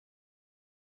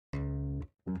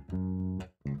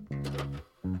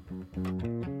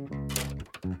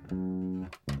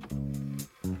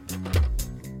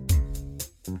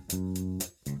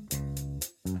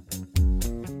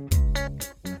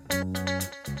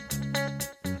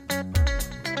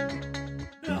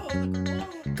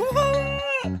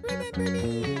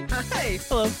Hi.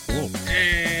 Hello.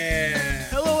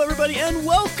 Hello, everybody, and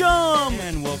welcome!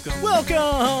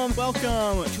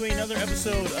 Welcome to another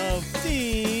episode of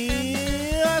the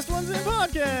Last Ones In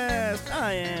Podcast.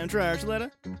 I am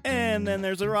Trilogy, and then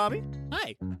there's a Robbie.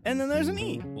 Hi. And then there's an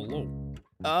E. Hello.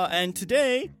 And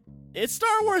today, it's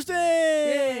Star Wars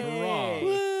Day! Yay! Hurrah.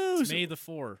 Woo! It's May the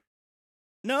 4th.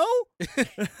 No?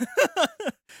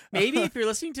 Maybe if you're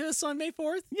listening to us on May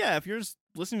 4th. Yeah, if you're just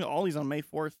listening to all these on May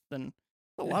 4th, then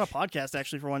a lot of podcasts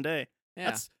actually for one day. Yeah.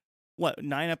 That's, what,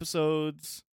 9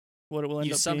 episodes? What it will end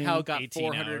You up somehow being? got 18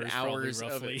 400 hours of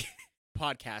roughly.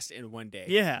 podcast in one day.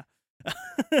 Yeah.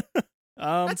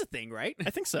 That's a thing, right? I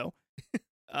think so.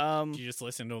 You just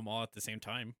listen to them all at the same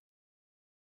time.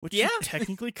 Which Yeah. you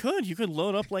technically could. You could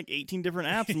load up like 18 different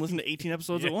apps and listen to 18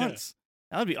 episodes at Yeah. once.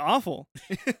 That would be awful.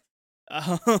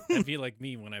 That'd be like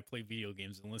me when I play video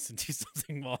games and listen to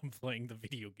something while I'm playing the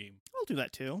video game. I'll do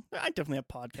that too. I definitely have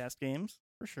podcast games,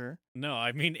 for sure. No,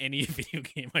 I mean any video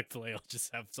game I play, I'll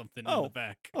just have something in Oh. the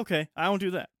back. Okay, I won't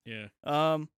do that. Yeah.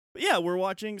 But yeah, we're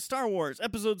watching Star Wars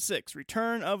Episode 6,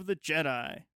 Return of the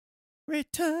Jedi.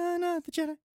 Return of the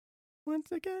Jedi. Once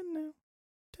again now.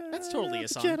 That's Return totally of a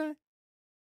the song. Jedi.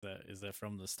 Is that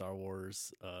from the Star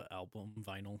Wars album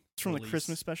vinyl? It's from the release?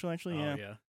 Christmas special, actually. Oh, Yeah.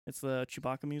 yeah. It's the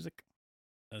Chewbacca music.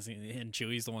 And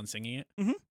Chewie's the one singing it.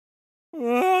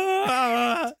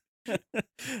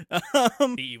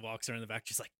 The Ewoks are in the back,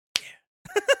 just like,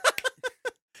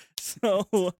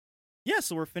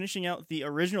 So we're finishing out the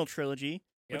original trilogy,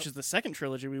 which Yep. is the second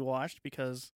trilogy we watched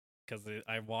because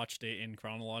I watched it in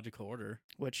chronological order.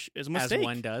 which is a As mistake.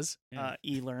 one does. Yeah.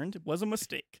 E learned it was a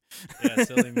mistake. Yeah,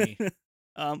 silly me.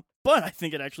 But I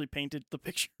think it actually painted the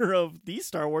picture of these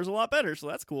Star Wars a lot better, so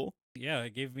that's cool. Yeah,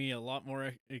 it gave me a lot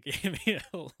more. It gave me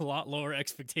a lot lower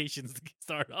expectations to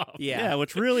start off. Yeah.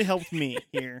 which really helped me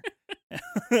here.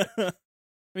 I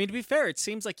mean, to be fair, it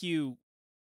seems like you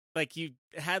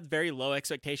had very low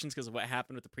expectations because of what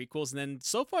happened with the prequels, and then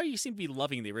so far you seem to be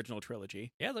loving the original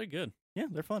trilogy. Yeah, they're good. Yeah,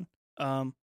 they're fun.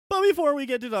 But before we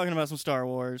get to talking about some Star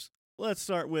Wars, let's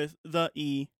start with the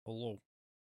E. Hello.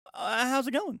 How's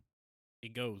it going?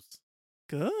 It goes.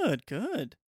 Good.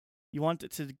 You want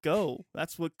it to go.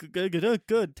 That's what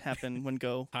good happen when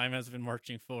go. Time has been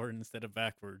marching forward instead of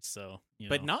backwards, so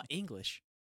But not English.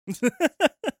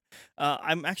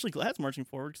 I'm actually glad it's marching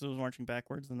forward because if it was marching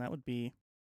backwards, then that would be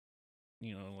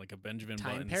like a Benjamin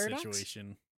Time Button paradox?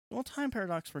 situation. well, time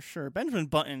paradox for sure. Benjamin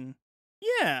Button.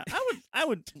 Yeah,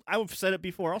 I've said it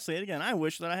before. I'll say it again. I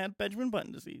wish that I had Benjamin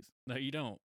Button disease. No, you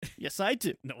don't. Yes, I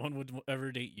do. No one would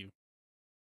ever date you.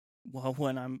 Well,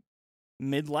 when I'm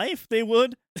midlife, they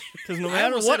would, because no I matter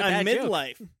almost what, said a I'm bad joke.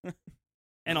 midlife,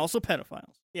 and also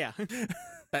pedophiles. Yeah.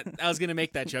 I was going to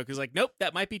make that joke. It was like, nope,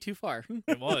 that might be too far.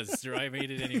 It was. I made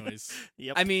it anyways.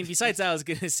 Yep. I mean, besides that, I was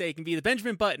going to say it can be the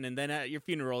Benjamin Button, and then at your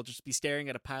funeral, just be staring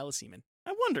at a pile of semen.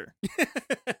 I wonder.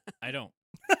 I don't.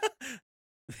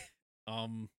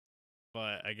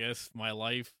 But I guess my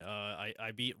life.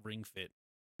 I beat Ring Fit.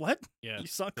 What? Yeah. You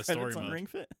saw the credits story on mode. Ring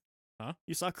Fit? Huh?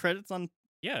 You saw credits on?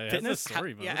 Yeah, it Fitness? has a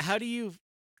story mode. Yeah, how do you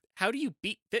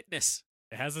beat fitness?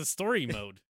 It has a story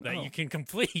mode that Oh. you can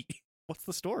complete. What's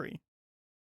the story?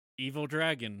 Evil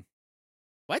dragon.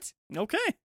 What? Okay.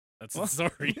 That's Well- the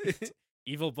story.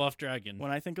 Evil buff dragon.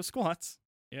 When I think of squats,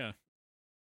 Yeah.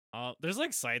 There's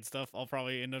like side stuff I'll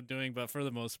probably end up doing, but for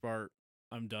the most part,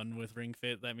 I'm done with Ring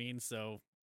Fit. That means so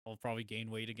I'll probably gain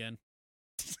weight again.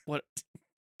 what?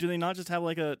 Do they not just have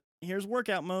like a here's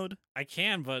workout mode? I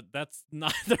can, but that's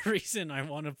not the reason I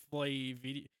want to play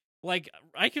video. Like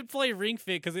I could play Ring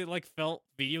Fit because it like felt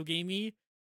video gamey.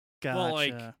 Gotcha. Well,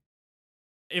 like,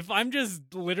 if I'm just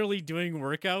literally doing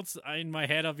workouts in my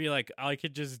head, I'll be like, I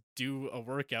could just do a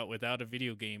workout without a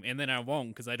video game, and then I won't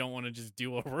because I don't want to just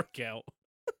do a workout.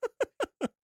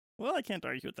 Well, I can't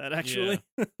argue with that actually.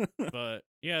 But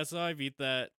yeah, so I beat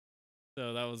that.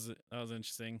 So that was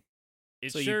interesting.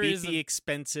 It So sure you beat is. the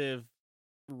expensive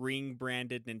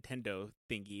ring-branded Nintendo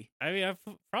thingy. I mean, I've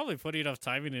probably put enough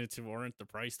time in it to warrant the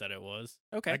price that it was.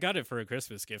 Okay. I got it for a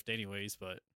Christmas gift, anyways.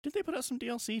 But Did they put out some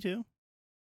DLC too?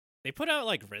 they put out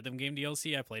like rhythm game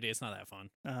DLC. I played it. It's not that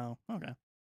fun. Oh, okay.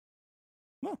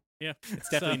 Yeah, It's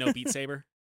definitely no Beat Saber.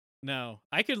 No,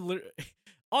 I could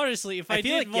honestly, if I I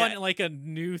feel did like, yeah. want like a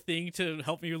new thing to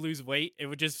help me lose weight, it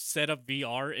would just set up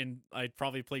VR and I'd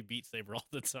probably play Beat Saber all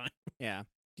the time. Yeah.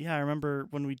 Yeah, I remember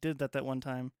when we did that one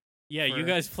time. Yeah, you for-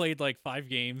 guys played like 5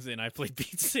 games, and I played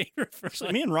Beat Saber for So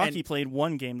like, me and Rocky played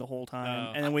one game the whole time,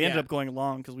 Oh. and then we ended Yeah. up going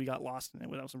long because we got lost in it.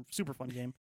 That was a super fun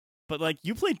game. But like,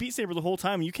 you played Beat Saber the whole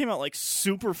time, and you came out like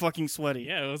super fucking sweaty.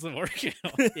 Yeah, it was a workout.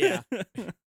 Yeah.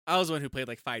 I was the one who played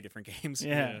like 5 different games.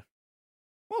 Yeah.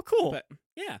 Well, cool. But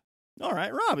yeah, All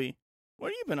right, Robbie, what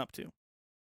have you been up to?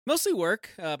 mostly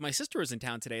work. My sister was in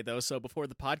town today though, so before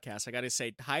the podcast, I got to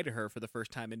say hi to her for the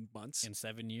first time in months. In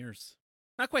 7 years.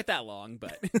 Not quite that long,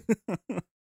 but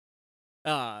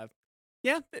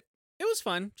yeah, it was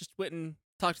fun. Just went and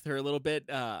talked with her a little bit.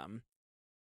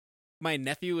 My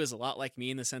nephew is a lot like me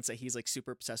in the sense that he's like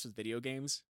super obsessed with video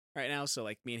games right now. So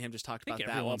like me and him just talked I think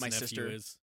about that while everyone's my nephew sister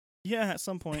is. Yeah, at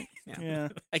some point. Yeah. Yeah.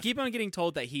 I keep on getting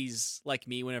told that he's like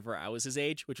me whenever I was his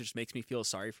age, which just makes me feel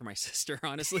sorry for my sister,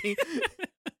 honestly.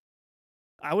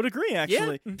 I would agree,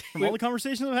 actually. Yeah. From all the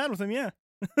conversations I've had with him, yeah.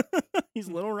 He's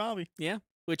little Robbie.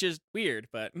 Which is weird,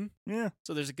 but Yeah.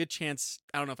 so there's a good chance.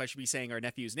 I don't know if I should be saying our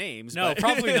nephew's names. No, but-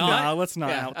 probably not. Nah, let's not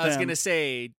Yeah, out I was them. gonna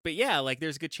say, but yeah, like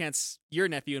there's a good chance your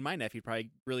nephew and my nephew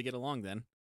probably really get along then.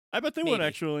 I bet they would, maybe.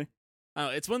 actually.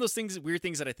 It's one of those things, weird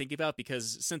things that I think about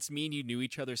because since me and you knew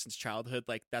each other since childhood,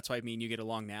 like that's why me and you get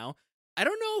along now. I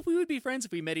don't know if we would be friends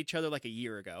if we met each other like a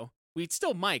year ago. We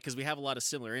still might because we have a lot of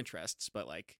similar interests, but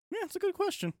like, Yeah, it's a good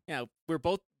question. yeah, we're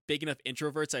both big enough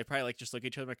introverts. I probably like just look at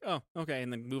each other like, oh, okay,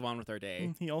 and then move on with our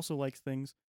day. He also likes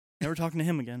things. Never talking to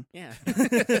him again. Yeah,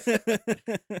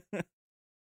 But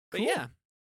but yeah,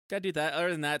 gotta do that.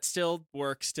 Other than that, still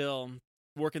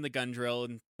working the gun drill,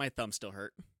 and my thumb still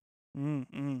hurt.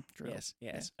 drill.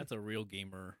 Yes. That's a real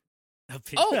gamer.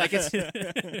 Oh, I guess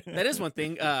that is one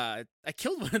thing. I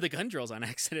killed one of the gun drills on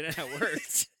accident at work.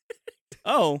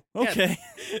 Oh, Yeah. okay.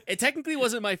 It technically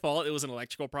wasn't my fault. It was an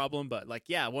electrical problem, but like,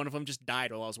 yeah, one of them just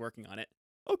died while I was working on it.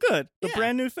 Oh, good. The Yeah.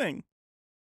 brand new thing.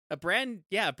 A brand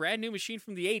new machine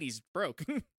from the 80s broke.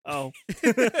 Oh.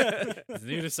 It's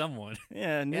new to someone.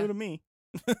 Yeah, new Yeah. to me.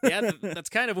 Yeah, that's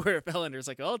kind of where it fell under. It's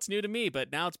like, oh, it's new to me,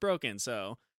 but now it's broken.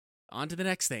 So on to the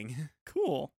next thing.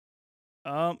 Cool.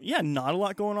 Yeah, not a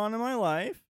lot going on in my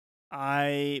life.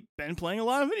 I've been playing a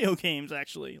lot of video games,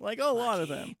 actually. Like, a lot of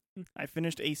them. I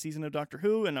finished a season of Doctor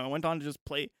Who, and I went on to just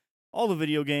play all the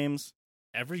video games.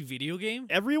 Every video game?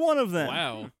 Every one of them.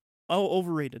 Wow. Oh,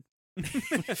 overrated.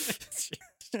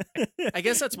 I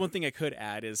guess that's one thing I could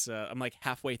add is I'm like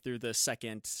halfway through the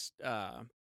second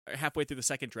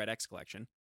Dread X collection.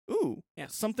 Ooh. Yeah.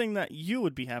 Something that you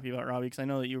would be happy about, Robbie, because I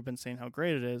know that you've been saying how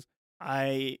great it is.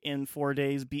 I, in 4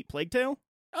 days, beat Plague Tale.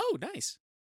 Oh, nice.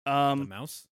 The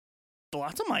mouse?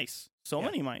 Lots of mice. So Yeah.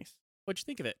 many mice. What'd you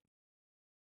think of it?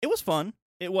 It was fun.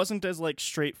 It wasn't as like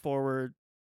straightforward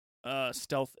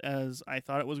stealth as I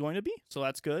thought it was going to be, so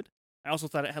that's good. I also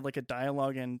thought it had like a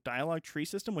dialogue tree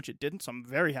system, which it didn't, so I'm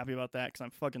very happy about that because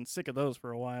I'm fucking sick of those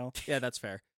for a while. Yeah, that's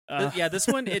fair. Uh, Yeah, this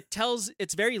one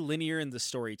it's very linear in the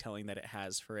storytelling that it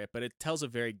has for it, but it tells a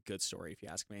very good story if you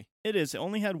ask me. It is. It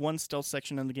only had one stealth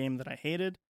section in the game that I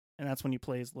hated, and that's when you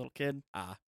play as a little kid.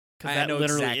 Ah. Because I that know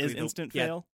literally exactly is the- instant yeah.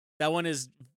 fail. That one is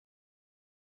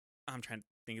I'm trying to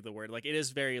think of the word. Like it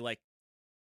is very like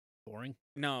Boring?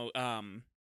 no,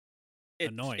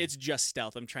 Annoying. It's just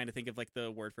stealth. I'm trying to think of like the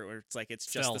word for it where it's like it's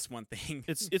just Stealth. this one thing.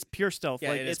 It's pure stealth. Yeah,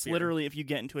 like it is it's pure. literally if you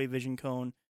get into a vision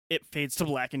cone, it fades to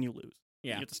black and you lose.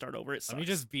 Yeah. You have to start over. It sucks. Let me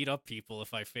just beat up people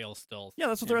if I fail stealth. Yeah,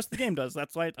 that's what the rest of the game does.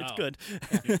 That's why it's Oh. good.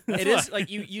 It is like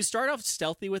you start off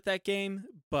stealthy with that game,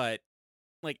 but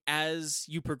like as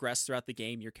you progress throughout the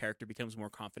game, your character becomes more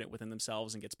confident within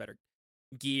themselves and gets better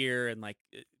gear and like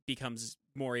it becomes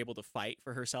more able to fight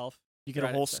for herself. You get a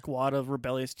Right, whole so- squad of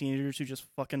rebellious teenagers who just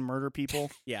fucking murder people.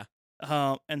 Yeah.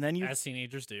 And then you As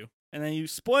teenagers do.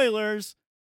 spoilers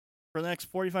for the next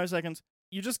 45 seconds.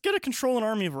 You just get to control an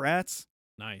army of rats.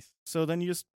 Nice. So then you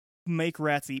just make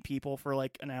rats eat people for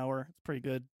like an hour. It's pretty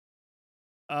good.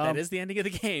 That is the ending of the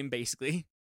game, basically.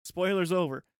 Spoilers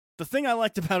over. The thing I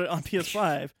liked about it on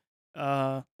PS5,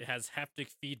 It has haptic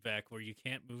feedback where you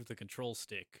can't move the control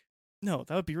stick. no,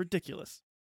 that would be ridiculous.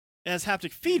 It has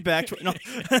haptic feedback.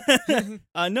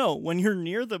 No, when you're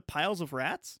near the piles of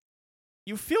rats,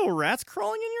 you feel rats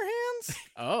crawling in your hands.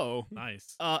 Oh.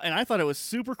 Nice. And I thought it was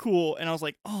super cool. And I was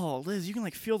like, "Oh, Liz, you can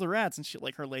like feel the rats." And she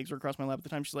like her legs were across my lap at the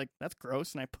time. She's like, "That's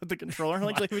gross." And I put the controller. And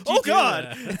Why like, would you "Oh do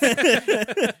God."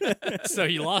 So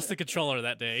you lost the controller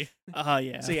that day.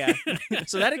 Yeah. So yeah.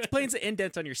 So that explains the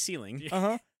indent on your ceiling. Uh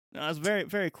huh. No, it's very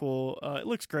very cool. It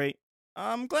looks great.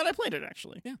 I'm glad I played it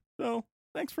actually. Yeah. So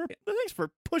thanks for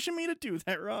pushing me to do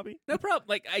that, Robbie. No problem.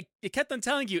 Like I kept on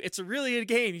telling you, it's a really good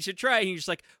game. You should try it. And you're just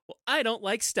like, well, I don't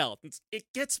like stealth. It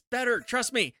gets better.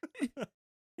 Trust me.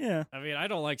 Yeah. I mean, I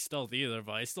don't like stealth either,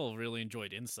 but I still really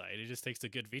enjoyed Insight. It just takes a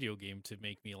good video game to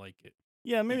make me like it.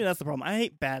 Yeah, maybe that's the problem. I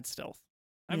hate bad stealth.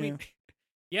 I mean,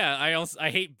 yeah, I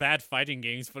hate bad fighting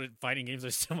games, but fighting games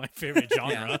are still my favorite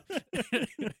genre.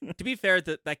 To be fair,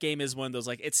 that game is one of those,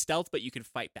 like, it's stealth, but you can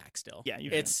fight back still. Yeah, you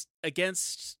it's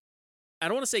against, I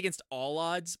don't want to say against all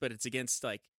odds, but it's against,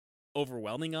 like,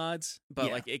 overwhelming odds.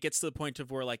 But, like, it gets to the point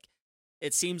of where, like,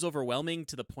 it seems overwhelming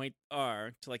to the point,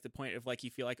 the point of, like,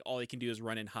 you feel like all you can do is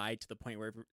run and hide to the point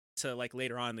where, to, like,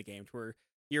 later on in the game, to where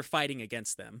you're fighting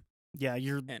against them. Yeah,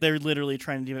 they're literally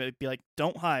trying to be like,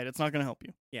 don't hide. It's not going to help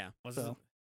you. Yeah. What's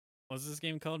this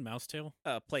game called? Mousetail?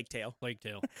 Plague Tale. Plague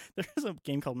Tale. There is a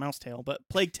game called Mousetail, but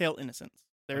Plague Tale Innocence.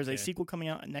 There is a sequel coming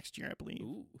out next year, I believe.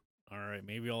 Ooh. All right,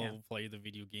 maybe I'll play the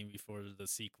video game before the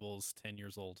sequel's 10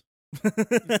 years old.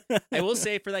 I will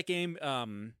say for that game, I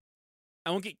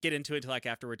won't get into it until like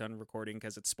after we're done recording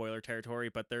because it's spoiler territory,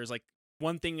 but there's like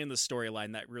one thing in the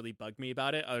storyline that really bugged me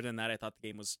about it. Other than that, I thought the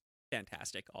game was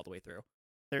fantastic all the way through.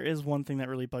 There is one thing that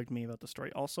really bugged me about the story.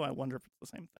 Also, I wonder if it's the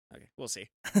same thing. Okay, we'll see.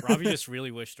 Robbie just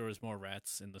really wished there was more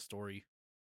rats in the story.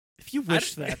 If you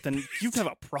wish that, then you have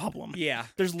a problem. Yeah.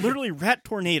 There's literally rat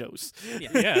tornadoes.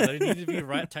 Yeah, there need to be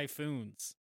rat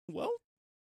typhoons. Well,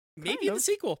 maybe in the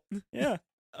sequel. Yeah.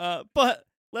 But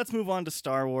let's move on to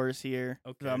Star Wars here.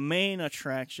 Okay. The main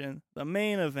attraction, the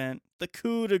main event, the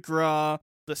coup de grace,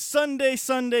 the Sunday.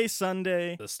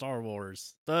 The Star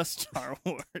Wars. The Star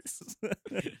Wars.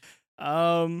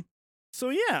 So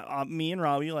yeah, me and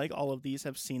Robbie, like all of these,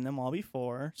 have seen them all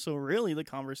before. So really, the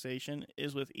conversation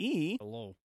is with E.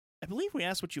 Hello. I believe we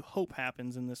asked what you hope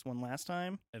happens in this one last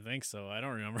time. I think so. I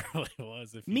don't remember what it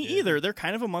was. Me either. They're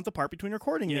kind of a month apart between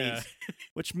recording Yeah. these,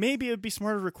 which maybe it would be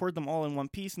smarter to record them all in one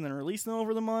piece and then release them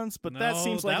over the months. But that No,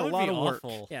 seems like that a would lot be of work.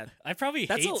 awful. Yeah. I probably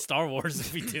That's hate Star Wars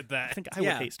if we did I that. think I would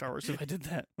hate Star Wars if I did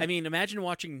that. I mean, imagine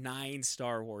watching 9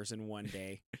 Star Wars in one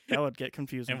day. That would get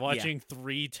confusing. And watching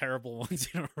 3 terrible ones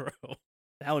in a row.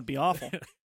 That would be awful.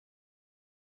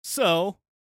 So,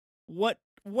 what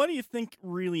do you think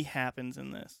really happens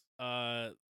in this?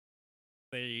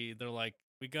 They're like,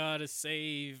 we gotta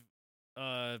save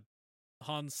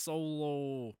Han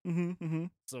Solo. Mm-hmm.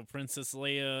 So Princess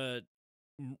Leia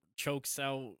chokes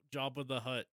out Jabba the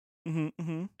Hutt,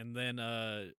 Mm-hmm. and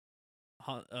then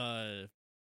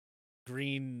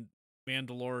green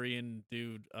Mandalorian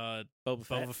dude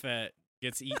Boba Fett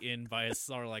gets eaten by a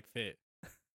Sarlacc pit.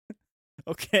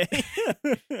 Okay.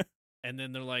 And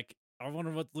then they're like, I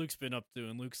wonder what Luke's been up to.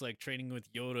 And Luke's like training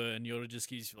with Yoda, and Yoda just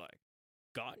keeps like,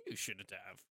 God, you shouldn't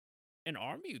have. An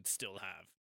army you'd still have.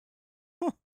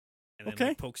 Huh. And then Okay.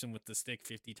 like, pokes him with the stick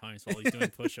 50 times while he's doing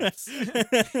push-ups.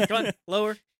 Come on,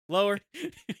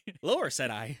 lower, said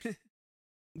I.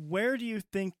 Where do you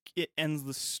think it ends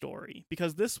the story?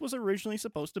 Because this was originally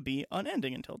supposed to be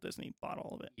unending until Disney bought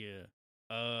all of it.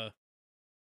 Yeah.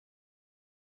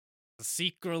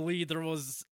 Secretly, there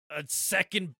was a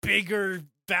second, bigger,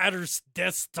 badder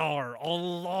Death Star all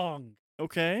along.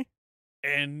 Okay.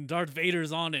 And Darth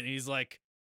Vader's on it, and he's like,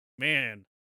 man,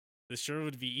 this sure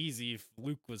would be easy if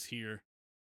Luke was here.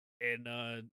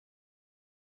 And,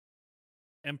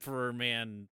 Emperor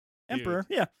Man. Dude, Emperor,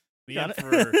 yeah. the Got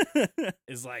Emperor it.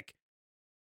 is like,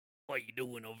 what you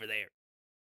doing over there?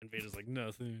 And Vader's like,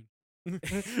 nothing.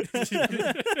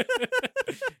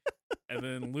 And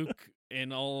then Luke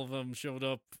and all of them showed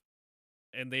up,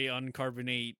 and they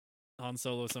uncarbonate Han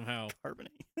Solo somehow.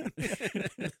 Carbonate.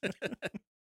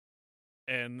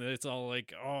 And it's all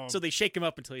like, oh. So they shake him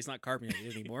up until he's not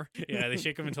carbonated anymore. Yeah, they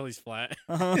shake him until he's flat.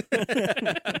 Uh-huh.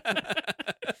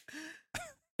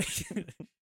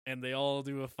 And they all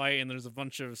do a fight, and there's a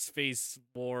bunch of space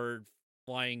war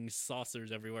flying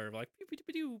saucers everywhere. Like, pew,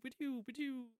 pew, pew, pew,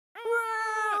 pew.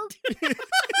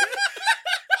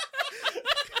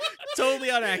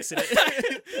 Totally on accident.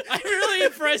 I'm really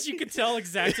impressed you could tell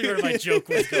exactly where my joke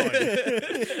was going.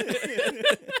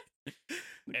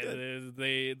 And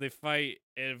they fight,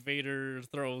 and Vader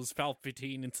throws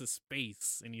Palpatine into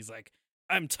space, and he's like,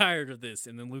 I'm tired of this.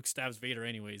 And then Luke stabs Vader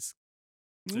anyways.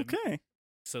 Okay.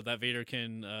 So that Vader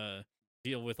can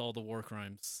deal with all the war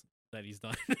crimes that he's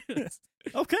done.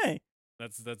 Okay.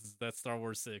 That's Star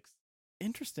Wars 6.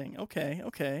 Interesting. Okay.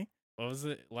 What was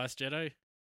it? Last Jedi?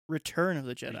 Return of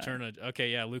the Jedi. Okay,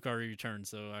 yeah, Luke already returned,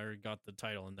 so I already got the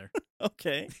title in there.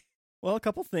 Okay. Well, a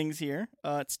couple things here.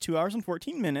 It's 2 hours and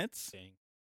 14 minutes.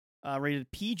 Dang.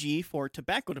 Rated PG for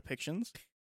tobacco depictions.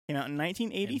 Came out in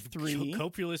 1983. And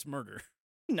copious murder.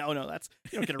 No, that's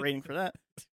you don't get a rating for that.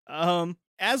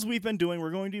 As we've been doing,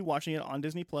 we're going to be watching it on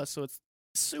Disney Plus, so it's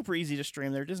super easy to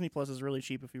stream there. Disney Plus is really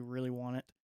cheap if you really want it.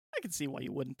 I can see why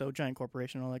you wouldn't, though. Giant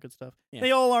corporation and all that good stuff. Yeah.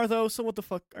 They all are, though, so what the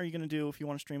fuck are you going to do if you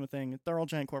want to stream a thing? They're all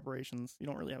giant corporations. You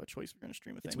don't really have a choice if you're going to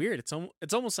stream a thing. It's weird.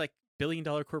 It's almost like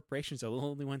billion-dollar corporations are the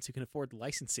only ones who can afford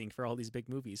licensing for all these big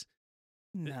movies.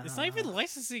 It's not even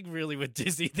licensing really with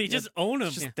Disney. They just own them.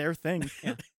 It's just their thing.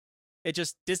 Yeah. It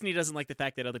just, Disney doesn't like the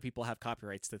fact that other people have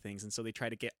copyrights to things, and so they try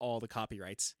to get all the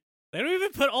copyrights. They don't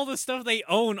even put all the stuff they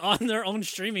own on their own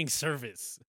streaming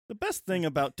service. The best thing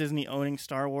about Disney owning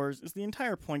Star Wars is the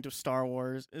entire point of Star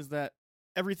Wars is that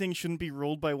everything shouldn't be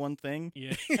ruled by one thing.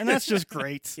 Yeah. And that's just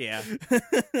great. Yeah.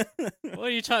 What are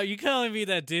you talking? You telling me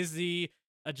that Disney,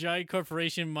 a giant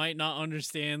corporation, might not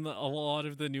understand a lot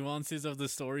of the nuances of the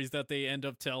stories that they end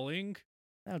up telling?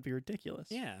 That would be ridiculous.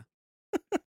 Yeah.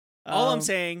 All I'm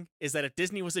saying is that if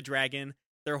Disney was a dragon,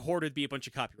 their hoard would be a bunch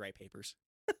of copyright papers.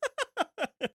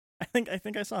 I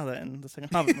think I saw that in the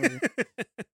second Hobbit movie.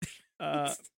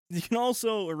 You can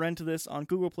also rent this on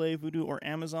Google Play, Vudu, or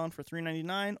Amazon for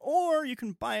 $3.99, or you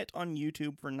can buy it on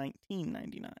YouTube for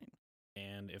 $19.99.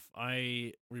 And if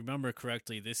I remember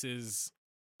correctly, this is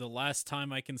the last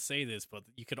time I can say this, but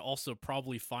you could also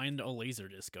probably find a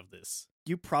Laserdisc of this.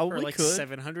 You probably For like could.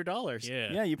 $700.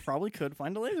 Yeah, you probably could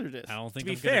find a Laserdisc. I don't think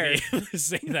To I'm be gonna fair- be able to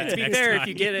say that. To be next fair, time. if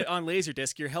you get it on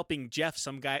Laserdisc, you're helping Jeff,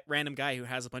 some guy, random guy who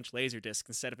has a bunch of Laserdiscs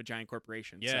instead of a giant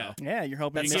corporation. Yeah. So, Yeah, you're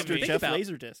helping That's something Mr. to Jeff think about.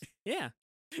 Laserdisc. yeah.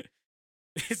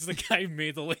 It's the guy who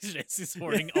made the Laserdiscs. He's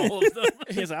hoarding all of them.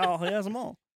 He has them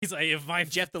all. He's like, if my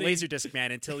Jeff the thing- Laserdisc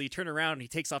man, until you turn around and he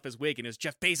takes off his wig and it's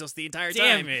Jeff Bezos the entire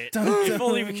Damn time. it! Dun, If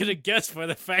only we dun. could have guessed by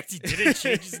the fact he didn't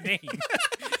change his name.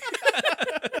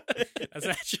 That's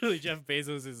actually Jeff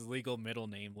Bezos' legal middle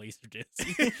name,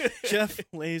 Laserdisc. Jeff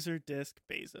Laserdisc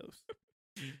Bezos.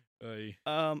 Aye.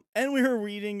 And we were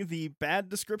reading the bad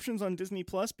descriptions on Disney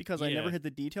Plus because I Yeah. never hit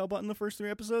the detail button the first 3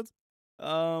 episodes.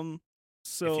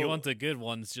 So If you want the good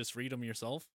ones, just read them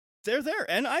yourself. they're there,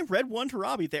 and I read one to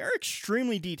Robbie. They're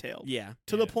extremely detailed Yeah.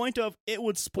 to the Yeah. point of it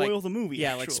would spoil the movie.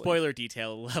 Yeah, like actually. spoiler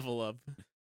detail level of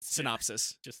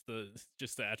synopsis. Just the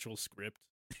actual script.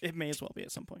 It may as well be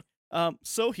at some point.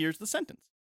 So here's the sentence: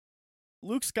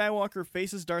 Luke Skywalker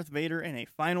faces Darth Vader in a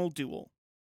final duel.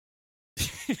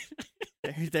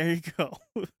 There you go.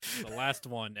 The last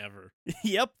one ever.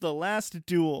 Yep, the last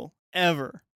duel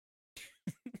ever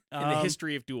In the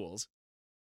history of duels.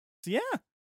 So yeah,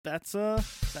 that's the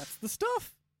stuff.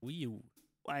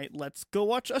 Let's go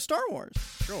watch a Star Wars.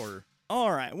 Sure.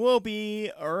 All right, we'll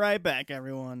be right back,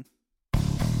 everyone.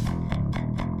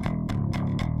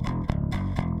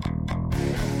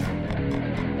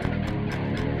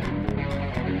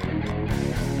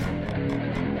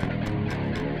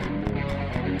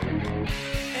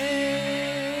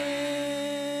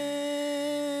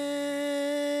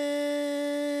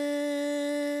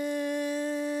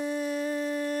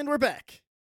 And we're back.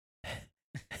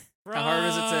 How hard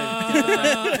is it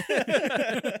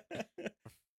to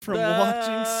From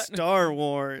watching Star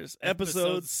Wars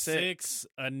Episode 6, 6,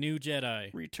 A New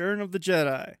Jedi. Return of the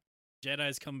Jedi.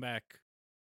 Jedi's come back.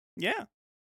 Yeah.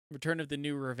 Return of the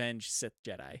New Revenge Sith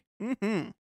Jedi. Mm-hmm.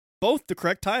 Both the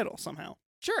correct title somehow.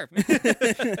 Sure.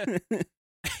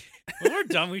 When we're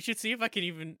done, we should see if I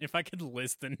could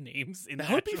list the names in That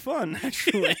the would be actual- fun,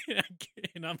 actually.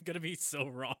 And I'm gonna be so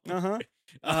wrong.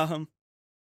 Uh-huh.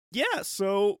 Yeah,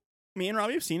 so me and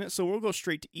Robbie have seen it, so we'll go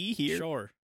straight to E here.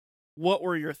 Sure. What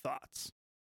were your thoughts?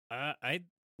 I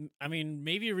mean,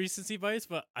 maybe recency bias,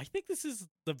 but I think this is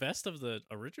the best of the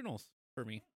originals for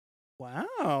me.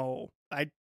 Wow.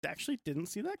 I actually didn't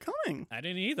see that coming. I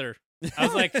didn't either. I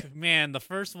was like, man, the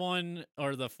first one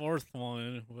or the fourth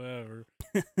one, whatever,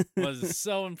 was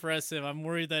so impressive. I'm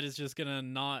worried that it's just gonna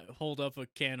not hold up a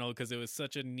candle because it was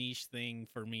such a niche thing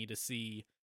for me to see.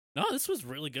 No, this was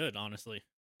really good, honestly.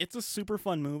 It's a super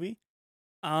fun movie.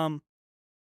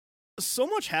 So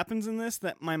much happens in this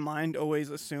that my mind always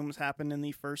assumes happened in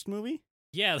the first movie.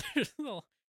 Yeah, there's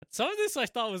some of this I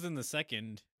thought was in the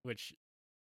second, which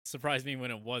surprised me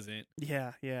when it wasn't.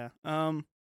 Yeah.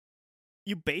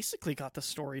 You basically got the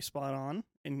story spot on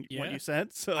in what Yeah. you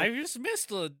said. So I just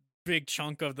missed a big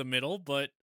chunk of the middle, but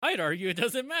I'd argue it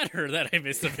doesn't matter that I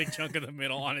missed a big chunk of the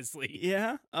middle, honestly.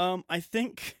 yeah, I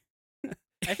think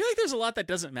I feel like there's a lot that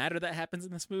doesn't matter that happens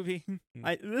in this movie.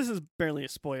 this is barely a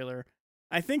spoiler.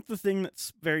 I think the thing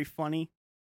that's very funny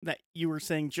that you were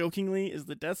saying jokingly is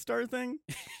the Death Star thing.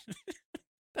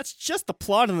 That's just the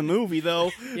plot of the movie,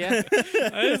 though. Yeah.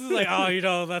 This is like,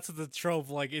 oh, that's the trope.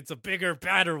 Like, it's a bigger,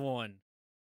 badder one.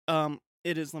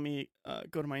 It is. Let me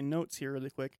go to my notes here really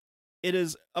quick. It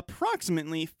is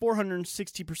approximately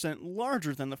 460%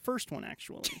 larger than the first one,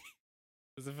 actually.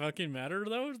 Does it fucking matter,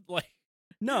 though? Like,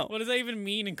 No, what does that even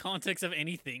mean in context of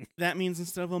anything? that means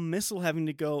instead of a missile having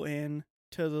to go in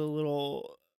to the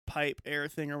little pipe air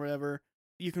thing or whatever,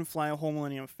 you can fly a whole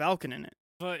Millennium Falcon in it.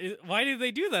 But why did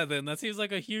they do that then? That seems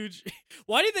like a huge.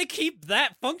 Why did they keep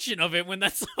that function of it when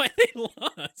that's why they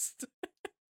lost?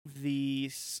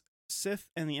 The Sith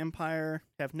and the Empire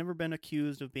have never been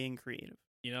accused of being creative.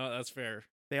 You know, that's fair.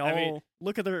 They all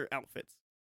look at their outfits.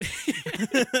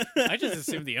 I just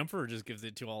assume the Emperor just gives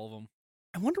it to all of them.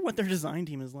 I wonder what their design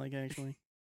team is like, actually.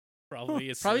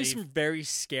 Probably Probably some very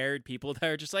scared people that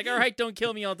are just like, all right, don't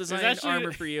kill me, I'll design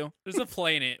armor for you. There's a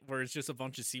planet where it's just a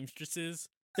bunch of seamstresses,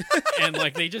 and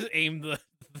like they just aim the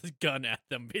gun at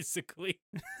them, basically.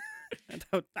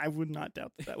 I would not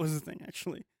doubt that was a thing,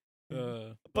 actually.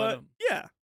 But yeah.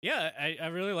 Yeah, I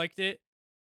really liked it.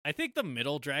 I think the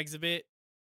middle drags a bit,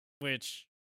 which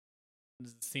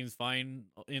seems fine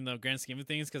in the grand scheme of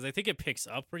things, because I think it picks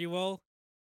up pretty well.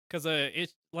 Because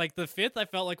it like the fifth, I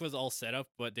felt like was all set up,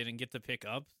 but didn't get to pick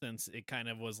up since it kind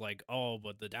of was like, oh,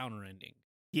 but the downer ending.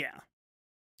 Yeah.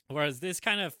 Whereas this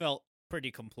kind of felt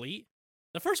pretty complete.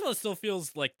 The first one still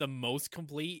feels like the most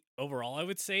complete overall, I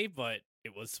would say, but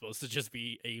it was supposed to just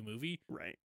be a movie.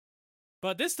 Right.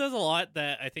 But this does a lot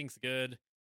that I think's good.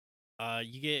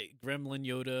 You get Gremlin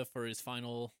Yoda for his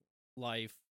final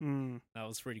life. That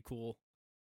was pretty cool.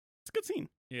 It's a good scene.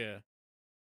 Yeah.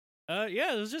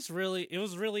 Yeah, it was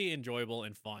really enjoyable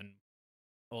and fun,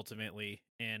 ultimately,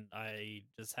 and I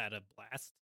just had a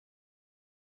blast.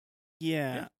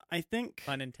 Yeah. I think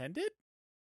Pun intended?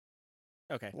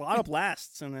 Okay. a lot of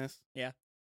blasts in this. A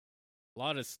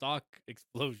lot of stock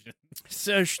explosions.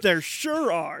 So there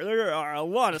sure are. There are a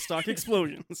lot of stock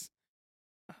explosions.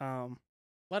 A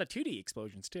lot of 2D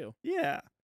explosions, too. Yeah.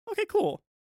 Okay, cool.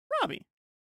 Robbie,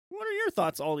 what are your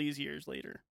thoughts all these years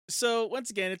later? So, once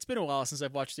again, it's been a while since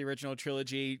I've watched the original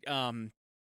trilogy.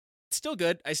 Still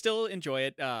good. I still enjoy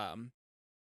it.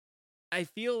 I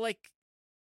feel like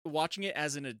watching it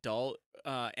as an adult,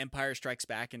 Empire Strikes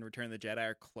Back and Return of the Jedi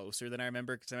are closer than I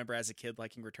remember, because I remember as a kid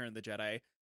liking Return of the Jedi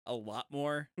a lot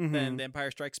more than The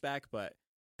Empire Strikes Back, but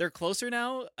they're closer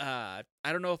now. I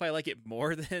don't know if I like it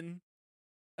more than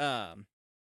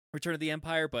Return of the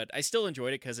Empire, but I still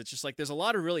enjoyed it because it's just like there's a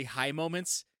lot of really high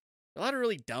moments, a lot of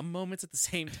really dumb moments at the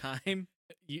same time.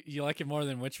 You like it more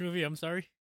than which movie? I'm sorry?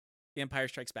 The Empire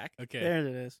Strikes Back. Okay. There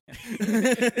it is.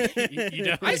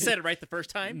 I said it right the first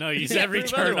time. No, you said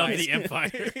Return of the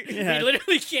Empire. Yeah. You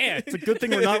literally can't. It's a good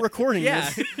thing we're not recording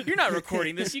this. You're not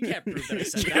recording this. You can't prove that I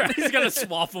said that. He's gonna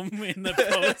swap them in the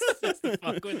post just to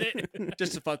fuck with it.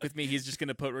 Just to fuck with me, he's just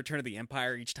gonna put Return of the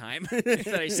Empire each time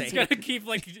that I say. He's gonna keep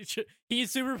like he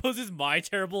superposes my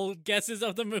terrible guesses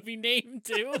of the movie name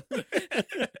too.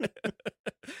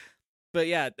 But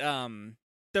yeah,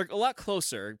 they're a lot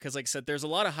closer because, like I said, there's a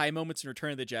lot of high moments in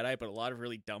Return of the Jedi, but a lot of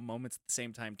really dumb moments at the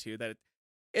same time too. That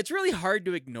it's really hard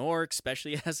to ignore,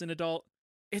 especially as an adult.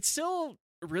 It's still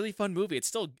a really fun movie. It's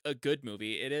still a good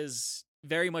movie. It is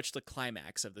very much the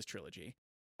climax of this trilogy.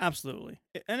 Absolutely.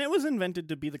 And it was invented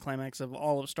to be the climax of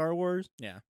all of Star Wars.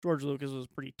 Yeah. George Lucas was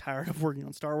pretty tired of working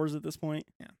on Star Wars at this point.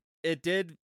 Yeah. It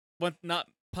did, not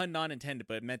pun non intended,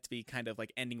 but it meant to be kind of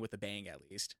like ending with a bang at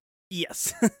least.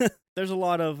 Yes. There's a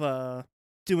lot of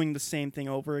doing the same thing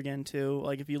over again too.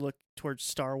 Like if you look towards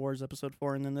Star Wars Episode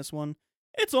 4 and then this one,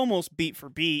 it's almost beat for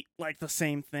beat like the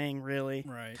same thing, really.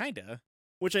 Right. Kinda.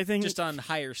 Which I think just on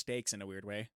higher stakes in a weird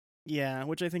way. Yeah,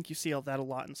 which I think you see that a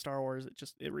lot in Star Wars.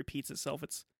 It repeats itself.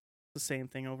 It's the same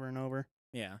thing over and over.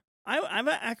 Yeah.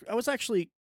 I was actually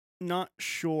not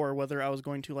sure whether I was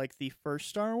going to like the first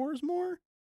Star Wars more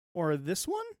or this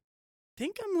one. I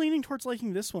think I'm leaning towards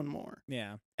liking this one more.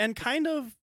 Yeah. And kind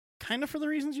of for the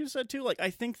reasons you said too. Like I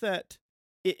think that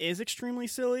it is extremely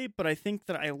silly, but I think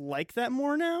that I like that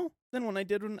more now than when I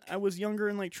did when I was younger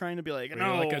and like trying to be like, Were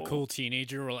no, you like a cool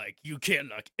teenager. We're like, you can't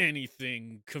like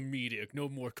anything comedic. No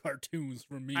more cartoons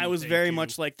for me. I was thank very you."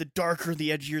 much like the darker, the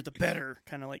edgier, the better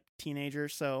kind of like teenager.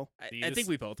 So I think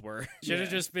we both were. Should have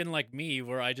just been like me,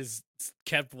 where I just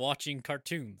kept watching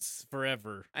cartoons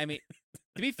forever. I mean,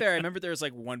 to be fair, I remember there was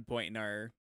like one point in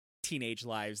our teenage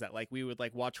lives that like we would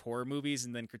like watch horror movies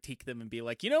and then critique them and be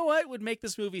like, you know what would make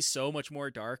this movie so much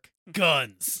more dark?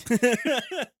 Guns.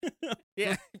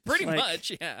 Yeah, pretty Like-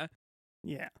 much. Yeah.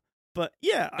 yeah, but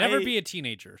yeah, Never be a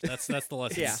teenager. That's the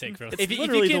lesson Yeah. to take from If, this. if you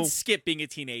literally can the- skip being a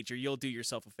teenager, you'll do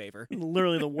yourself a favor.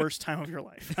 literally the worst time of your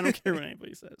life. I don't care what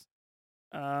anybody says.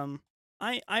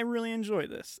 I really enjoy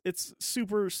this. It's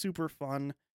super, super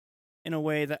fun in a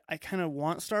way that I kind of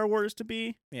want Star Wars to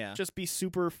be. Yeah. Just be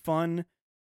super fun,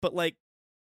 but like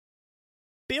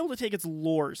be able to take its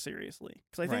lore seriously.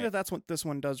 Because I think Right. that that's what this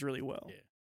one does really well. Yeah.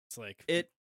 It's like It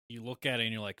you look at it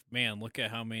and you're like, man, look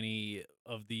at how many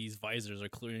of these visors are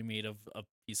clearly made of a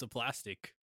piece of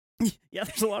plastic. Yeah,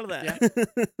 there's a lot of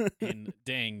that. And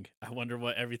dang, I wonder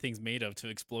what everything's made of to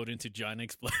explode into giant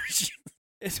explosions.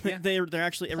 They're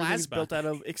actually everything's Plasma. built out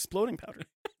of exploding powder.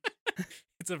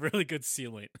 It's a really good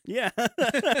sealant. Yeah.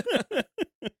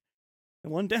 The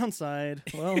one downside,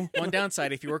 well, One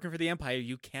downside, if you're working for the Empire,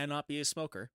 you cannot be a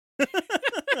smoker.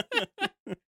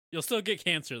 You'll still get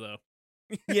cancer though.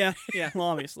 yeah. Well,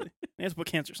 obviously, they have to put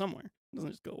cancer somewhere. It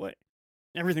doesn't just go away.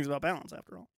 Everything's about balance,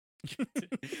 after all.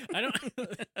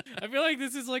 I feel like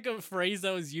this is like a phrase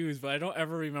that was used, but I don't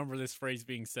ever remember this phrase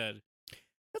being said.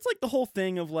 That's like the whole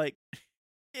thing of like,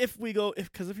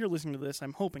 because if you're listening to this,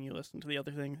 I'm hoping you listen to the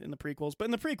other thing in the prequels. But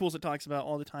in the prequels, it talks about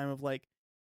all the time of like,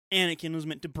 Anakin was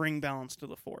meant to bring balance to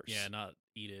the Force. Yeah, not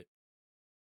eat it.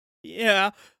 Yeah,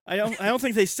 I don't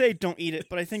think they say don't eat it,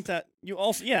 but I think that you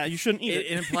shouldn't eat it.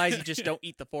 It implies you just don't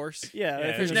eat the Force. Yeah,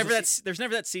 Yeah, There's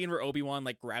never that scene where Obi-Wan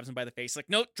like grabs him by the face, like,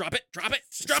 no, drop it,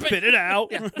 spit it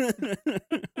out.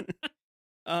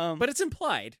 But it's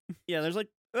implied. Yeah, there's like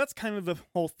that's kind of the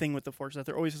whole thing with the Force, that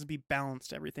there always has to be balance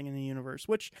to everything in the universe.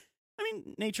 Which, I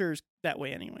mean, nature is that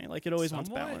way anyway. Like it always wants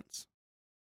Somewhat. balance.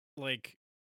 Like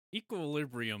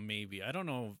equilibrium, maybe. I don't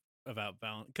know about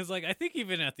balance, because like I think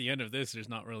even at the end of this, there's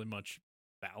not really much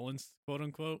balance, quote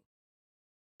unquote.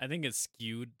 I think it's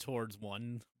skewed towards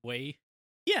one way.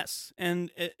 Yes,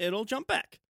 and it'll jump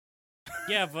back.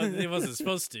 Yeah, but it wasn't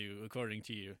supposed to, according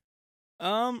to you.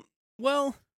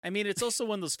 Well, I mean, it's also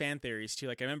one of those fan theories too.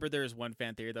 Like I remember there was one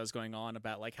fan theory that was going on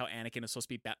about like how Anakin is supposed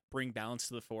to be bring balance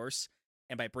to the Force,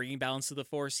 and by bringing balance to the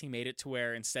Force, he made it to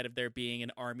where instead of there being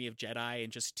an army of Jedi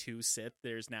and just 2 Sith,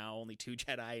 there's now only 2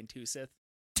 Jedi and 2 Sith.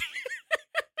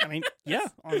 I mean, yeah,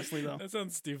 honestly though, That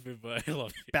sounds stupid, but I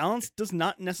love it. balance does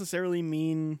not necessarily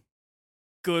mean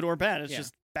good or bad. It's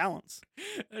just balance.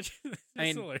 That's I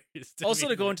mean, hilarious Also,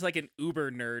 me, to go but- into like an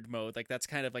uber nerd mode, like that's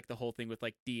kind of like the whole thing with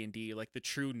like D&D. Like the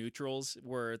true neutrals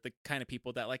were the kind of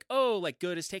people that like, oh, like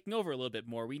good is taking over a little bit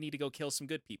more. We need to go kill some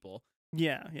good people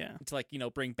Yeah. to like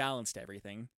bring balance to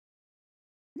everything.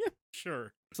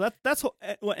 Sure. So that's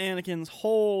what Anakin's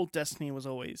whole destiny was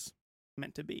always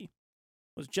meant to be,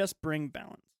 was just bring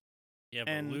balance. Yeah,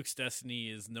 but And- Luke's destiny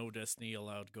is no destiny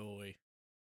allowed go away.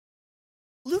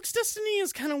 Luke's destiny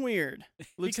is kind of weird.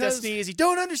 Luke's Because- destiny is you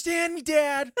don't understand me,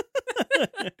 Dad.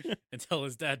 Until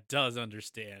his dad does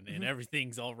understand, and Mhm.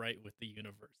 everything's all right with the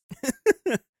universe.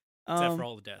 Except Um, for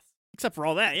all the death. except for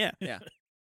all that, yeah. Yeah.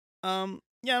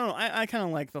 Yeah, I don't know. I kind of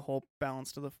like the whole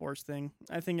balance to the Force thing.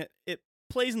 I think it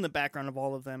plays in the background of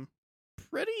all of them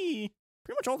pretty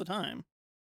much all the time.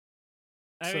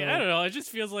 I mean, I don't know. It just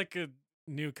feels like a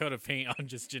new coat of paint on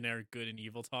just generic good and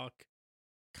evil talk.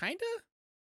 Kinda.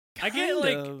 I get,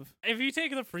 like, Kind of. If you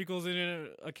take the prequels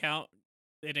into account,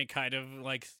 then it kind of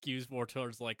like skews more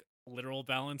towards like literal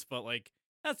balance, but like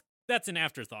that's an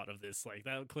afterthought of this. Like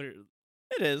that clear.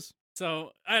 It is.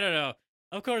 So I don't know.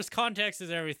 Of course, context is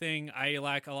everything. I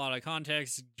lack a lot of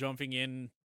context. Jumping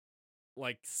in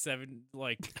like 70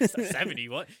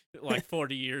 what, like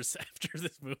 40 years after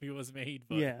this movie was made.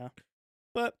 But Yeah.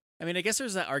 But I mean, I guess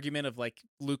there's that argument of like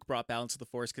Luke brought balance to the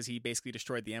Force because he basically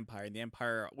destroyed the Empire, and the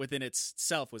Empire within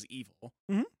itself was evil.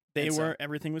 And so-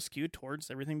 everything was skewed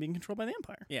towards everything being controlled by the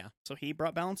Empire. Yeah. So he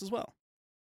brought balance as well.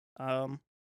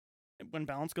 When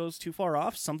balance goes too far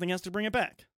off, something has to bring it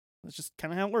back. That's just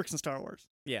kind of how it works in Star Wars.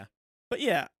 Yeah. But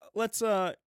yeah, let's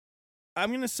I'm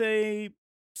going to say,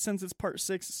 since it's part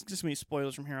 6, it's just going to be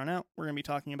spoilers from here on out. We're going to be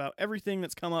talking about everything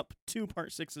that's come up to part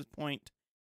 6's point,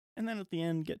 and then at the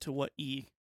end get to what E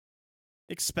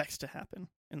expects to happen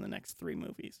in the next 3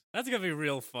 movies. that's gonna be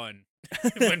real fun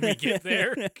when we get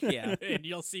there. Yeah. And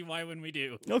you'll see why when we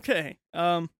do. Okay.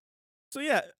 So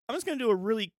yeah, I'm just going to do a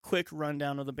really quick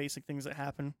rundown of the basic things that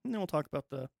happen, and then we'll talk about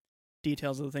the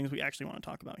details of the things we actually want to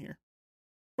talk about here.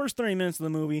 First 30 minutes of the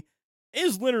movie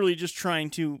is literally just trying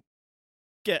to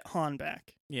get Han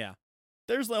back. Yeah.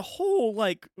 There's the whole,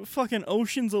 like, fucking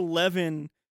Ocean's 11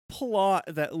 plot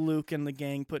that Luke and the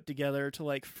gang put together to,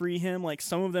 like, free him. Like,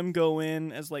 some of them go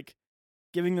in as, like,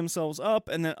 giving themselves up,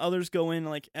 and then others go in,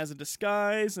 like, as a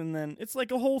disguise, and then it's,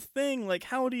 like, a whole thing. Like,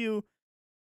 how do you...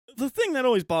 The thing that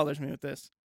always bothers me with this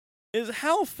is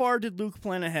how far did Luke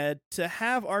plan ahead to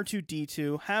have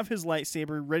R2-D2 have his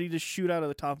lightsaber ready to shoot out of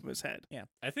the top of his head?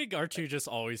 I think R2 just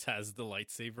always has the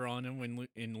lightsaber on him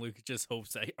and Luke just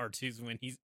hopes that R2's when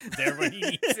he's there when he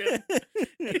needs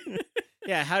him.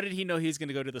 Yeah. How did he know he was going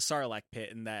to go to the Sarlacc pit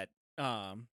and that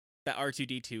that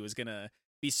R2-D2 was going to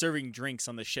be serving drinks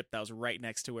on the ship that was right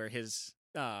next to where his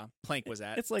plank was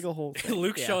at? It's like a whole thing.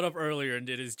 Luke Yeah. showed up earlier and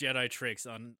did his Jedi tricks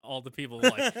on all the people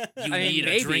like, you I mean, need a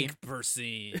maybe. drink per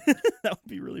scene. That would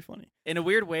be really funny. In a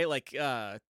weird way, like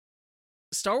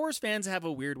Star Wars fans have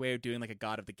a weird way of doing like a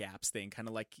God of the Gaps thing, kind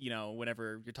of like,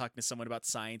 whenever you're talking to someone about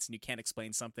science and you can't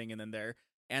explain something, and then they're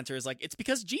answer is like, it's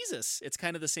because Jesus. It's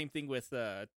kind of the same thing with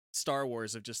Star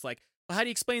Wars of just like, well, how do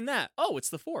you explain that? Oh, it's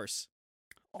the Force.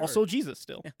 Also Jesus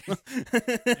still. Yeah.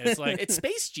 It's like It's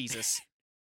space Jesus.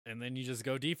 and then you just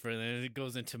go deeper, and then it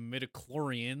goes into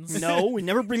midichlorians. No, we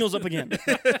never bring those up again.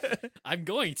 I'm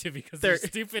going to because they're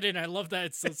stupid, and I love that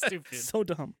it's so stupid. So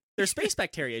dumb. They're space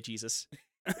bacteria, Jesus.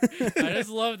 I just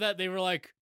love that they were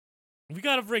like, we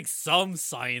gotta bring some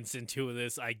science into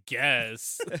this, I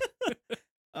guess.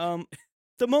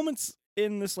 The moments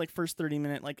in this like first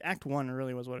 30-minute, like Act 1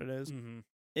 really was what it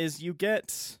is you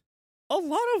get a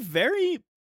lot of very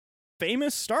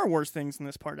famous Star Wars things in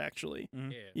this part, actually.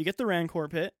 Yeah. You get the Rancor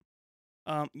pit,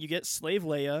 you get Slave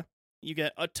Leia, you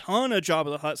get a ton of Jabba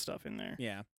the Hutt stuff in there.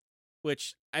 Yeah.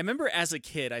 Which I remember as a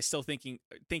kid, I still thinking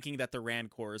that the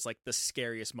Rancor is like the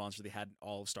scariest monster they had in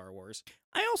all of Star Wars.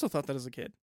 I also thought that as a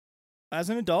kid. As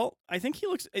an adult, I think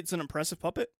it's an impressive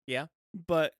puppet. Yeah.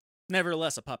 But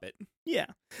nevertheless a puppet. Yeah.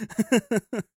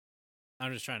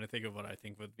 I'm just trying to think of what I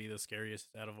think would be the scariest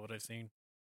out of what I've seen.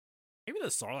 Maybe the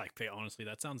Sarlacc pit, honestly.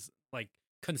 That sounds like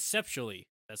conceptually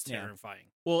that's terrifying.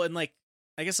 Well, and like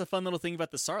I guess a fun little thing about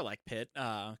the Sarlacc pit,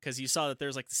 because you saw that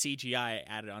there's like the CGI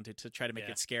added onto it to try to make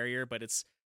it scarier, but it's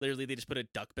literally they just put a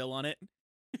duckbill on it.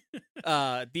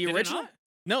 The original,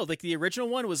 no, like the original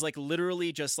one was like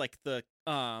literally just like the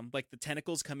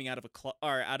tentacles coming out of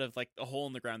out of like a hole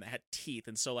in the ground that had teeth,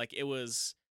 and so like it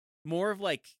was more of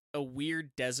like a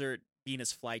weird desert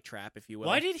Venus flytrap, if you will.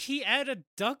 Why did he add a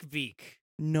duck beak?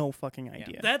 No fucking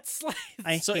idea. Yeah. That's like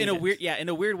in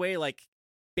a weird way, like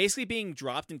basically being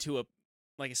dropped into a,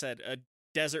 like I said, a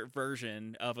desert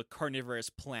version of a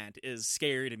carnivorous plant is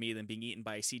scarier to me than being eaten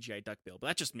by a CGI duckbill. But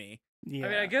that's just me. Yeah. I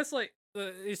mean, I guess like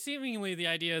seemingly the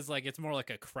idea is like it's more like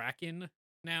a kraken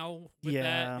now with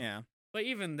that. Yeah. But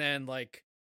even then, like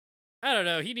I don't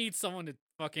know, he needs someone to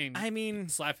fucking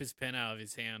slap his pen out of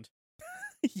his hand.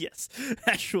 Yes,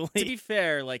 actually. To be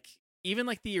fair, like even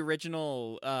like the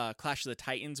original Clash of the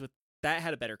Titans with that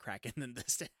had a better Kraken than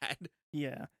this had.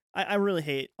 Yeah. I really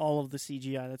hate all of the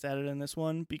CGI that's added in this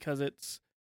one because it's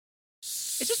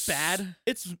just bad.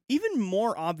 It's even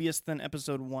more obvious than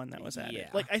episode 1 that was added. Yeah.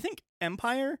 Like I think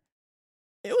Empire,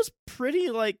 it was pretty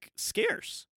like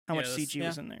scarce how much CG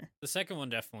was in there. The second one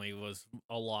definitely was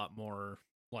a lot more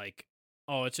like,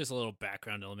 oh, it's just a little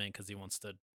background element because he wants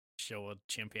to show a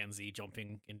chimpanzee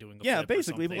jumping and doing a flip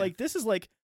basically, or but something. like this is like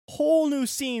whole new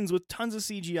scenes with tons of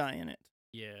CGI in it.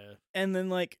 Yeah. And then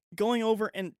like going over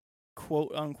and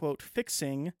quote unquote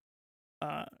fixing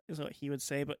is what he would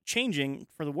say, but changing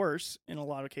for the worse in a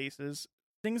lot of cases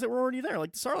things that were already there.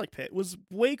 Like the Sarlacc pit was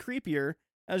way creepier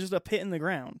as just a pit in the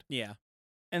ground. Yeah.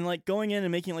 And like going in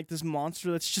and making like this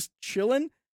monster that's just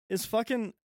chilling is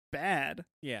fucking bad.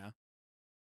 Yeah.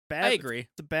 Bad. I agree.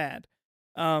 It's bad.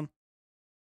 One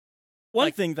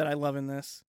thing that I love in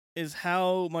this is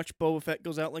how much Boba Fett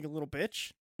goes out like a little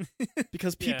bitch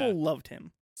because people loved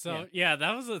him. So yeah,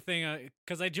 that was the thing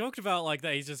because I joked about like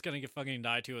that he's just gonna get fucking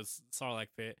died to a Sarlacc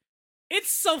pit. It's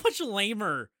so much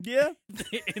lamer. Yeah,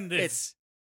 in this.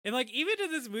 And like even in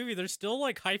this movie, they're still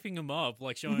like hyping him up,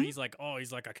 like showing he's like, oh,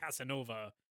 he's like a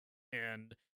Casanova,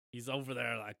 and he's over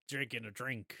there like drinking a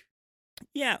drink.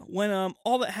 Yeah, when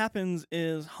all that happens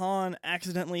is Han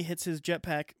accidentally hits his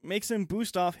jetpack, makes him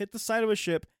boost off, hit the side of a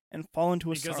ship, and fall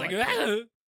into a Sarlacc pit. Ah!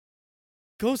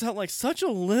 Goes out like such a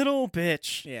little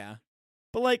bitch. Yeah.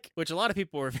 But like, which a lot of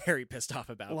people were very pissed off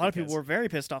about. A lot of people were very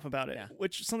pissed off about it. Yeah.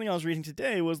 Which something I was reading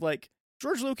today was like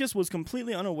George Lucas was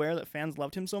completely unaware that fans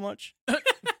loved him so much,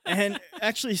 and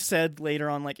actually said later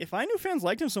on, like, if I knew fans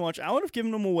liked him so much, I would have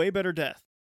given him a way better death.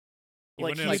 He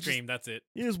wouldn't have screamed. That's it.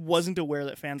 He just wasn't aware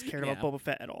that fans cared about Boba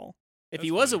Fett at all. If he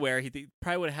was aware, he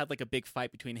probably would have had like a big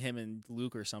fight between him and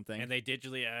Luke or something. And they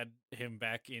digitally add him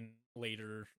back in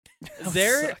later.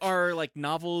 There are like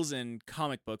novels and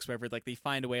comic books wherever like they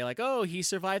find a way like, oh, he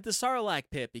survived the Sarlacc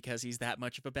pit because he's that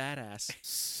much of a badass.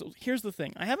 So here's the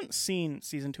thing. I haven't seen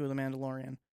season 2 of The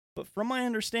Mandalorian, but from my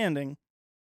understanding,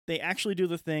 they actually do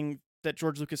the thing that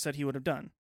George Lucas said he would have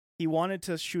done. He wanted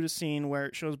to shoot a scene where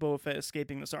it shows Boba Fett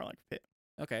escaping the Sarlacc pit.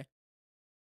 Okay.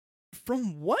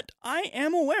 From what I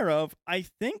am aware of, I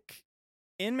think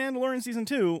in Mandalorian Season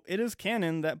 2, it is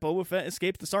canon that Boba Fett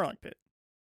escaped the Sarlacc pit.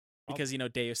 Because,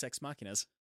 Deus Ex Machinas.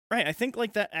 Right, I think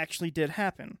like that actually did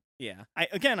happen. Yeah. I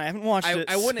haven't watched it.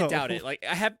 I wouldn't doubt it. Like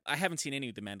I haven't seen any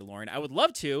of The Mandalorian. I would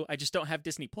love to. I just don't have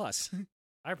Disney Plus.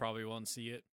 I probably won't see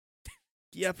it.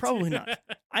 Yeah, probably not.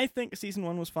 I think Season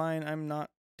 1 was fine. I'm not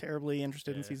terribly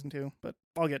interested in Season 2, but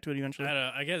I'll get to it eventually.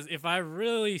 I guess if I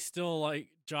really still like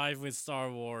jive with Star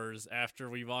Wars after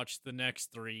we watch the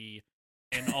next 3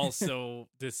 and also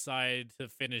decide to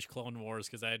finish Clone Wars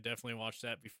because I had definitely watched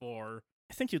that before,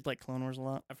 I think you'd like Clone Wars a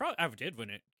lot. I did when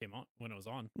it came on, when it was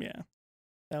on. Yeah,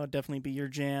 that would definitely be your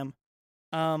jam.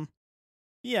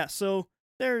 Yeah. So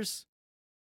there's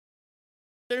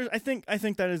I think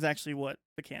that is actually what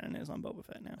the canon is on Boba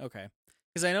Fett now. Okay.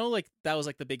 Because I know, like, that was,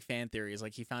 like, the big fan theory is,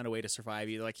 like, he found a way to survive.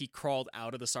 Either, like, he crawled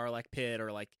out of the Sarlacc pit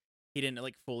or, like, he didn't,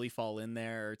 like, fully fall in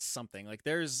there or something. Like,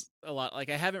 there's a lot. Like,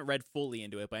 I haven't read fully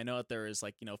into it, but I know that there is,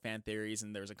 like, fan theories,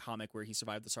 and there's a comic where he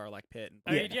survived the Sarlacc pit.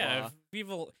 And I mean, if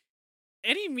people...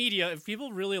 Any media, if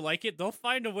people really like it, they'll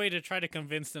find a way to try to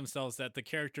convince themselves that the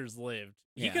characters lived.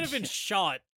 He Yeah. could have been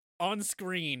shot on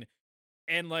screen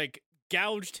and, like,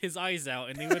 gouged his eyes out,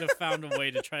 and they would have found a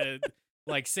way to try to,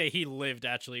 like, say he lived,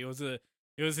 actually. It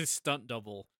was his stunt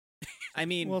double. I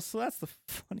mean... Well, so that's the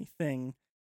funny thing,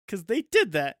 because they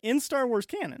did that in Star Wars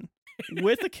canon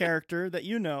with a character that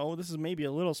this is maybe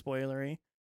a little spoilery,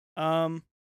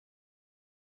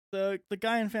 the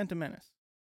guy in Phantom Menace.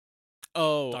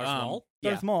 Oh, Darth Maul?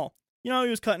 Darth Maul. He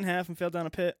was cut in half and fell down a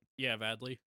pit. Yeah,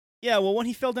 badly. Yeah, well, when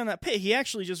he fell down that pit, he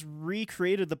actually just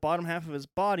recreated the bottom half of his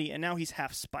body, and now he's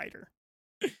half spider.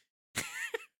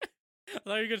 I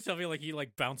thought you were gonna tell me, like, he,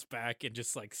 like, bounced back and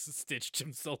just, like, stitched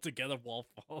himself together while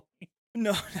falling.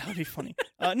 No, that would be funny.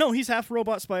 No, he's half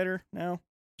robot spider now.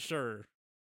 Sure.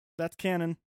 That's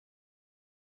canon.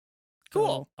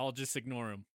 Cool. I'll just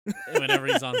ignore him whenever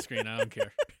he's on screen. I don't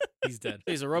care. He's dead.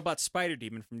 He's a robot spider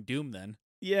demon from Doom, then.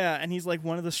 Yeah, and he's like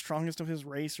one of the strongest of his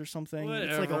race or something.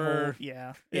 It's like a whole Whatever.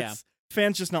 yeah. Yeah.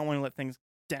 Fans just not want to let things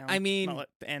down. I mean, not let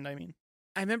the end. I mean,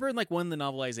 I remember in, like, one of the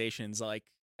novelizations, like,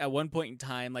 at one point in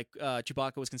time, like,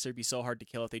 Chewbacca was considered to be so hard to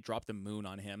kill if they dropped the moon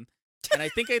on him. And I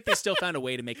think they still found a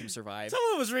way to make him survive.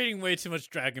 Someone was reading way too much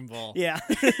Dragon Ball. yeah.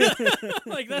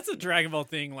 Like, that's a Dragon Ball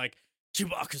thing. Like,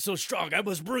 Chewbacca's so strong, I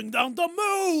must bring down the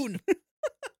moon.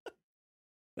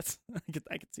 That's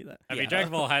I could see that. I mean,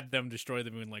 Dragon Ball had them destroy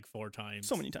the moon like 4 times.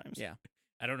 So many times. Yeah.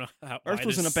 I don't know how. Earth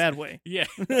was in a bad way. Yeah,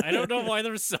 I don't know why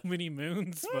there were so many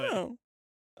moons, I but don't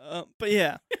know. But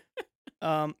yeah.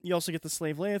 You also get the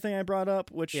Slave Leia thing I brought up,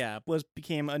 which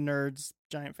became a nerd's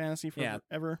giant fantasy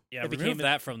forever. Yeah, remove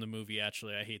that from the movie.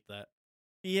 Actually, I hate that.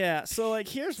 Yeah, so like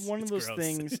here's one of those gross.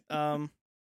 things.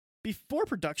 Before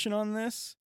production on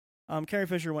this, Carrie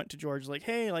Fisher went to George like,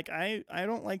 "Hey, like I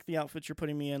don't like the outfits you're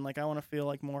putting me in. Like I want to feel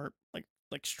like more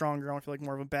like stronger. I want to feel like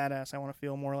more of a badass. I want to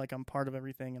feel more like I'm part of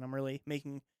everything and I'm really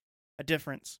making a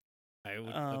difference." I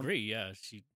would agree. Yeah,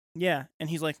 Yeah, and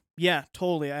he's like, "Yeah,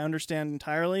 totally. I understand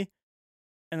entirely."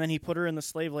 And then he put her in the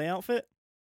Slave Leia outfit,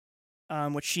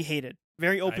 which she hated,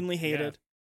 very openly hated,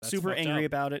 super angry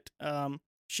about it.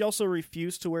 She also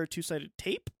refused to wear 2-sided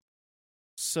tape,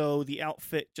 so the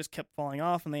outfit just kept falling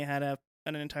off, and they had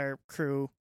an entire crew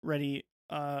ready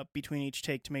between each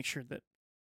take to make sure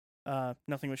that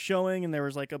nothing was showing, and there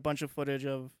was like a bunch of footage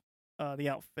of the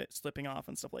outfit slipping off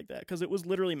and stuff like that, because it was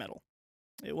literally metal.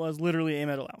 It was literally a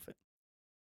metal outfit.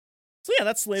 So yeah,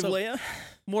 that's Slave Leia.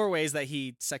 More ways that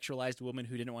he sexualized a woman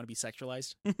who didn't want to be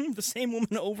sexualized. The same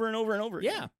woman over and over and over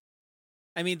again. Yeah.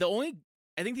 I mean,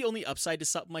 I think the only upside to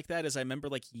something like that is I remember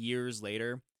like years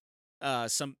later, I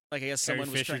guess Carrie someone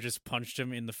Fisher was just punched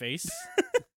him in the face.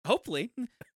 Hopefully.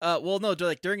 Well, no,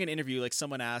 like during an interview, like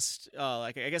someone asked,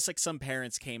 like I guess like some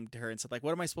parents came to her and said, like,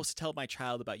 what am I supposed to tell my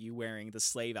child about you wearing the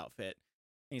slave outfit?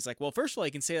 And he's like, well, first of all, I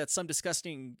can say that some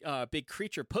disgusting big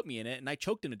creature put me in it, and I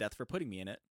choked him to death for putting me in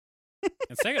it.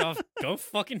 And second off, go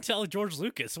fucking tell George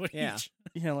Lucas. Like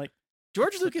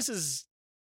George Lucas is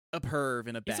a perv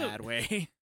in a bad way.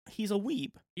 He's a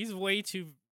weeb. He's way too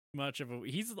much of a.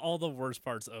 He's all the worst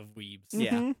parts of weebs.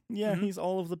 Yeah, yeah. He's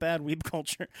all of the bad weeb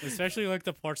culture, especially like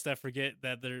the parts that forget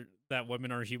that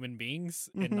women are human beings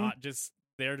and not just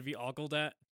there to be ogled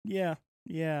at. Yeah.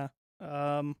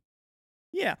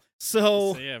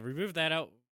 So yeah, remove that out.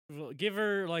 Give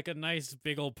her like a nice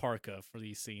big old parka for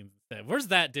these scenes. Where's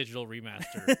that digital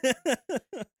remaster?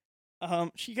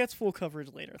 She gets full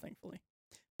coverage later, thankfully.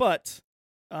 But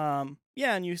yeah,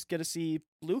 and you get to see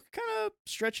Luke kind of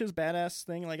stretch his badass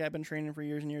thing. Like I've been training for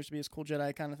years and years to be this cool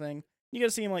Jedi kind of thing. You get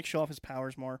to see him like show off his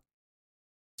powers more,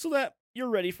 so that you're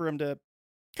ready for him to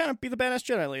kind of be the badass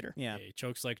Jedi later. Yeah, he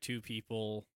chokes like 2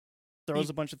 people.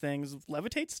 Throws a bunch of things,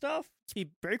 levitate stuff. It's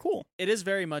very cool. It is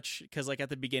very much because, like, at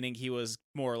the beginning, he was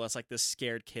more or less like this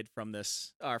scared kid from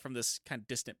this kind of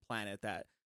distant planet that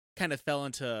kind of fell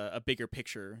into a bigger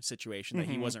picture situation that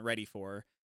he wasn't ready for.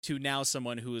 To now,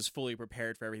 someone who is fully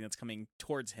prepared for everything that's coming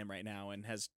towards him right now, and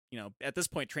has, at this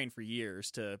point, trained for years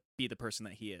to be the person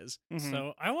that he is.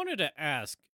 So I wanted to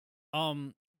ask,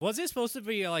 was it supposed to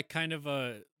be like kind of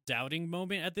a doubting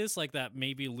moment at this, like that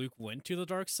maybe Luke went to the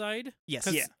dark side?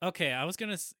 Yes. Yeah. Okay, I was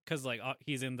gonna, because like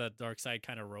he's in the dark side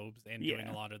kind of robes and doing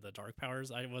a lot of the dark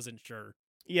powers. I wasn't sure.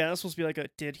 Yeah, that's supposed to be like a,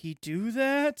 did he do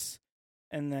that?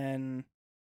 And then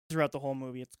throughout the whole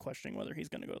movie, it's questioning whether he's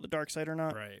going to go to the dark side or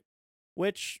not. Right.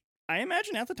 Which I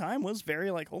imagine at the time was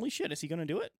very like, holy shit, is he going to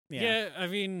do it? Yeah. I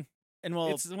mean, And well,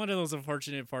 it's one of those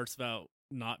unfortunate parts about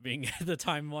not being at the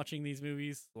time watching these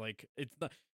movies. Like,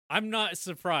 I'm not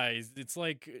surprised. It's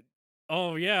like,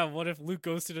 oh yeah, what if Luke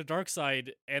goes to the dark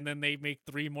side and then they make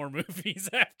 3 more movies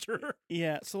after?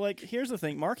 Yeah, so like, here's the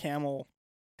thing. Mark Hamill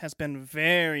has been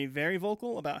very, very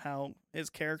vocal about how his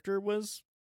character was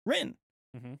written.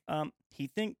 Mm-hmm. He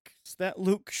thinks that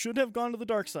Luke should have gone to the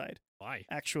dark side. Why?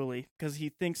 Actually, because he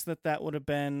thinks that would have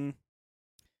been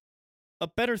a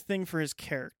better thing for his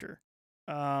character,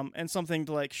 and something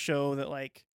to like show that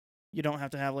like you don't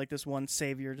have to have like this one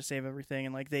savior to save everything,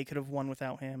 and like they could have won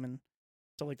without him and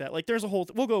stuff like that. Like there's a whole.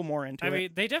 We'll go more into it. I mean,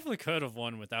 they definitely could have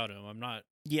won without him. I'm not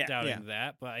doubting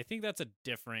that, but I think that's a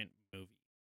different movie.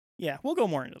 Yeah, we'll go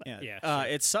more into that. Yeah, sure.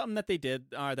 It's something that they did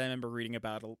that I remember reading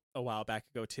about a while back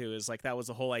ago too. Is like that was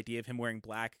the whole idea of him wearing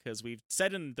black, because we've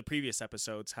said in the previous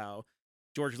episodes how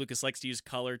George Lucas likes to use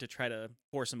color to try to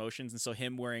force emotions, and so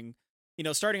him wearing,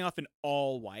 starting off in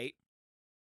all white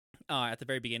at the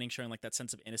very beginning, showing like that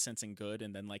sense of innocence and good,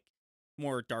 and then like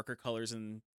more darker colors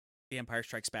in The Empire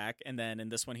Strikes Back, and then in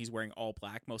this one he's wearing all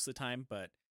black most of the time, but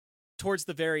towards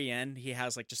the very end, he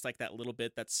has like just like that little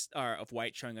bit that's of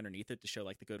white showing underneath it to show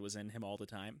like the good was in him all the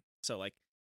time. So like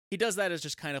he does that as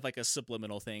just kind of like a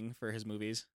subliminal thing for his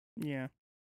movies. Yeah.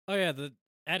 Oh yeah, the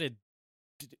added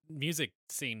music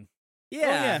scene.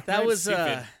 Yeah, that right, was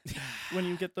when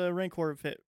you get the Rancor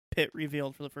pit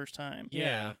revealed for the first time.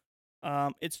 Yeah.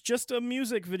 It's just a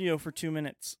music video for 2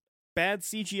 minutes. Bad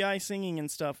CGI singing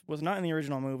and stuff was not in the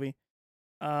original movie.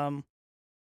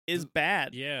 Is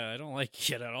bad. Yeah, I don't like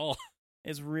it at all.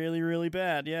 It's really, really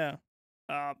bad. Yeah.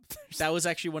 That was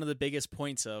actually one of the biggest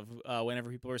points of whenever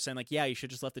people were saying like, yeah, you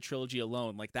should just left the trilogy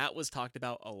alone. Like that was talked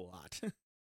about a lot.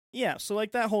 Yeah, so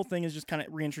like that whole thing is just kind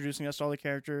of reintroducing us to all the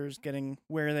characters, getting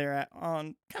where they're at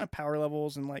on kind of power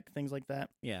levels and like things like that.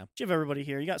 Yeah. You have everybody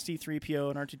here. You got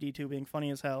C-3PO and R2-D2 being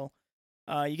funny as hell.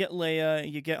 You get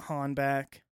Leia, you get Han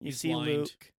back. You see blind.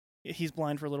 Luke. He's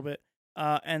blind for a little bit.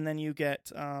 And then you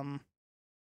get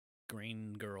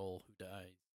Green girl who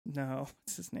died. no,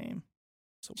 what's his name?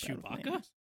 So bad with Chewbacca?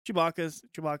 names.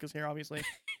 Chewbacca's here, obviously.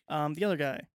 The other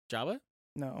guy. Jabba?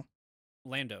 No.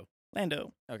 Lando.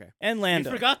 Okay. And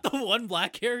Lando. You forgot the one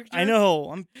black character? I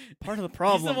know. I'm part of the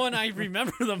problem. He's the one I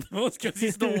remember the most because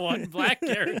he's the one black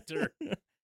character.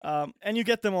 And you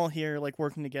get them all here, like,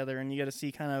 working together, and you get to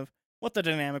see kind of what the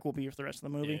dynamic will be for the rest of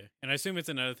the movie. Yeah. And I assume it's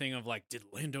another thing of, like, did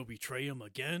Lando betray him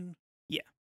again?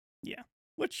 Yeah.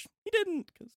 Which he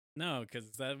didn't, because... No, because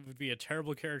that would be a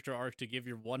terrible character arc to give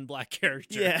your one black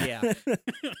character. Yeah.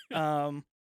 And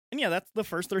yeah, that's the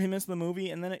first 30 minutes of the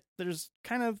movie, and then there's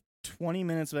kind of 20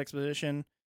 minutes of exposition.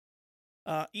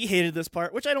 He hated this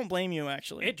part, which I don't blame you,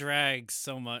 actually. It drags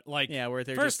so much. Like, Yeah, where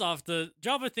they're first off, the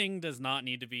Jabba thing does not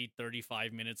need to be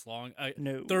 35 minutes long.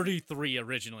 No. 33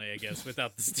 originally, I guess,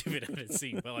 without the stupid edit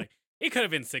scene. But, like, it could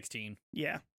have been 16.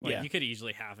 Yeah. Like, Yeah. you could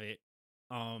easily have it.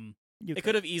 It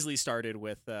could have easily started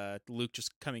with Luke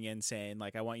just coming in saying,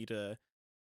 like, I want you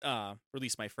to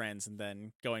release my friends, and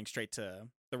then going straight to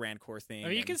the Rancor thing. I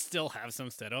mean, you can still have some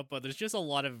setup, but there's just a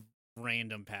lot of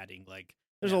random padding. Like,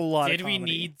 There's a lot of did we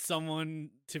comedy. need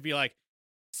someone to be like,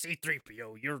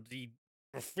 C-3PO, you're the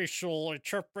official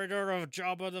interpreter of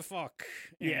Jabba the Fuck?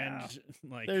 Yeah.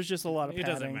 And, like, There's just a lot of it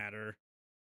doesn't padding.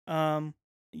 matter.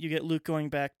 You get Luke going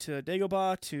back to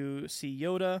Dagobah to see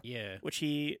Yoda, Yeah. which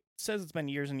he says it's been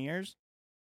years and years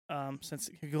since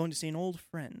you're going to see an old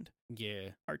friend, Yeah.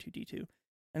 R2-D2.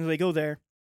 And they go there,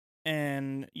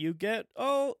 and you get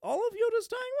all of Yoda's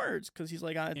dying words, because he's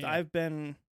like, I've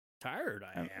been... Tired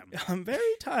I am. I'm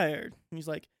very tired. And he's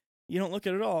like, you don't look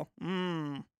it at all.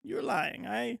 You're lying.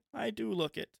 I do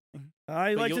look it.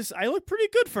 I look pretty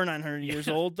good for 900 years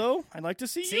old, though. I'd like to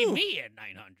see See you. me at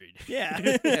 900.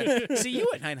 Yeah. See you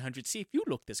at 900. See if you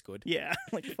look this good. Yeah,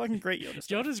 like fucking great Yoda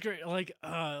stuff. Yoda's great.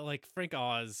 Like Frank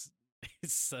Oz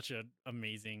is such an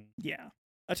amazing. Yeah,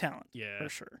 a talent. Yeah. For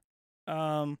sure.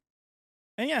 And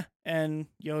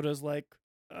Yoda's like,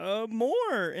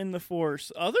 more in the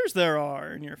Force. Others there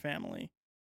are in your family.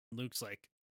 Luke's like,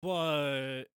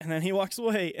 what? And then he walks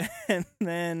away, and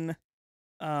then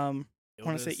I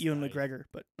want to say Yoda's Ewan died. McGregor,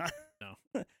 but not. No.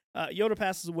 Yoda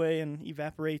passes away and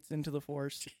evaporates into the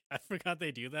Force. I forgot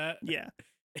they do that. Yeah.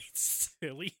 It's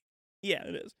silly. Yeah,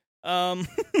 it is. And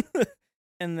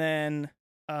then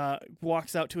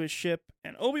walks out to his ship,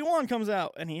 and Obi-Wan comes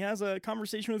out, and he has a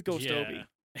conversation with Ghost Obi.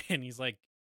 And he's like,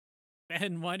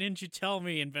 Ben, why didn't you tell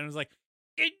me? And Ben was like,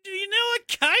 You know, I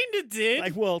kind of did.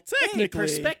 Like, well, technically, Hey,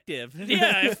 perspective.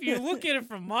 Yeah, if you look at it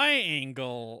from my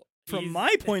angle, from he's-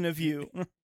 my point of view,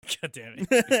 God damn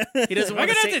it. He doesn't Am I want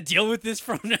gonna to have say. to deal with this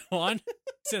from now on?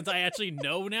 Since I actually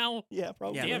know now? yeah,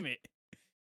 probably. Yeah. Damn it.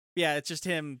 Yeah, it's just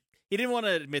him. He didn't want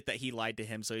to admit that he lied to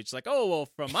him, so he's just like, "Oh well,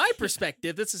 from my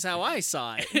perspective, this is how I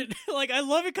saw it." Like, I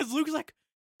love it because Luke's like,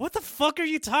 what the fuck are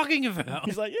you talking about?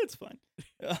 He's like, it's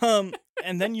fine.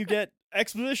 And then you get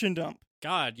exposition dump.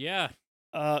 God, yeah.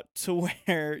 To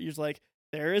where you're like,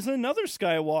 there is another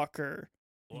Skywalker.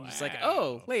 And he's like,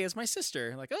 "Oh, Leia's my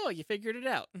sister." Like, "Oh, you figured it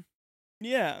out."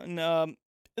 Yeah, and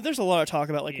there's a lot of talk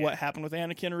about like Yeah. what happened with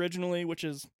Anakin originally, which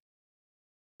is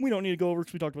we don't need to go over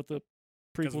because we talked about the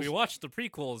Because we prequels. watched the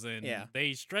prequels and Yeah.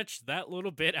 they stretched that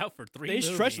little bit out for 3 They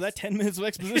movies. stretched that 10 minutes of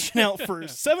exposition out for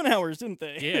 7 hours, didn't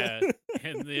they? Yeah.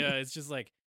 And it's just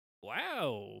like,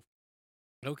 wow.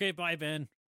 Okay, bye, Ben.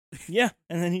 Yeah,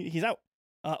 and then he's out.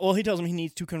 Well, he tells him he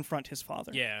needs to confront his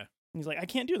father. Yeah. He's like, I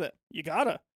can't do that. You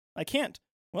gotta. I can't.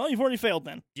 Well, you've already failed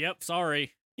then. Yep,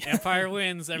 sorry. Empire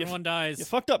wins. Everyone You dies.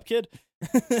 fucked up, kid.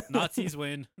 Nazis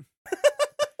win.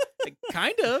 Like,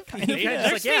 kind of. Kind of, He yeah. kinda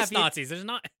They're just space if you- Nazis. There's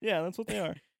not. Yeah, that's what they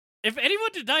are. If anyone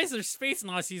denies they're space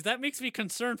Nazis, that makes me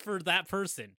concerned for that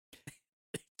person.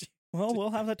 Well,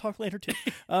 we'll have that talk later, too.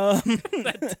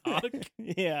 That talk?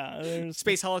 Yeah, there's...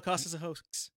 Space Holocaust is a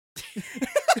hoax.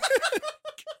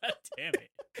 God damn it.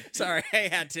 Sorry, I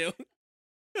had to.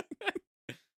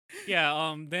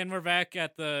 Yeah, then we're back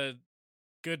at the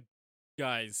good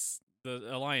guys, the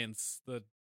Alliance, the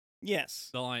Yes.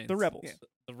 Alliance, The rebels. Yeah.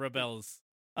 the rebels.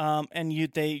 And you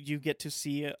get to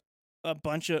see a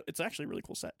bunch of... It's actually a really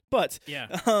cool set. But, Yeah,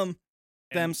 them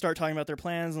And- start talking about their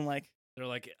plans and, like, they're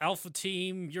like, Alpha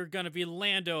Team, you're gonna be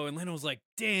Lando, and Lando was like,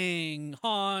 dang,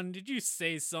 Han, did you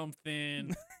say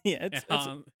something? yeah, it's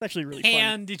Han, actually really fun.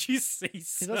 Han, did you say He does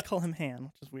something? call him Han,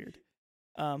 which is weird.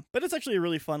 But it's actually a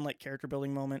really fun, like, character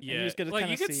building moment. And you Yeah, just get to like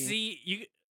kind you of could see you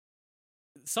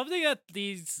something that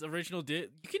these original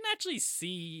did. You can actually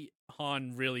see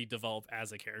Han really develop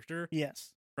as a character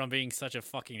Yes. from being such a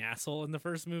fucking asshole in the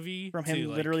first movie From to, him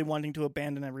like- literally wanting to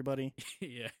abandon everybody.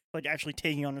 yeah. Like, actually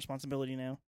taking on responsibility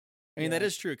now. I mean, that Yeah.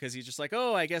 is true because he's just like,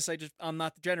 "Oh, I guess I'm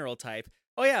not the general type."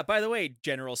 Oh yeah, by the way,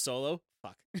 General Solo.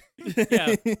 Fuck.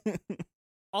 Yeah.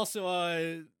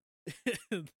 Also,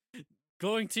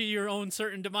 going to your own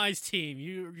certain demise team.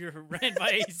 You're ran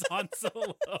by Han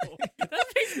Solo.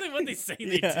 That's basically what they say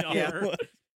they Yeah. are.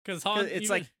 Because Han,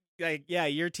 It's even- like, yeah,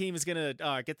 your team is gonna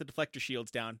get the deflector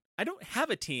shields down. I don't have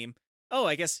a team. Oh,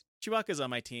 I guess Chewbacca's on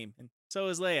my team, and so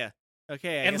is Leia.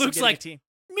 Okay, I And guess I'm Luke's getting a like- team.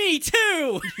 me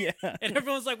too. Yeah. And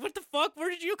everyone's like, "What the fuck? Where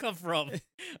did you come from?"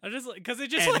 I'm just like, because it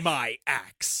just And like, my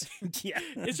axe. Yeah.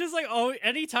 it's just like, oh,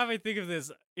 anytime I think of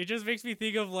this, it just makes me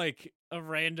think of like a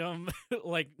random,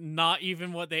 like not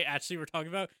even what they actually were talking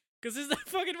about. Because there's no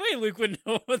fucking way Luke would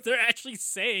know what they're actually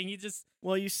saying. He just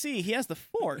Well, you see, he has the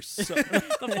Force. So.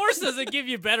 the Force doesn't give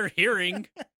you better hearing.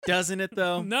 Doesn't it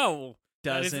though? No,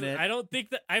 that Doesn't is- it? I don't think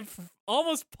that. I'm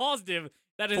almost positive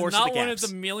that is Force of not the one of gaps.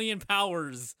 the million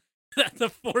powers that the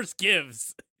Force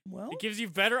gives. Well, It gives you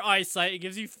better eyesight. It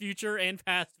gives you future and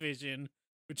past vision,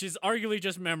 which is arguably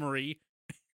just memory.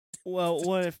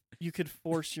 what if you could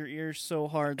force your ears so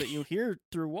hard that you hear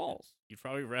through walls? You'd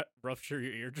probably rupture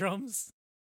your eardrums.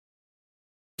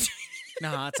 No,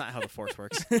 that's not how the Force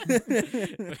works.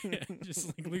 Just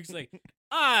like Luke's like,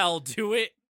 I'll do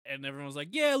it. And everyone's like,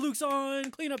 yeah, Luke's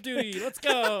on cleanup duty. Let's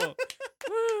go.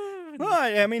 Woo.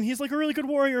 Right, I mean, he's like a really good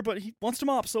warrior, but he wants to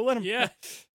mop, so let him. Yeah.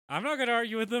 I'm not going to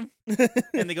argue with him.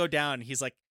 And they go down. He's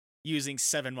like using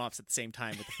 7 mops at the same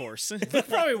time with the Force. That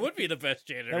probably would be the best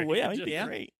janitor. Oh, yeah, You he'd be yeah.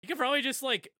 great. could probably just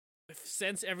like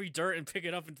sense every dirt and pick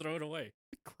it up and throw it away.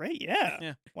 Great, yeah.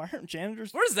 Yeah. Why aren't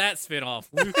janitors? Where's that spin-off?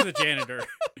 Luke the janitor.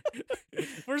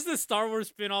 Where's the Star Wars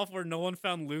spin-off where no one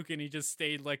found Luke and he just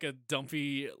stayed like a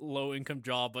dumpy low-income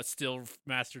job but still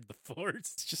mastered the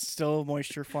Force? It's just still a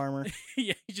moisture farmer.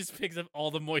 Yeah, he just picks up all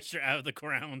the moisture out of the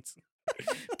ground.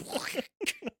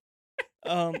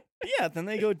 Yeah, then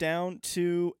they go down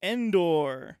to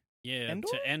Endor. Yeah, Endor?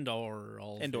 to Endor.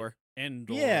 All of Endor. It.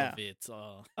 Endor Yeah. of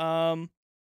it.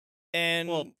 And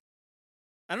Well,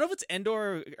 I don't know if it's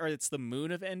Endor or it's the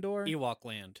moon of Endor. Ewok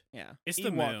land. Yeah, It's the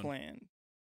Ewok moon. land.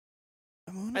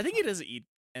 A moon I of think it is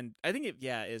and I think it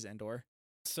is Endor.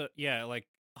 So, yeah, like,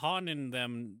 Han and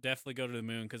them definitely go to the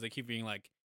moon because they keep being like,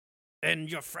 and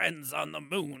your friends on the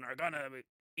moon are gonna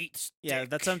eat steak. Yeah,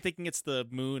 that's I'm thinking it's the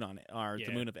moon on it, or Yeah.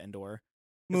 the moon of Endor.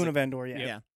 Moon it- of Endor,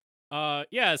 yeah. Yeah.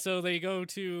 Yeah, so they go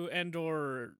to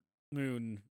Endor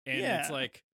moon, and it's Yeah.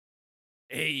 like,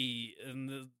 hey, and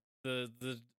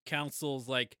the council's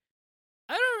like,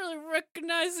 I don't really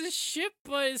recognize this ship,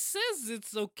 but it says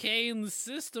it's okay in the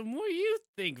system. What do you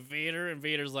think, Vader? And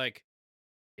Vader's like,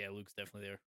 yeah, Luke's definitely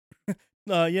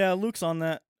there. Yeah, Luke's on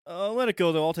that. Let it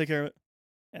go, though. I'll take care of it.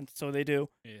 And so they do.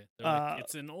 Yeah, they're like,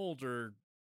 it's an older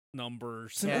number.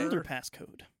 It's an older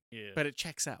passcode. Yeah. But it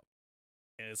checks out.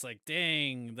 Yeah, it's like,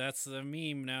 dang, that's a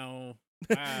meme now.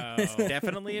 Wow.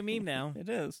 Definitely a meme now. It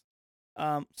is.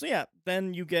 So yeah,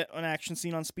 then you get an action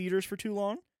scene on speeders for too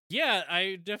long. Yeah,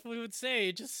 I definitely would say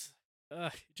it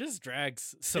just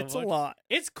drags so It's much. a lot.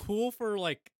 It's cool for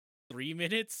like 3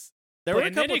 minutes. There were a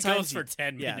and then couple it times goes for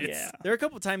 10 minutes. Yeah. There were a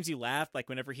couple times you laughed, like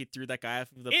whenever he threw that guy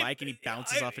off of the bike and he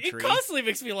bounces off a tree. It constantly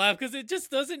makes me laugh because it just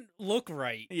doesn't look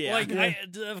right. Yeah. Like, Yeah.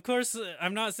 of course,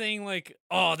 I'm not saying like,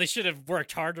 oh, they should have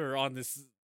worked harder on this.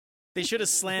 They should have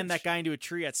slammed that guy into a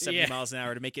tree at 70 Yeah. miles an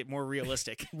hour to make it more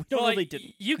realistic. We Well, really like,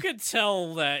 didn't. You could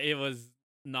tell that it was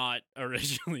not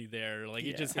originally there. Like,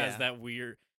 it just has Yeah. that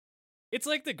weird. It's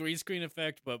like the green screen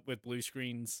effect, but with blue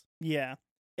screens. Yeah.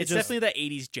 It's just- definitely that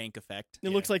 80s jank effect. It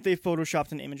looks like they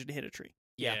photoshopped an image to hit a tree.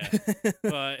 Yeah.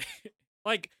 But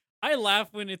like, I laugh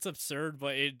when it's absurd,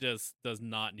 but it just does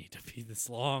not need to be this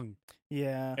long.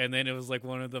 Yeah. And then it was like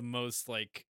one of the most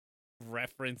like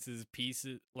reference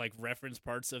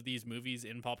parts of these movies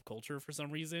in pop culture for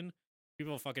some reason.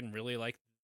 People fucking really like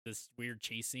this weird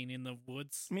chase scene in the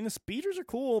woods. I mean, the speeders are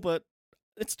cool, but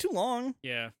it's too long.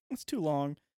 Yeah. It's too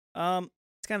long.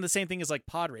 It's kind of the same thing as like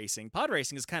pod racing. Pod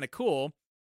racing is kind of cool.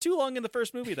 Too long in the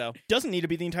first movie, though. Doesn't need to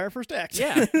be the entire first act.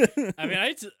 Yeah. I mean,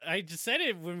 I just said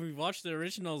it when we watched the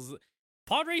originals.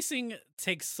 Pod racing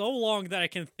takes so long that I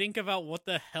can think about what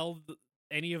the hell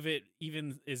any of it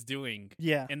even is doing.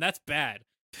 Yeah. And that's bad.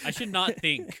 I should not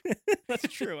think. That's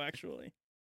true, actually.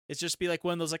 It's just be like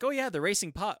one of those like, oh yeah, the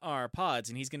racing pods,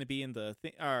 and he's gonna be in the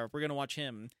thing. We're gonna watch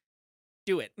him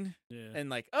do it, Yeah. and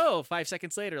like, oh, 5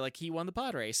 seconds later, like he won the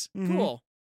pod race. Mhm. Cool.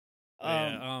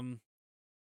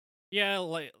 Yeah,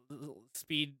 like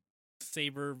speed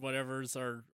saber whatevers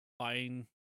are fine,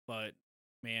 but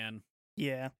man,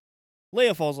 Yeah.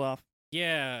 Leia falls off.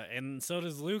 yeah, and so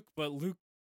does Luke, but Luke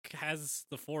has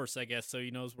the Force, I guess, so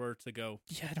he knows where to go.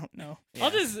 Yeah, I don't know.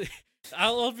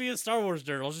 I'll be a Star Wars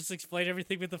nerd. I'll just explain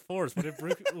everything with the Force. What did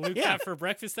Luke Yeah. have for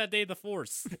breakfast that day? The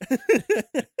Force.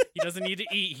 He doesn't need to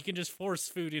eat. He can just force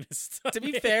food in his stomach. To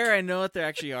be fair, I know that there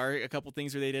actually are a couple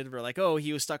things where they did where like, oh,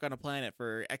 he was stuck on a planet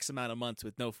for X amount of months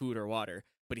with no food or water,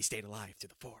 but he stayed alive through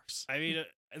the Force. I mean,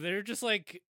 they're just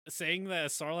like saying that a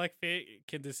Sarlacc pit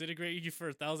can disintegrate you for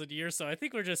 1,000 years. So I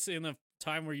think we're just in a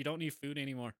time where you don't need food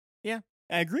anymore.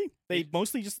 I agree. They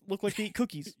mostly just look like they eat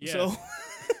cookies. Yeah. So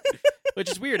Which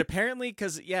is weird, apparently,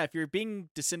 because yeah, if you're being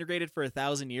disintegrated for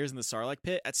 1,000 years in the Sarlacc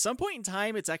pit, at some point in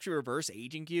time, it's actually reverse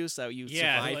aging you, so you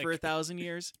survive like- for 1,000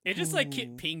 years. It just like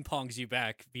Ooh. ping pongs you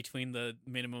back between the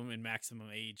minimum and maximum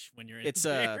age when you're in It's,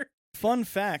 there. fun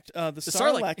fact, the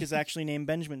Sarlacc- Sarlacc is actually named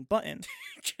Benjamin Button.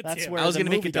 That's Damn. where I was the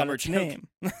gonna make a movie got dumber its joke. name.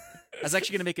 I was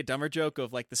actually going to make a dumber joke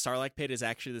of like the Sarlacc pit is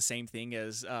actually the same thing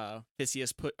as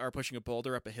Theseus pushing a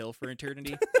boulder up a hill for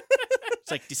eternity. It's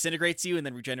like disintegrates you and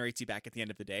then regenerates you back at the end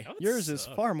of the day. That would Yours is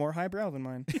suck. far more highbrow than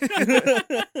mine.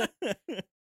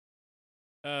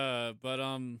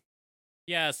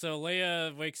 Yeah, so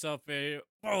Leia wakes up and,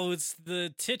 it's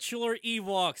the titular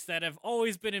Ewoks that have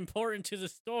always been important to the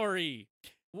story.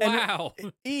 And- Wow.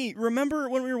 Remember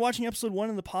when we were watching episode 1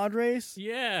 in the pod race?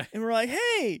 Yeah. And we're like,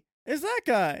 hey, is that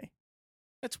guy?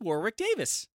 That's Warwick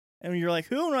Davis. And you're like,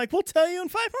 who? And we're like, we'll tell you in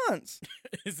 5 months.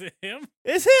 Is it him?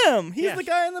 It's him. He's Yeah. the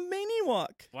guy in the main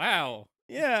Ewok. Wow.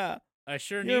 Yeah. I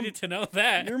sure Your- needed to know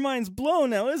that. Your mind's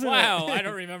blown now, isn't it? Wow, I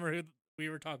don't remember who we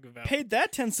were talking about. Paid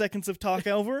that 10 seconds of talk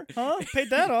over, huh? Paid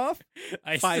that off.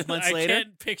 5 months later? I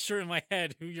can't picture in my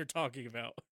head who you're talking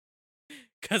about.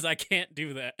 Because I can't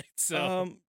do that.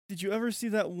 So Did you ever see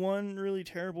that one really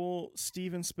terrible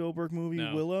Steven Spielberg movie,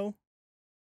 No. Willow?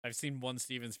 I've seen one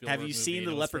Steven Spielberg Have you movie, seen and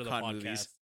the it was for Leprechaun podcast. movies?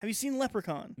 Have you seen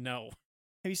Leprechaun? No.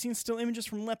 Have you seen still images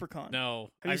from Leprechaun? No.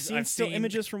 Have you seen I've still seen-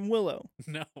 images from Willow?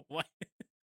 No. What?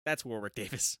 That's Warwick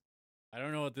Davis. I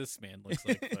don't know what this man looks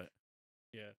like, but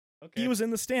yeah. Okay. He was in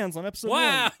the stands on episode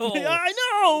Wow. 1. Yeah, I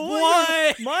know.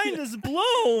 What? Your mind is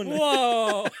blown.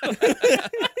 Whoa.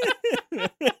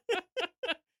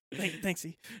 Thanks,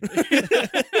 E.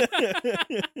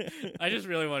 I just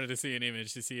really wanted to see an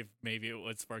image to see if maybe it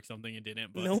would spark something. It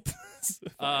didn't. But Nope.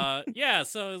 yeah.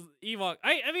 So Ewok.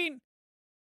 I mean,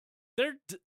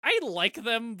 I like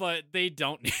them, but they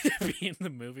don't need to be in the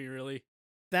movie. Really.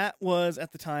 That was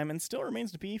at the time, and still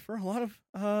remains to be for a lot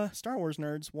of Star Wars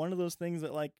nerds, one of those things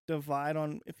that like divide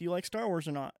on if you like Star Wars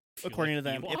or not. If you According like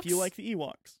to them, Ewoks? if you like the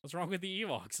Ewoks, What's wrong with the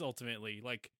Ewoks? Ultimately,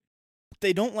 like,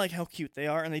 they don't like how cute they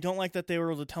are, and they don't like that they were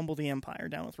able to tumble the Empire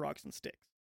down with rocks and sticks.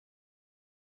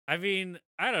 I mean,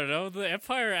 I don't know. The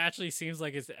Empire actually seems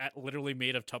like it's literally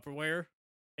made of Tupperware,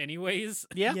 anyways.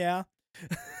 Yeah.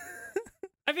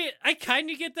 I mean, I kind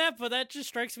of get that, but that just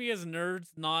strikes me as nerds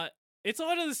not. It's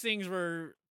one of those things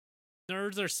where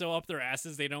nerds are so up their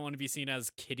asses they don't want to be seen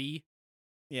as kiddie.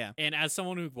 Yeah. And as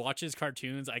someone who watches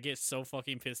cartoons, I get so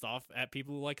fucking pissed off at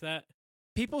people like that.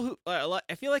 People who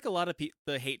I feel like a lot of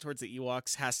the hate towards the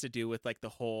Ewoks has to do with like the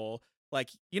whole like,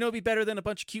 you know, it'd be better than a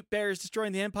bunch of cute bears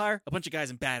destroying the Empire, a bunch of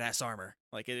guys in badass armor.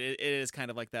 Like it is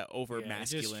kind of like that over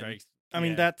masculine. I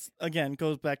mean, that's again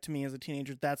goes back to me as a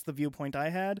teenager. That's the viewpoint I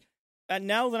had. And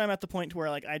now that I'm at the point where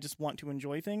like I just want to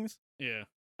enjoy things. Yeah.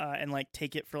 And like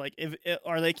take it for like if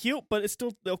are they cute, but it's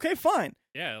still okay, fine.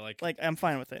 Yeah, like I'm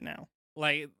fine with it now.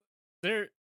 Like they're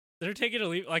taking a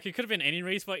leap. Like it could have been any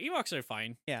race, but Ewoks are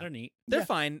fine. Yeah, they're neat. They're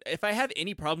fine. If I have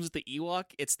any problems with the Ewok,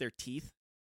 it's their teeth.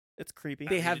 It's creepy.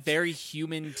 They have very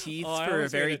human teeth for a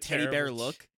very teddy bear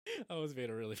look. I always made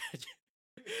a really bad.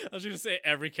 I was going to say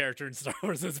every character in Star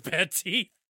Wars has bad teeth.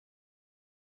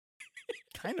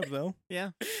 Kind of though.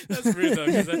 Yeah, that's rude though,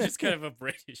 because that's just kind of a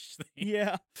British thing.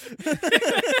 Yeah.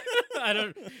 I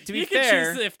don't. To be you fair,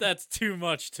 can choose if that's too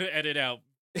much to edit out,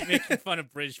 making fun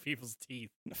of British people's teeth.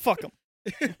 Fuck them.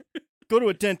 Go to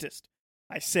a dentist.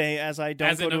 I say as I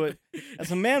don't go to it.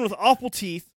 As a man with awful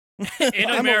teeth. In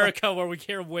America, where we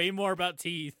care way more about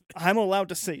teeth. I'm allowed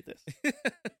to say this.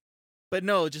 But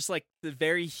no, just like the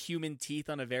very human teeth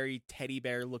on a very teddy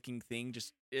bear looking thing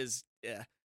just is. Yeah.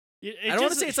 I don't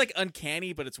want to say it's like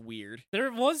uncanny, but it's weird.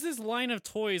 There was this line of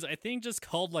toys, I think just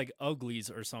called like Uglies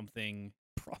or something.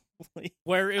 Probably.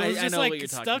 Where it was just like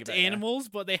stuffed about, animals,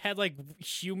 but they had like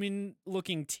human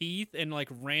looking teeth and like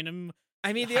random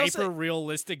they hyper also,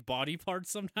 realistic body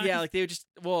parts sometimes. Yeah, like they would just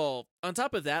on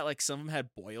top of that, like some of them had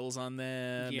boils on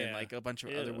them and like a bunch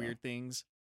of other weird things.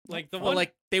 Like the one,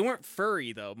 like they weren't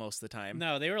furry though most of the time.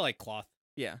 No, they were like cloth.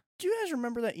 Yeah. Do you guys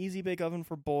remember that Easy Bake Oven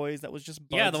for boys that was just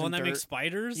bugs the one and that dirt? makes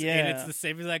spiders? Yeah. And it's the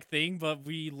same exact thing, but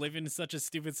we live in such a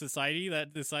stupid society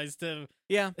that decides to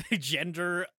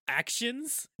gender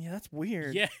actions. Yeah, that's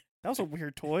weird. Yeah. That was a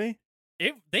weird toy.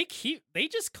 They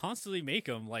just constantly make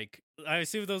them. Like, I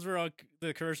assume those were on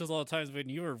the commercials all the times when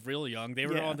you were real young. They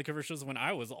were on the commercials when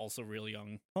I was also real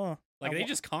young. Huh. Like, they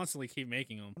just constantly keep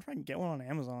making them. I wonder if I can get one on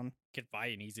Amazon. You could buy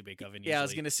an Easy Bake Oven. Yeah, I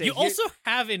was going to say. You also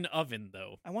have an oven,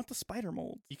 though. I want the spider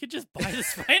molds. You could just buy the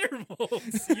spider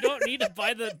molds. You don't need to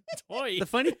buy the toy. The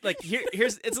funny, like,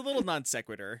 here's it's a little non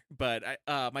sequitur, but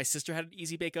my sister had an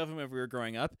Easy Bake Oven when we were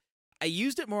growing up. I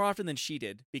used it more often than she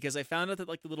did because I found out that,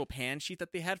 like, the little pan sheet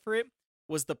that they had for it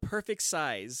was the perfect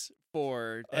size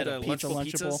for the Lunchable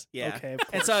pizzas. Yeah. Okay,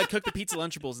 and so I'd cook the pizza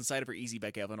Lunchables inside of her Easy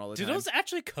Bake Oven all the time. Do those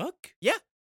actually cook? Yeah.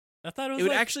 I thought it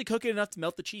would actually cook it enough to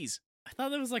melt the cheese. I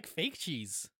thought it was like fake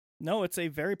cheese. No, it's a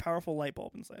very powerful light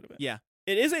bulb inside of it. Yeah.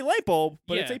 It is a light bulb,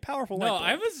 but it's a powerful light bulb.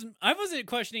 No, I wasn't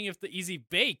questioning if the Easy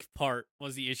Bake part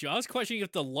was the issue. I was questioning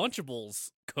if the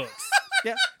Lunchables cooks.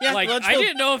 Yeah. Like, I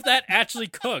didn't know if that actually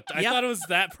cooked. I thought it was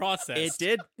that process. It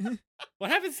did.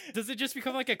 What happens? Does it just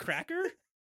become like a cracker?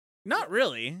 Not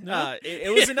really. No?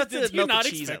 It was enough to Did melt you not the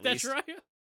cheese expect at least. that, Shreya?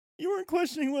 You weren't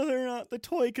questioning whether or not the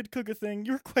toy could cook a thing.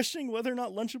 You were questioning whether or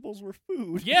not Lunchables were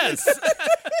food. Yes.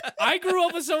 I grew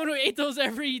up with someone who ate those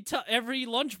every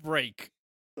lunch break.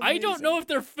 Amazing. I don't know if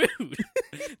they're food.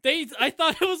 I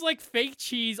thought it was like fake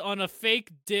cheese on a fake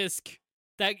disc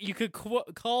that you could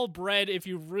call bread if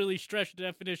you really stretch the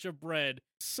definition of bread.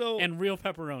 So and real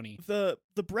pepperoni. The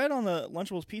bread on the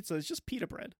Lunchables pizza is just pita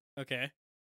bread. Okay.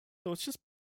 So it's just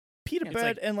pita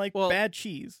bread and bad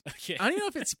cheese. Okay. I don't even know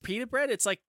if it's pita bread. It's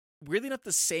like weirdly enough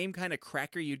the same kind of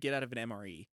cracker you'd get out of an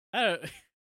MRE. I don't.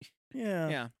 Yeah.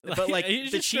 Yeah. But like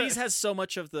the cheese has so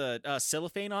much of the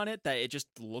cellophane on it that it just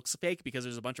looks fake because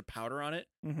there's a bunch of powder on it.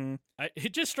 Mm-hmm.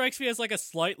 It just strikes me as like a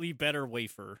slightly better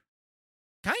wafer.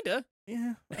 Kinda.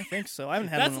 Yeah, I think so. I haven't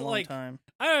had one in a long time.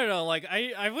 I don't know. Like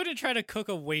I wouldn't try to cook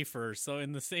a wafer. So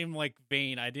in the same like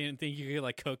vein, I didn't think you could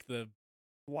like cook the.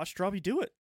 Watch Drobby do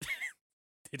it.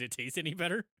 Did it taste any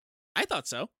better? I thought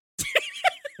so.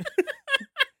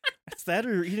 It's that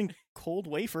or eating cold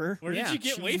wafer. Where did you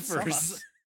get wafers?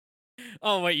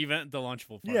 Oh wait, you meant the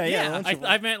Lunchable part. Yeah.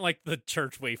 I meant like the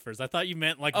church wafers. I thought you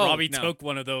meant like Robbie took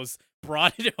one of those,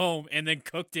 brought it home, and then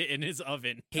cooked it in his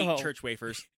oven. Hate church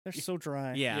wafers. They're so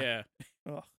dry. Yeah.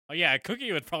 Ugh. Oh yeah,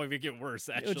 cooking would probably make it worse.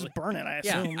 Actually, it would just burn it. I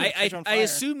yeah, assume. I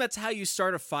assume that's how you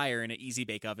start a fire in an Easy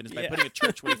Bake Oven is by putting a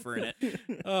church wafer in it.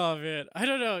 Oh man, I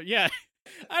don't know. Yeah,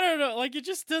 I don't know. Like it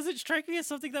just doesn't strike me as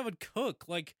something that would cook.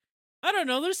 Like I don't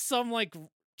know. There's some like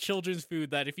children's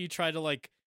food that if you try to like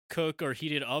cook or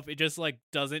heat it up, it just like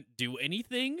doesn't do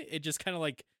anything. It just kind of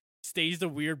like stays the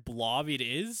weird blob it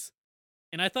is.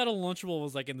 And I thought a Lunchable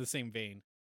was like in the same vein.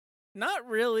 Not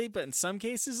really, but in some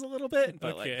cases a little bit.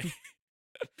 But Okay. like,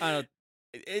 I don't know.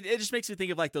 It just makes me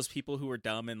think of like those people who were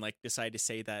dumb and like decide to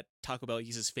say that Taco Bell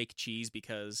uses fake cheese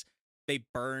because they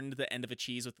burned the end of a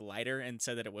cheese with a lighter and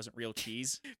said that it wasn't real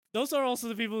cheese. Those are also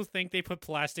the people who think they put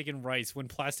plastic in rice when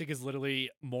plastic is literally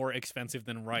more expensive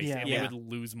than rice, Yeah. and Yeah. we would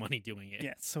lose money doing it.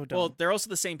 Yeah, it's so dumb. Well, they're also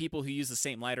the same people who use the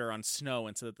same lighter on snow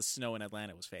and said that the snow in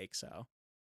Atlanta was fake. So,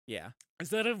 yeah. Is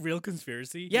that a real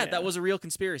conspiracy? Yeah, Yeah. that was a real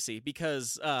conspiracy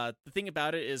because the thing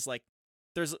about it is like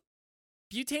there's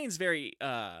butane's very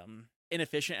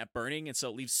inefficient at burning, and so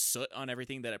it leaves soot on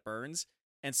everything that it burns.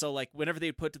 And so like whenever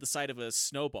they put to the side of a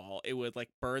snowball, it would like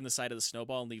burn the side of the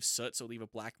snowball and leave soot, so leave a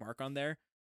black mark on there.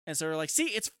 And so they're like, see,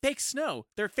 it's fake snow.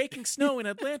 They're faking snow in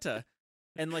Atlanta.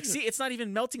 And like, see, it's not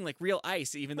even melting like real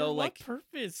ice, even For though what like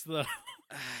purpose though?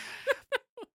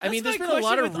 I mean, there's That's been my a lot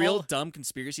question of with real all- dumb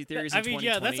conspiracy theories. I in mean, 2020,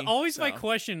 yeah, that's always my so,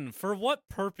 question. For what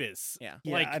purpose? Yeah.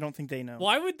 yeah, like, I don't think they know.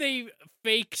 Why would they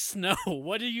fake snow?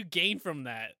 What do you gain from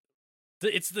that?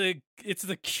 It's the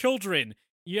children.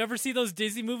 You ever see those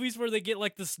Disney movies where they get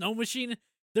like the snow machine?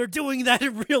 They're doing that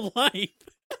in real life.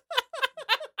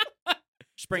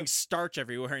 spraying starch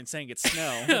everywhere and saying it's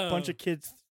snow. A bunch of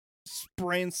kids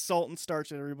spraying salt and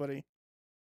starch at everybody.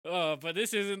 But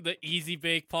this isn't the Easy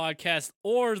Bake podcast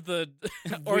or the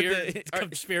Or weird the-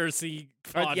 conspiracy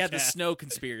Or, podcast. yeah, the snow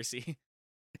conspiracy.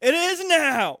 It is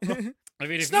now. I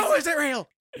mean, if Snow you- isn't real.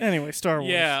 Anyway, Star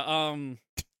Wars. Yeah.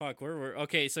 Fuck. Where were?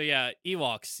 Okay. So yeah,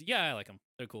 Ewoks. Yeah, I like them.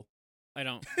 They're cool. I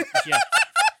don't. Yeah.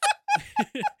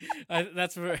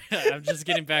 That's where I'm just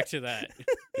getting back to that.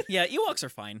 Yeah, Ewoks are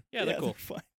fine. Yeah, they're cool.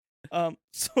 fine.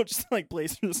 So just like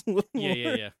Blazer just a little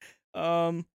Yeah.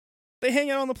 more. They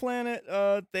hang out on the planet.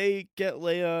 They get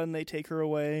Leia and they take her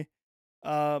away.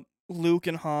 Luke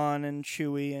and Han and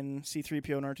Chewie and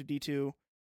C-3PO and R2-D2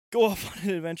 go off on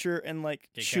an adventure, and like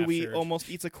Get Chewie captured. almost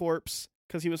eats a corpse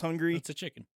because he was hungry. It's a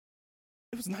chicken,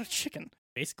 It was not a chicken.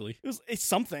 basically. It's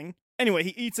something. Anyway,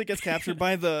 he eats it, gets captured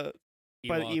by the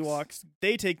Ewoks.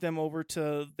 They take them over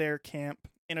to their camp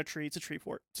in a tree. It's a tree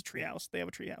fort. It's a tree house. They have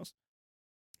a tree house.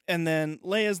 And then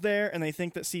Leia's there, and they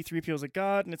think that C-3PO is a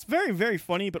god, and it's very, very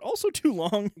funny, but also too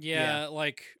long. Yeah,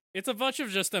 like it's a bunch of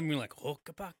just them being like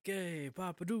 "Hokabake,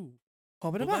 papadoo, ba,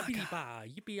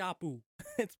 yippee yapoo."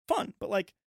 It's fun, but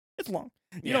like it's long.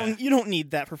 Yeah. You don't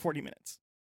need that for 40 minutes.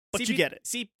 But you get it.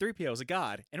 C-3PO is a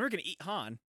god, and we're gonna eat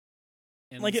Han.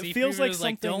 And Like, it C-3PO feels like is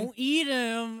something- don't eat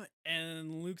him,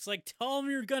 and Luke's like, tell him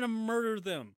you're gonna murder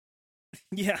them.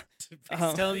 Yeah.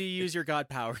 It's telling you to use your god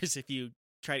powers if you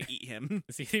try to eat him.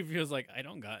 C-3PO's like, I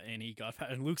don't got any god power,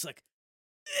 and Luke's like,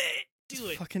 do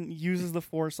it. Fucking uses the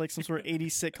Force like some sort of 80s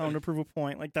sitcom to prove a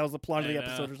point. Like that was the plot of I the know.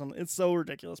 episode or something. It's so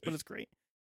ridiculous, but it's great.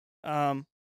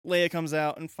 Leia comes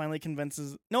out and finally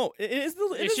convinces. No, it is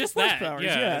the It's the just Force that. powers.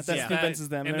 Yeah, Yeah, it's that just convinces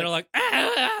them. And they're like,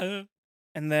 ah!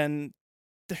 and then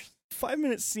there's a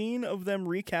 5-minute scene of them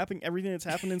recapping everything that's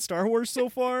happened in Star Wars so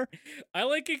far. I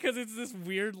like it because it's this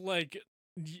weird, like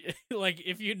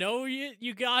if you know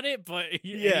you got it, but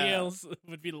Yeah. any else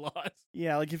would be lost.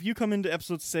 Yeah, like if you come into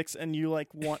episode 6 and you like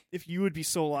if you would be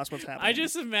so lost what's happening. I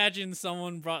just imagine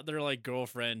someone brought their like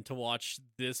girlfriend to watch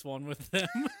this one with them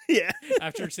yeah.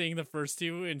 after seeing the first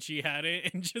two, and she had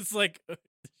it, and just like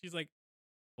she's like,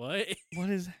 "What?" What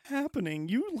is happening?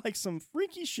 You like some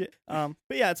freaky shit. But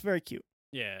yeah, it's very cute.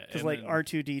 Yeah, Because and like then-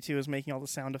 R2-D2 is making all the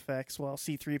sound effects while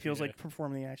C-3PO is Yeah. like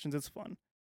performing the actions. It's fun.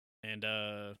 and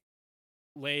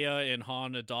Leia and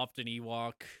Han adopt an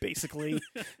Ewok. Basically,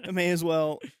 it may as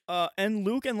well. And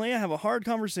Luke and Leia have a hard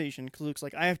conversation because Luke's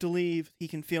like, I have to leave. He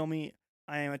can feel me.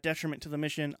 I am a detriment to the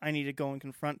mission. I need to go and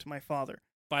confront my father.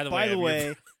 By By the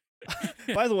way,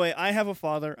 way, I have a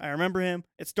father. I remember him.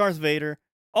 It's Darth Vader.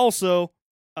 Also,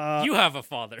 you have a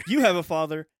father. you have a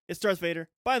father. It's Darth Vader.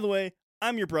 By the way,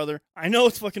 I'm your brother. I know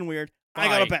it's fucking weird. I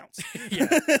gotta Bye. bounce.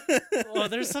 Yeah. Well,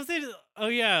 there's something. Oh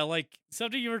yeah, like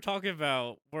something you were talking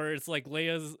about where it's like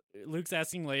Luke's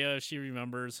asking Leia if she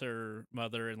remembers her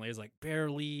mother, and Leia's like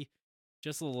barely,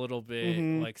 just a little bit,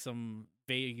 Mhm. like some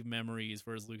vague memories.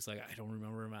 Whereas Luke's like, I don't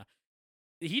remember him.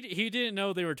 He didn't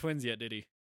know they were twins yet, did he?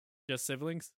 Just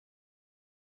siblings.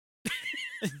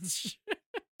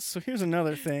 So here's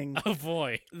another thing Oh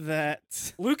boy,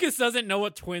 that Lucas doesn't know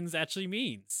what twins actually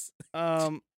means.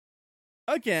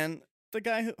 again, the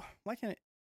guy who Mark Hamill.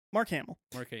 Mark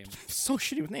Hamill. So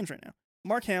shitty with names right now.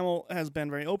 Mark Hamill has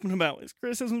been very open about his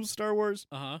criticisms of Star Wars.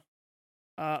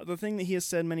 The thing that he has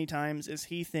said many times is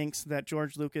he thinks that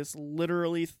George Lucas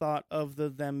literally thought of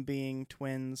them being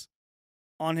twins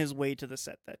on his way to the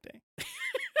set that day.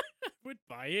 Would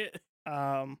buy it.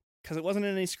 Because it wasn't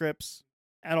in any scripts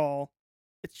at all.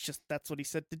 It's just that's what he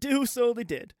said to do, so they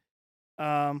did.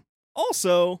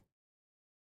 Also,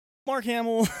 Mark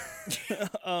Hamill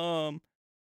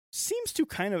seems to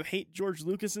kind of hate George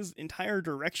Lucas's entire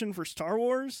direction for Star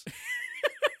Wars.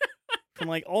 From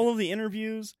like all of the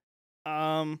interviews.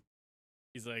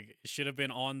 He's like, it should have been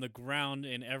on the ground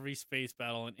in every space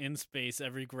battle and in space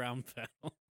every ground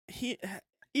battle. He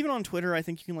even on Twitter, I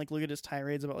think you can like look at his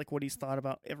tirades about like what he's thought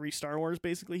about every Star Wars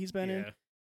basically he's been in.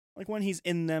 Like when he's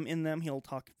in them, he'll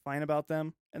talk fine about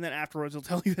them, and then afterwards he'll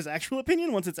tell you his actual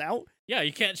opinion once it's out. Yeah,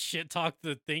 you can't shit talk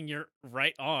the thing you're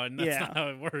right on. That's not how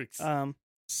it works.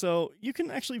 So you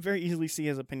can actually very easily see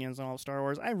his opinions on all of Star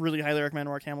Wars. I really highly recommend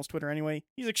Mark Hamill's Twitter anyway.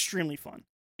 He's extremely fun.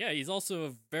 Yeah, he's also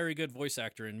a very good voice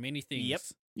actor in many things. Yep.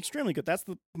 Extremely good. That's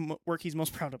the work he's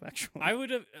most proud of, actually.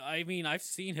 I've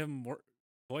seen him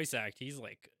voice act. He's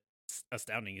like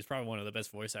astounding. He's probably one of the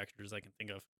best voice actors I can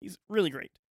think of. He's really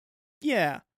great.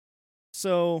 Yeah.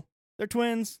 So they're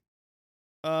twins.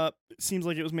 Seems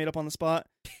like it was made up on the spot.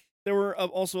 There were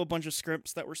also a bunch of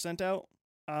scripts that were sent out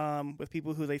with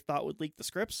people who they thought would leak the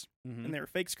scripts. Mm-hmm. And they were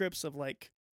fake scripts of like,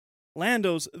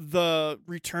 Lando's the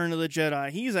Return of the Jedi.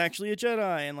 He's actually a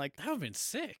Jedi. And like, that would have been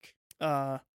sick.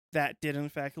 That did in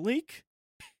fact leak.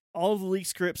 All of the leaked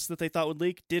scripts that they thought would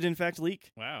leak did in fact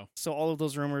leak. Wow. So all of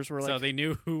those rumors were like... So they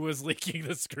knew who was leaking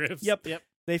the scripts. Yep.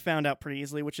 They found out pretty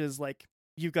easily, which is like,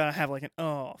 you've got to have like an,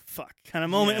 oh, fuck kind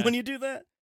of moment when you do that.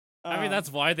 I mean,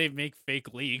 that's why they make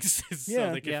fake leaks.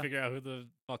 So they can Yeah. figure out who the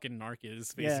fucking narc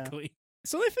is, basically.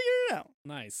 So they figured it out.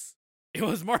 Nice. It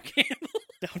was Mark Hamill.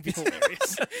 That would be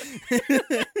hilarious.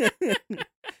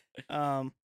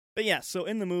 But yeah, so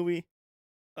in the movie,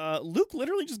 Luke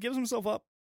literally just gives himself up.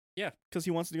 Yeah. Because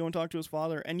he wants to go and talk to his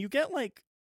father. And you get like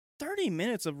 30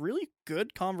 minutes of really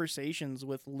good conversations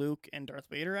with Luke and Darth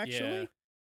Vader, actually. Yeah.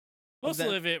 Most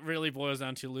of it really boils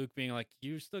down to Luke being like,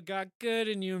 you still got good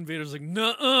in you, and Vader's like,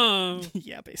 nuh-uh.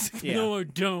 Yeah, basically. Yeah. No, I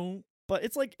don't. But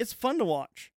it's like, it's fun to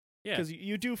watch. Yeah. Because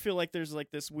you do feel like there's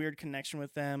like this weird connection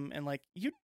with them. And like,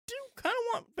 you do kind of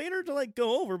want Vader to like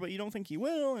go over, but you don't think he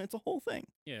will. And it's a whole thing.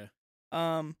 Yeah.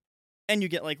 And you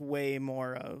get like way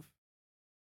more of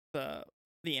the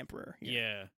Emperor.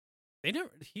 Here. Yeah.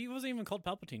 He wasn't even called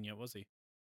Palpatine yet, was he?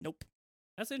 Nope.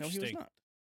 That's No, interesting. he was not.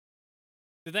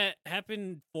 Did that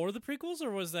happen for the prequels,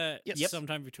 or was that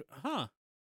sometime between? Huh.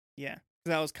 Yeah.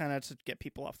 That was kind of to get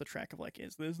people off the track of like,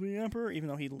 is this the Emperor? Even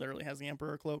though he literally has the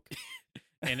Emperor cloak.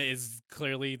 And it is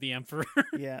clearly the Emperor.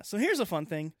 Yeah. So here's a fun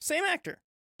thing. Same actor.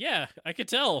 Yeah, I could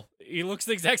tell. He looks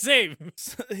the exact same.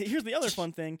 So here's the other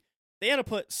fun thing. They had to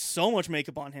put so much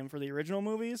makeup on him for the original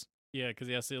movies. Yeah, because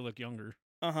he has to look younger.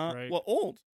 Uh-huh. Right. Well,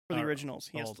 old for the originals.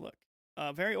 He has old. to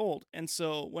look. Very old. And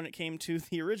so when it came to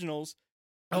the originals...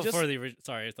 for the original.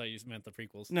 Sorry, I thought you meant the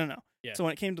prequels. No. Yeah. So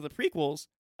when it came to the prequels,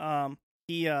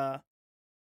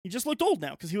 he just looked old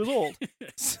now because he was old.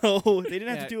 So they didn't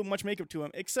have to do much makeup to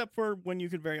him, except for when you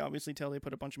could very obviously tell they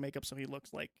put a bunch of makeup so he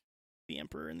looks like the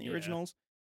Emperor in the originals.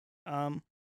 Yeah,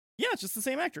 it's just the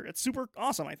same actor. It's super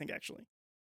awesome, I think, actually.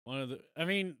 I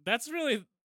mean, that's really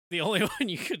the only one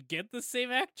you could get the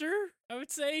same actor, I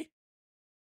would say.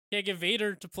 Can't get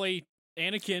Vader to play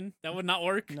Anakin. That would not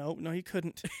work. No, he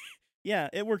couldn't. Yeah,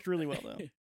 it worked really well, though.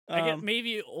 I get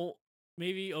maybe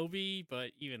Obi,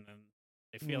 but even then,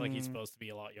 I feel like he's supposed to be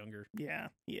a lot younger. Yeah,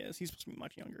 he is. He's supposed to be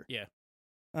much younger. Yeah.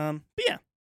 But yeah,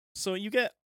 so you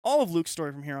get all of Luke's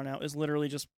story from here on out is literally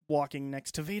just walking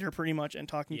next to Vader, pretty much, and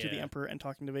talking to the Emperor and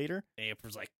talking to Vader. The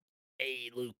Emperor's like,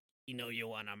 "Hey, Luke, you know you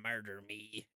want to murder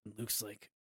me?" And Luke's like,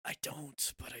 "I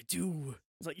don't, but I do."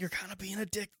 He's like, "You're kind of being a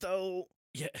dick, though."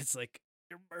 Yeah, it's like,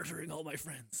 you're murdering all my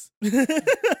friends.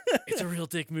 It's a real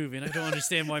dick move, and I don't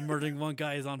understand why murdering one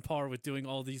guy is on par with doing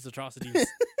all these atrocities.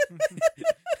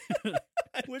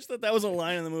 I wish that was a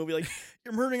line in the movie. Like,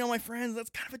 you're murdering all my friends. That's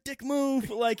kind of a dick move.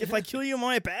 But, like, if I kill you, am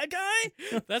I a bad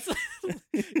guy? That's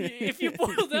if you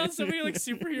boil down so many like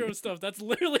superhero stuff, that's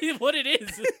literally what it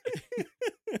is.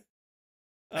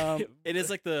 It is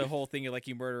like the whole thing of like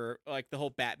you murder, like the whole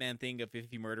Batman thing of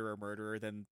if you murder a murderer,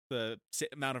 then the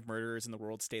amount of murderers in the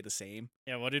world stay the same.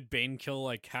 Yeah, what did Bane kill,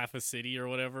 like half a city or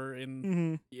whatever?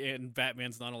 And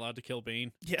Batman's not allowed to kill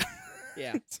Bane. Yeah.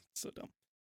 Yeah. It's so dumb.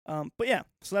 But yeah,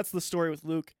 so that's the story with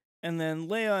Luke. And then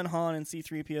Leia and Han and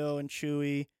C-3PO and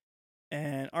Chewie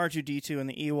and R2-D2 and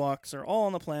the Ewoks are all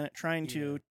on the planet trying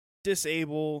to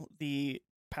disable the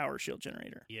power shield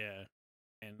generator. Yeah.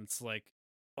 And it's like,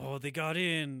 oh, they got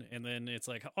in. And then it's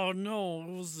like, oh no,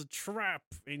 it was a trap.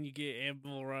 And you get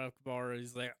Admiral Rockbar.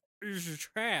 He's like, it's a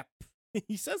trap.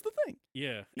 He says the thing.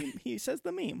 Yeah. He says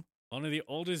the meme. One of the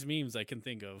oldest memes I can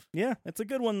think of. Yeah, it's a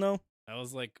good one, though. I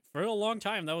was like, for a long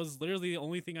time, that was literally the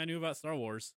only thing I knew about Star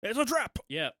Wars. It's a trap.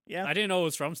 Yeah. Yeah. I didn't know it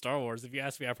was from Star Wars. If you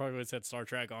asked me, I probably would have said Star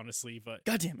Trek, honestly. But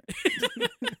God damn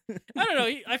it. I don't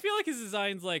know. I feel like his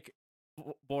design's like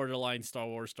borderline Star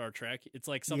Wars, Star Trek. It's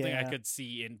like something I Yeah. could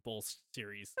see in both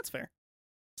series. That's fair.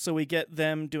 So we get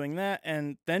them doing that,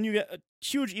 and then you get a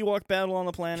huge Ewok battle on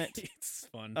the planet. It's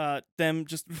fun. Them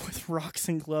just with rocks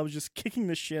and clubs, just kicking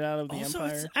the shit out of the Also,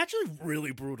 Empire. it's actually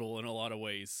really brutal in a lot of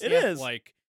ways. It is.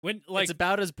 Like, when, It's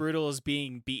about as brutal as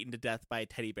being beaten to death by a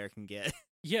teddy bear can get.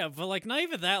 yeah, but like, not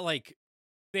even that. Like,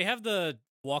 they have the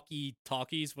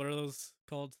walkie-talkies. What are those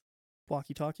called?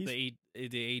 Walkie-talkies. The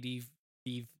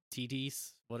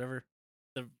ADTTs, whatever.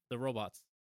 The robots.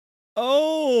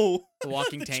 Oh, The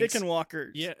walking the tanks. chicken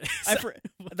walkers. Yeah.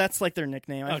 That's like their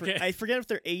nickname. Okay. I forget if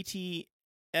they're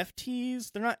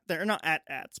ATFTs. They're not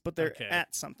at-ats, but they're Okay.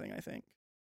 at something, I think.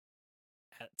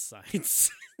 At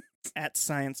science. At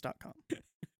science.com.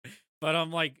 But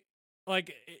I'm like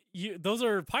those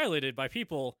are piloted by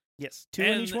people. Yes, two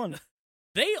in And each one.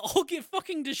 They all get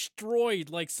fucking destroyed.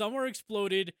 Like, some are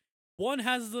exploded. One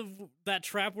has that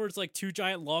trap where it's like two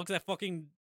giant logs that fucking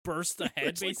burst the head.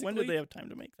 It's like, Basically, when did they have time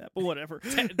to make that? But whatever.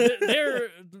 They're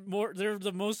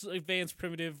the most advanced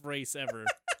primitive race ever.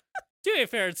 To be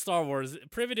fair, it's Star Wars.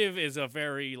 Primitive is a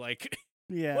very like.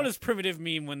 Yeah. What does primitive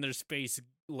mean when there's space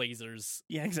lasers?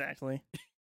 Yeah, exactly.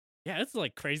 Yeah, it's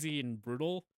like crazy and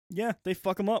brutal. Yeah, they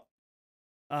fuck them up.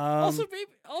 Also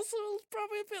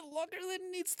probably a bit longer than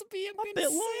it needs to be. a bit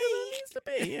longer than it needs to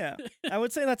be. Yeah, I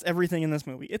would say that's everything in this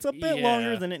movie. It's a bit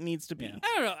longer Yeah. than it needs to be. Yeah.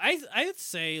 I don't know. I'd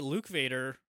say Luke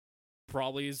Vader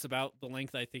probably is about the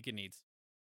length I think it needs.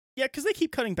 Yeah, because they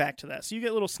keep cutting back to that, so you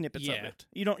get little snippets of Yeah. it.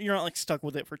 You're not like stuck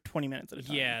with it for 20 minutes at a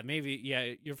time. Yeah, maybe.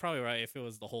 Yeah, you're probably right. If it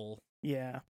was the whole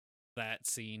Yeah. that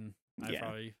scene, I Yeah.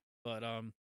 probably. But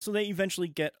So they eventually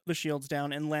get the shields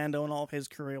down, and Lando and all of his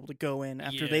crew are able to go in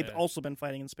after they've Yeah. also been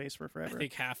fighting in space for I forever.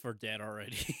 think half are dead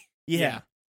already. Yeah.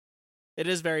 It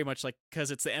is very much like, because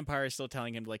it's the Empire still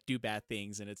telling him to like do bad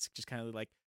things, and it's just kind of like,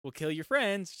 we'll kill your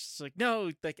friends. It's just like,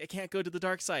 no, like I can't go to the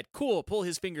dark side. Cool, pull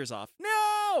his fingers off.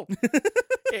 No,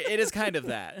 it is kind of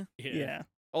that. Yeah.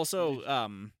 Also,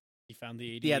 You found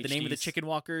the ADHDs. yeah, the name of the chicken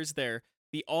walkers, they're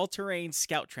the all-terrain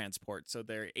scout transport, so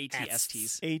they're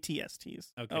ATSTs.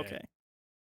 ATSTs. Okay.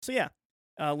 So yeah,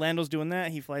 Lando's doing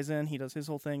that. He flies in. He does his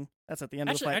whole thing. That's at the end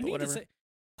of the Actually, fight, I but need whatever. to say,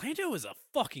 Lando is a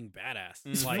fucking badass.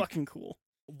 It's Like, fucking cool.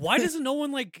 why doesn't no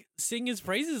one like sing his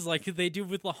praises like they do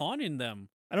with Lahan in them?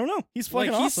 I don't know. He's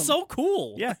fucking Like, awesome. he's so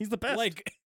cool. Yeah, he's the best.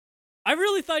 Like, I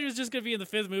really thought he was just gonna be in the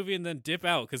 5th movie and then dip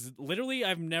out, because literally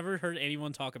I've never heard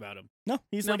anyone talk about him. no,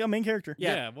 he's No. like a main character.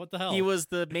 Yeah. What the hell? He was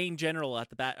the main general at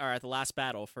the last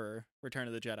battle for Return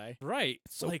of the Jedi. right.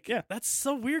 So, like, yeah. that's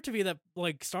so weird to me that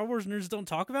like Star Wars nerds don't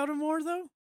talk about him more though.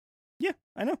 Yeah,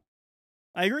 I know.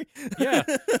 I agree. Yeah.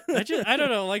 I don't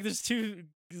know. Like, there's two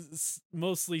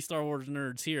mostly Star Wars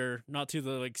nerds here, not to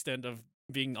the extent of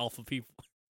being alpha people.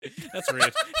 That's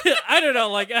rude. I don't know.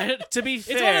 Like, To be it's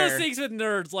fair, one of those things with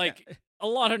nerds. Like, a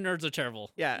lot of nerds are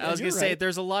terrible. yeah, Yeah, I was you're gonna say right.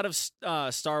 there's a lot of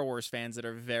Star Wars fans that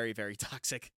are very, very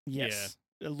toxic. Yes.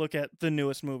 Look at the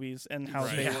newest movies and how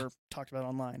Right. they Yeah. were talked about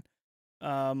online.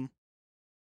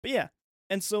 But yeah.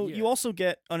 And so Yeah. you also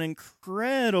get an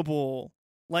incredible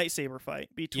lightsaber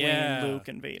fight between Yeah. Luke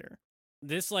and Vader.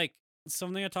 This, like,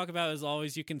 something I talk about is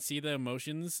always you can see the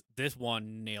emotions. This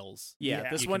one nails. Yeah,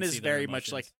 Yeah. this You one can is see their very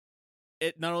much like emotions.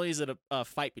 it. Not only is it a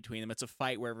fight between them, it's a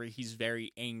fight wherever he's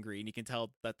very angry, and you can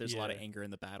tell that there's a lot of Yeah. anger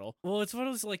in the battle. Well, it's one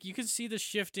of those, like, you can see the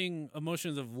shifting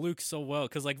emotions of Luke so well,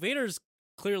 because, like, Vader's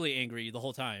clearly angry the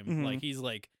whole time. Mhm. Like, he's,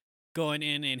 like, going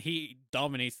in and he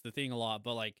dominates the thing a lot,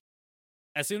 but, like,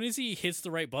 as soon as he hits the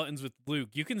right buttons with Luke,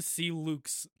 you can see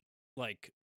Luke's,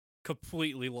 like,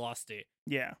 completely lost it.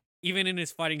 Yeah. Even in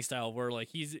his fighting style, where, like,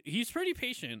 he's pretty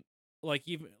patient. Like,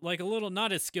 even, like, a little,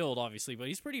 not as skilled, obviously, but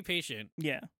he's pretty patient.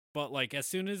 Yeah. But, like, as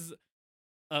soon as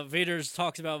Vader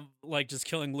talks about, like, just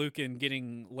killing Luke and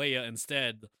getting Leia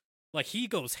instead, like, he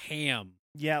goes ham.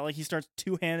 Yeah, like he starts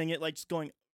two-handing it, like just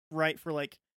going right for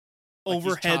like Like he's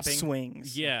overhead chopping.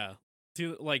 swings. Yeah.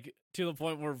 To the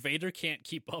point where Vader can't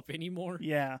keep up anymore.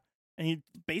 Yeah. And he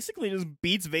basically just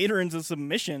beats Vader into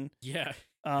submission, Yeah.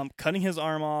 cutting his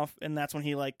arm off, and that's when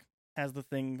he like has the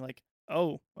thing like,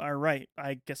 oh, all right,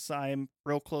 I guess I'm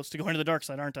real close to going to the dark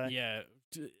side, aren't I? Yeah.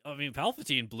 I mean,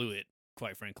 Palpatine blew it,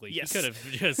 quite frankly. Yes. He could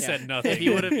have just Yeah. said nothing. If he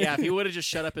would have, if he would have just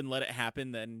shut up and let it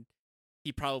happen, then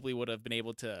he probably would have been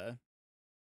able to,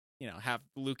 have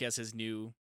Luke as his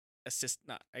new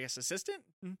assistant.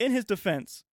 In his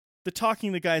defense, the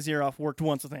talking the guy's ear off worked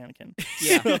once with Anakin.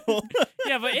 Yeah. So-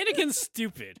 Yeah, but Anakin's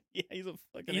stupid. yeah, he's a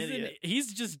fucking idiot.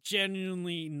 He's just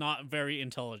genuinely not very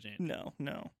intelligent. No.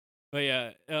 But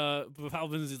yeah,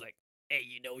 Palpatine's is like, hey,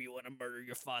 you want to murder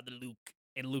your father, Luke.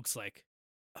 And Luke's like,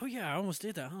 oh yeah, I almost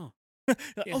did that, huh?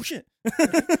 Yeah. Oh shit!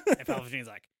 And Palpatine's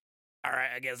like, all right,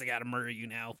 I guess I gotta murder you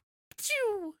now.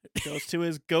 Goes to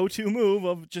his go-to move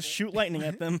of just shoot lightning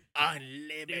at them.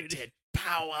 Unlimited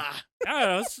power. I don't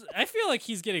know. I feel like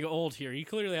he's getting old here. He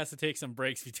clearly has to take some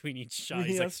breaks between each shot.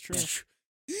 He's Yeah, like, that's true.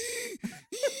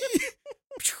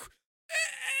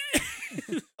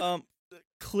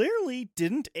 Clearly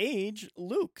didn't age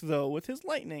Luke though with his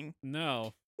lightning.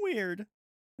 no, Weird,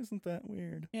 isn't that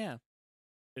weird? Yeah.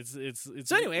 it's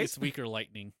So anyways. it's weaker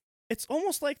lightning. It's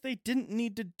almost like they didn't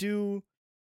need to do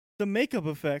the makeup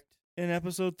effect in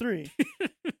episode 3.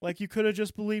 Like you could have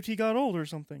just believed he got old or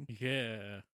something.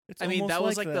 Yeah. It's I mean, almost that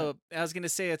was like that. I was gonna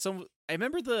say it's. I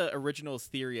remember the original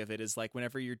theory of it is like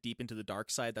whenever you're deep into the dark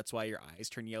side, that's why your eyes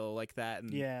turn yellow like that.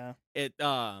 And Yeah. it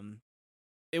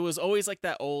was always like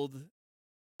that old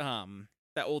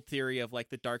theory of like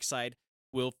the dark side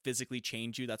will physically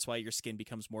change you. That's why your skin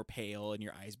becomes more pale and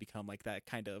your eyes become like that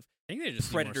kind of I think they just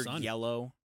need predator more sun.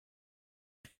 yellow.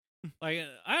 Like,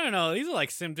 I don't know. These are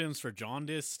like symptoms for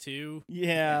jaundice too.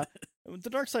 Yeah. The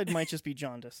dark side might just be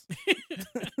jaundice.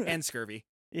 And scurvy.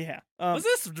 Yeah. Was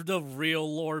this the real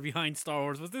lore behind Star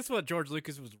Wars? Was this what George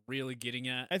Lucas was really getting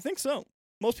at? I think so.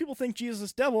 Most people think Jesus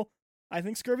is devil. I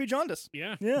think scurvy jaundice.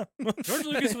 Yeah. Yeah. George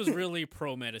Lucas was really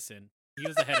pro-medicine. He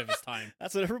was ahead of his time.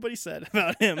 That's what everybody said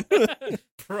about him.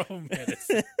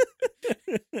 Pro-medicine.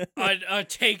 I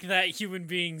take that human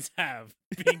beings have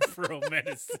being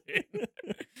pro-medicine.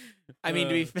 I mean,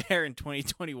 to be fair, in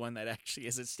 2021, that actually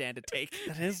is a stand to take.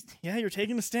 That is, yeah, you're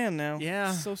taking a stand now.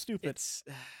 Yeah. So stupid. It's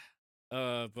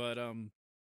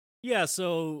yeah,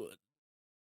 so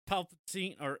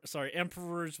Palpatine,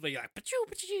 Emperor's like, "Pachoo,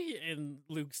 pachoo," and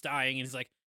Luke's dying, and he's like,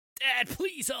 Dad,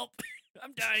 please help.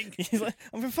 I'm dying. He's like,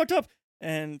 I'm fucked up.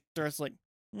 And Darth's like,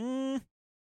 no.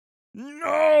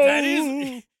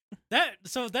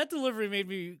 That delivery made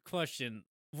me question,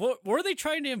 were they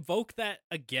trying to invoke that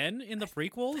again in the I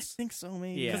prequels? think so,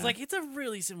 maybe. Yeah. Because like it's a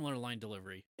really similar line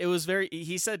delivery. It was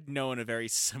he said no in a very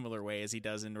similar way as he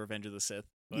does in Revenge of the Sith.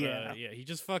 But, Yeah. he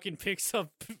just fucking picks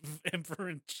up Emperor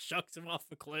and chucks him off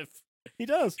a cliff. He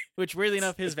does. Which, weirdly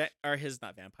enough, his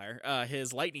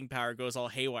lightning power goes all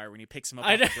haywire when he picks him up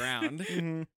I off the know. ground.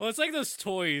 Mhm. Well, it's like those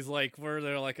toys, like where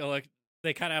they're like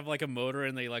they kind of have like a motor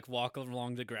and they like walk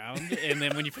along the ground, and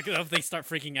then when you pick it up, they start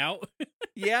freaking out.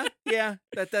 Yeah,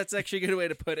 that's actually a good way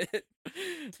to put it.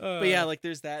 But yeah, like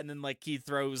there's that, and then like he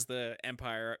throws the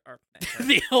Empire,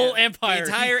 the whole empire, the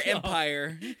entire Oh.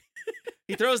 Empire.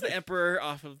 He throws the Emperor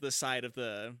off of the side of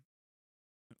the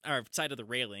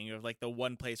railing, of like the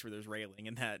one place where there's railing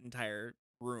in that entire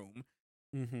room,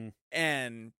 Mm-hmm.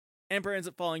 and Emperor ends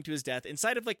up falling to his death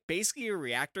inside of like basically a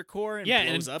reactor core and Yeah,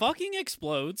 blows and up. fucking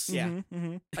explodes. Yeah. Mhm,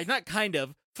 mhm. Like not kind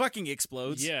of, fucking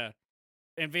explodes. Yeah.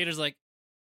 And Vader's like,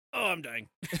 oh, I'm dying.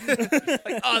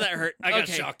 Like, oh, that hurt. I got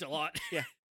Okay. shocked a lot. Yeah.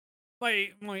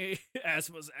 My ass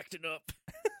was acting up.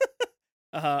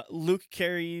 Luke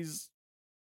carries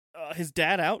his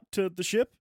dad out to the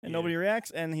ship, and Yeah. nobody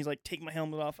reacts. And he's like, "Take my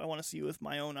helmet off. I want to see you with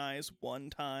my own eyes one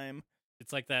time."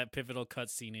 It's like that pivotal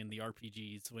cutscene in the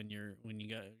RPGs when you're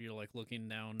like looking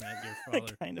down at your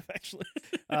father. Kind of, actually.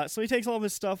 So he takes all of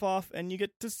his stuff off, and you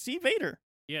get to see Vader.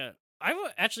 Yeah. I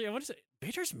want to say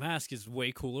Vader's mask is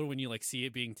way cooler when you like see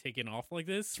it being taken off like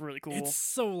this. It's really cool. It's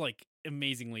so like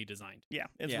amazingly designed. Yeah,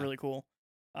 it's Yeah. really cool.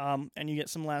 And you get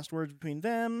some last words between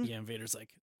them. Yeah, and Vader's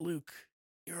like, Luke,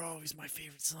 you're always my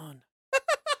favorite son.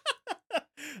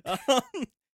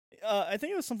 I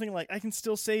think it was something like, "I can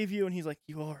still save you," and he's like,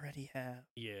 "You already have."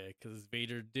 Yeah, because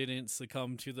Vader didn't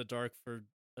succumb to the dark for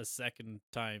a second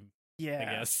time, Yeah. I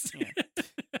guess.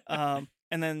 Yeah.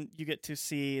 And then you get to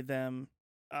see them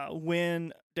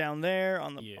win down there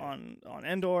on the Yeah. on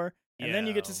Endor, and then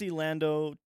you get to Yeah. see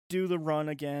Lando do the run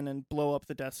again and blow up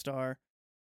the Death Star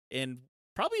In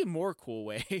probably a more cool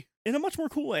way. in a much more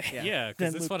cool way. Yeah. Yeah, because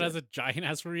Then this Luke one did. has a giant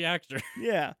ass reactor.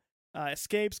 Yeah.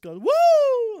 Escapes, goes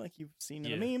woo, like you've seen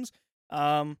in the Yeah. memes.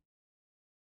 And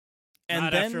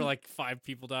Not then after like 5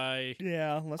 people die.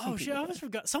 yeah, less than Oh shit! people I die. almost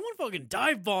forgot. Someone fucking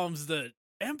dive bombs the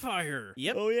Empire.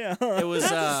 Yep. Oh yeah, It was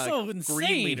That's so insane.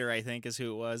 Green Leader, I think, is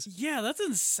who it was. Yeah, that's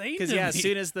insane. Because to yeah, me.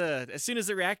 as soon as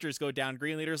the reactors go down,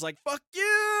 Green Leader's like, "Fuck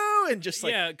you!" and just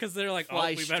like, yeah, because they're like, oh, fly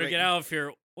we better straight- get out of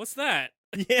here. What's that?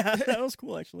 yeah, that was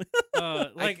cool actually.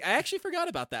 Like, I actually forgot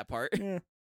about that part. Yeah.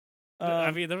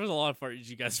 I mean, there was a lot of parts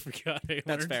you guys forgot. I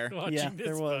That's learned fair. watching Yeah, this,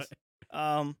 there was.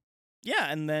 but-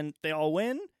 Yeah, and then they all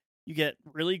win. You get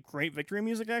really great victory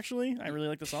music. Actually, I really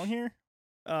like the song here.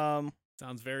 It's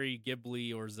Sounds very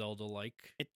Ghibli or Zelda-like.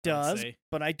 It I would does, say.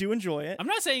 but I do enjoy it. I'm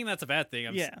not saying that's a bad thing.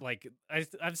 Yeah.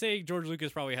 I'm saying George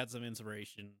Lucas probably had some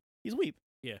inspiration. He's weep.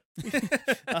 Yeah.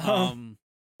 Um,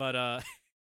 But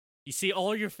you see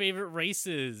all your favorite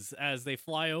races as they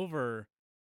fly over.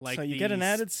 Like so you get an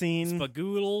added scene. Mm.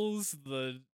 Spagoodles,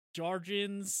 the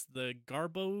Jarjins, the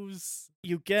Garbos.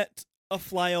 You get a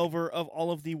flyover of all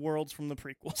of the worlds from the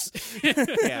prequels.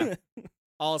 Yeah.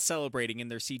 All celebrating in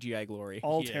their CGI glory.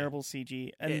 All Yeah. terrible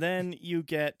CG. And It- then you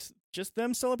get just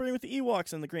them celebrating with the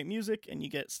Ewoks and the great music, and you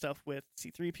get stuff with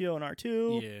C-3PO and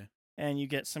R2, Yeah. and you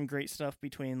get some great stuff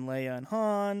between Leia and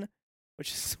Han,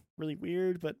 which is really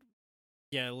weird, but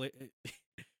Yeah.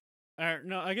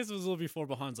 No, I guess it was a little before,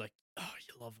 but Han's like, oh,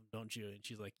 you love him, don't you? And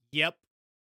she's like, yep.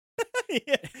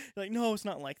 yeah. Like, no, it's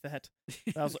not like that.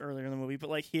 That was earlier in the movie, but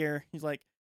like here, he's like,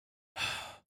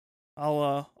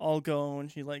 I'll go,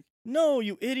 and she's like, no,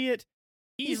 you idiot,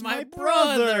 He's my my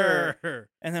brother. brother.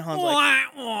 and then Han's like,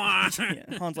 Wah, wah.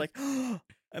 yeah, Han's like,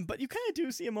 but you kind of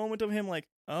do see a moment of him like,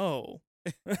 oh,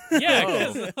 Yeah,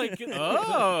 Oh. 'cause, like,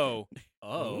 Oh.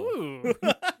 Ooh.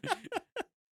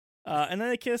 and then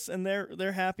they kiss, and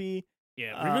they're happy.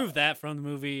 Yeah, remove that from the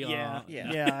movie. Yeah,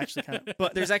 yeah. actually, kind of.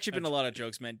 But There's actually been a lot of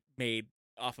jokes made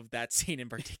off of that scene in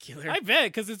particular. I bet,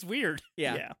 because it's weird.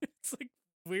 yeah. It's like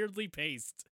weirdly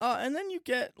paced. And then you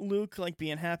get Luke like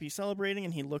being happy, celebrating,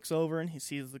 and he looks over and he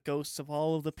sees the ghosts of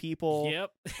all of the people.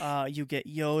 Yep. You get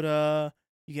Yoda,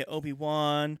 you get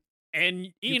Obi-Wan, And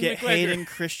you Ian get McGregor. Hayden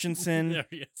Christensen.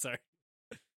 Yeah, sorry.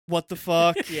 What the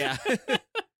fuck? Yeah.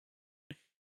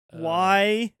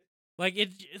 Why? Like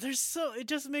it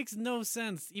just makes no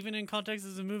sense, even in context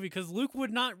as a movie, because Luke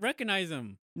would not recognize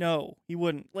him. No, he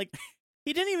wouldn't. Like,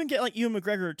 he didn't even get like Ewan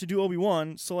McGregor to do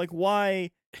Obi-Wan. So like,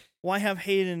 why have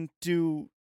Hayden do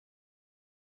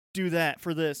that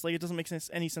for this? Like, it doesn't make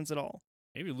any sense at all.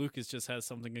 Maybe Lucas just has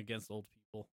something against old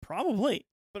people. Probably.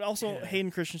 But also, Yeah.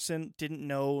 Hayden Christensen didn't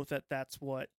know that that's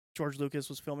what George Lucas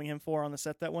was filming him for on the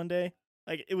set that one day.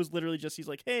 Like, it was literally just, he's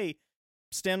like, hey,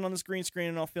 stand on this green screen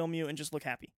and I'll film you and just look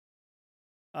happy.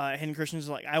 Hayden Christensen's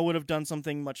like, I would have done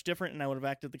something much different and I would have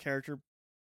acted the character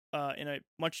in a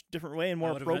much different way and more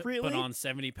I would've appropriately. Put on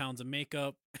 70 pounds of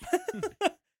makeup.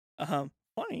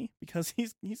 Funny, because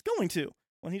he's going to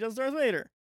when he does Darth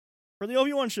Vader for the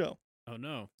Obi-Wan show. Oh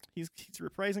no, He's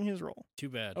reprising his role. too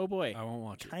bad. Oh boy. I won't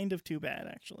watch it. Kind of too bad,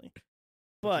 actually.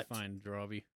 What'd But you find,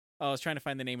 Robbie. Oh, I was trying to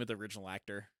find the name of the original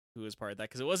actor who was part of that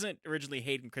because it wasn't originally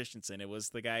Hayden Christensen. It was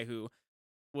the guy who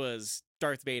was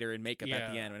Darth Vader in makeup at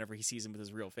the Yeah. end whenever he sees him with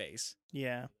his real face.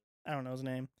 yeah, I don't know his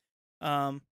name.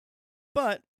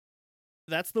 But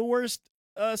that's the worst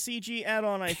CG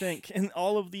add-on, I think, in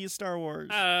all of these Star Wars.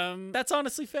 That's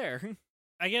honestly fair.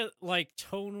 I get like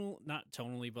not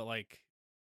tonally, but like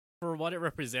for what it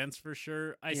represents for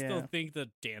sure. I still Yeah. think the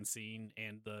dancing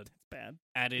and the It's bad.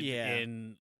 added Yeah.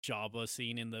 in Jabba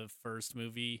scene in the first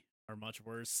movie are much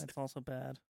worse. That's also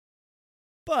bad.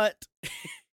 But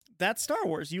that's Star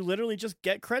Wars. You literally just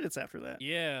get credits after that.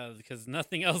 Yeah, because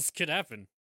nothing else could happen.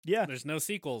 Yeah. There's no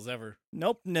sequels ever.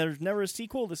 Nope. There's never a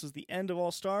sequel. This is the end of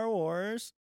all Star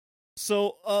Wars.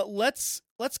 So let's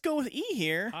go with E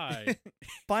here. Hi.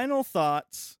 Final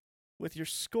thoughts with your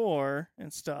score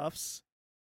and stuffs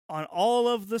on all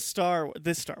of the this Star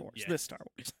Wars. Yeah. This Star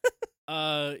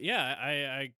Wars. Yeah,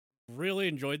 I really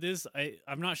enjoyed this.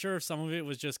 I'm not sure if some of it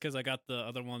was just because I got the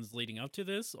other ones leading up to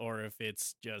this, or if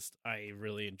it's just I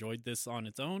really enjoyed this on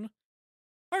its own.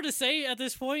 Hard to say at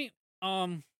this point.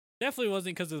 Definitely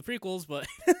wasn't because of the prequels, but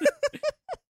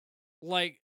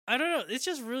like I don't know. It's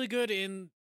just really good. And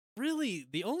really,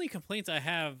 the only complaints I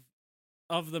have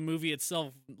of the movie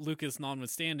itself, Lucas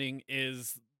notwithstanding,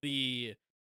 is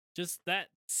just that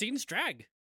scenes drag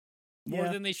more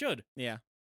Yeah. than they should. Yeah.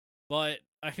 But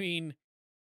I mean,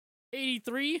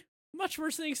 83, much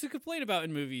worse things to complain about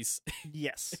in movies.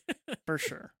 Yes, for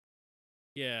sure.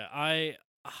 Yeah, I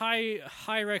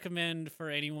high recommend for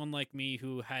anyone like me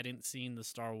who hadn't seen the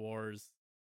Star Wars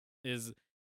is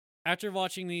after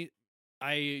watching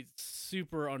I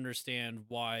super understand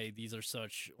why these are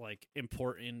such like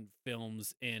important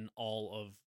films in all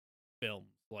of film.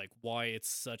 Like why it's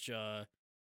such a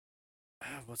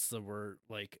what's the word?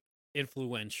 Like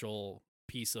influential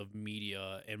piece of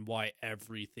media and why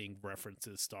everything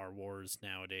references Star Wars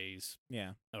nowadays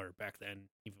Yeah. or back then,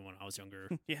 even when I was younger.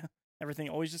 Yeah. Everything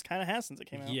always just kind of has since it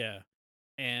came out. Yeah.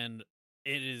 And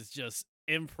it is just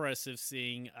impressive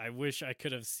seeing. I wish I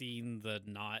could have seen the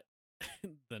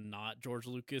not George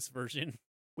Lucas version.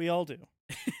 We all do.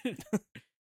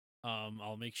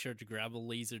 I'll make sure to grab a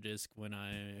laser disc when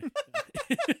I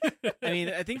I mean,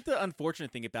 I think the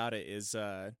unfortunate thing about it is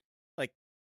like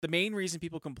the main reason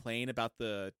people complain about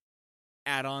the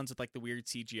add-ons with like the weird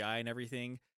CGI and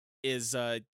everything is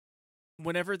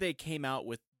whenever they came out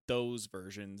with those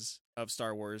versions of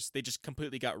Star Wars, they just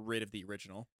completely got rid of the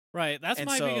original. Right. That's And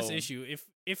my biggest so- issue.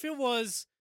 If it was,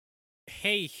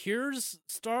 hey, here's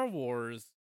Star Wars,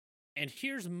 and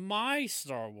here's my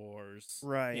Star Wars,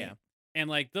 Right. Yeah. and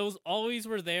like those always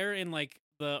were there, and like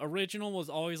the original was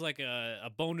always like a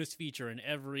bonus feature in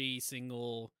every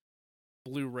single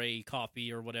Blu-ray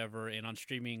copy or whatever, and on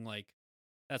streaming, like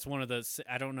that's one of the,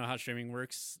 I don't know how streaming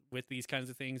works with these kinds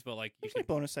of things, but like you There's could, like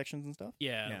bonus sections and stuff.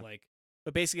 Yeah. like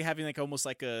But basically having like almost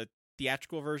like a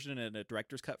theatrical version and a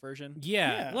director's cut version.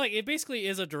 yeah, Yeah. like it basically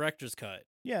is a director's cut,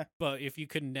 Yeah. but if you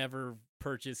could never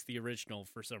purchase the original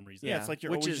for some reason. Yeah. Yeah, It's like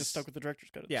you're which always is- just stuck with the director's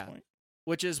cut at yeah. this point.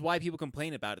 Which is why people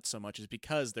complain about it so much, is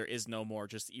because there is no more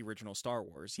just the original Star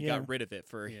Wars. He Yeah. got rid of it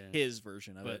for Yeah. his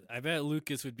version of But it. I bet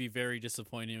Lucas would be very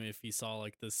disappointed if he saw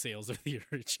like the sales of the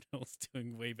originals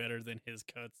doing way better than his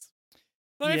cuts.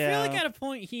 But I feel like Yeah. at a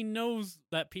point he knows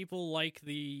that people like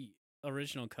the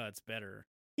original cuts better,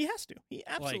 He has to. He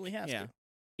absolutely has yeah. to.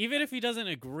 even if he doesn't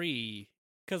agree.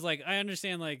 Because like I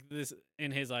understand, like this in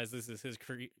his eyes, this is his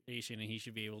creation, and he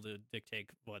should be able to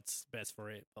dictate what's best for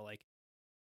it. But like,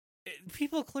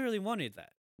 people clearly wanted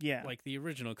that. Yeah. Like the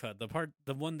original cut,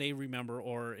 the one they remember,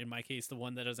 or in my case, the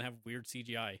one that doesn't have weird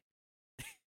CGI.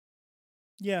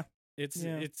 Yeah. It's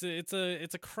Yeah.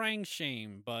 it's a crying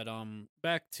shame. But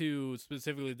back to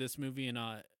specifically this movie and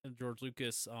George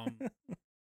Lucas.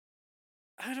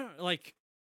 I don't like.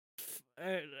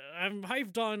 I'm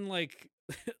hyped on like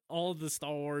all the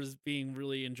Star Wars being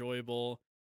really enjoyable.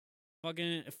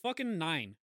 Fucking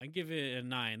 9. I give it a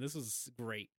 9. This was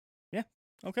great.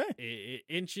 Okay. It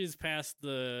inches past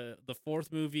the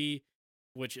fourth movie,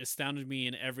 which astounded me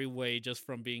in every way, just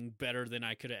from being better than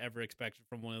I could have ever expected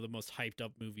from one of the most hyped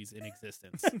up movies in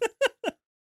existence.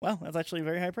 Well, that's actually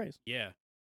very high praise. Yeah.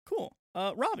 Cool.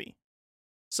 Robbie.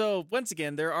 So once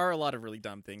again, there are a lot of really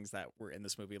dumb things that were in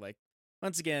this movie. Like,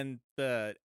 once again,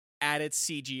 the added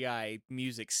CGI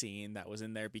music scene that was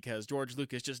in there because George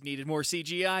Lucas just needed more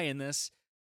CGI in this.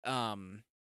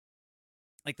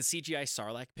 Like the CGI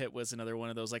Sarlacc pit was another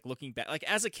one of those. Like looking back, like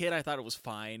as a kid, I thought it was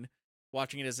fine.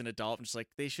 Watching it as an adult, I'm just like,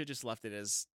 they should just left it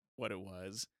as what it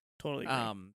was. Totally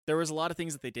agree. There was a lot of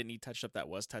things that they didn't need touched up that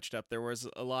was touched up. There was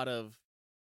a lot of,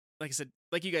 like I said,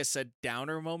 like you guys said,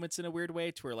 downer moments in a weird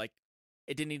way, to where like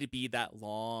it didn't need to be that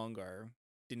long or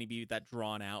didn't need to be that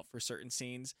drawn out for certain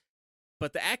scenes.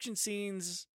 But the action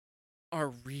scenes are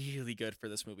really good for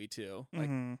this movie too.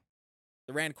 Like Mhm.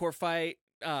 the Rancor fight,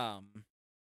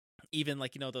 even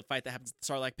like, you know, the fight that happens at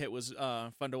the Sarlacc pit was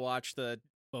fun to watch. The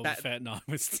Boba Fett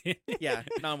notwithstanding. yeah,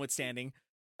 notwithstanding.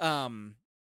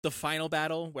 The final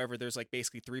battle, wherever there's like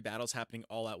basically 3 battles happening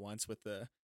all at once, with the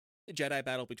Jedi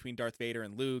battle between Darth Vader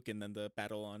and Luke, and then the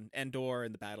battle on Endor,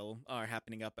 and the battle are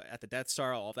happening up at the Death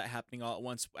Star, all of that happening all at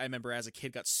once. I remember as a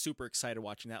kid got super excited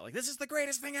watching that, like, this is the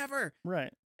greatest thing ever.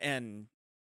 Right. And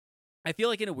I feel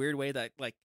like in a weird way that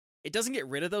like it doesn't get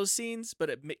rid of those scenes, but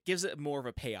it gives it more of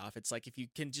a payoff. It's like if you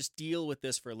can just deal with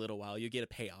this for a little while, you get a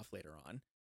payoff later on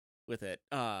with it.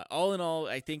 All in all,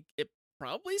 I think it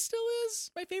probably still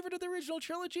is my favorite of the original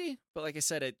trilogy. But like I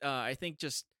said, I think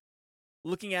just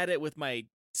looking at it with my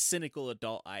cynical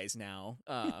adult eyes now,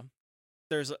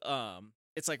 there's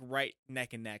it's like right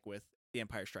neck and neck with The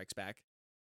Empire Strikes Back.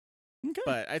 Okay.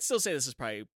 But I'd still say this is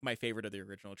probably my favorite of the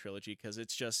original trilogy because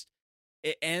it's just,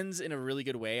 it ends in a really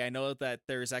good way. I know that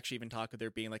there's actually even talk of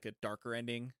there being like a darker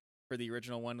ending for the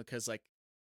original one, because like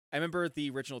I remember the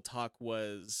original talk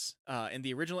was in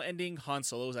the original ending, Han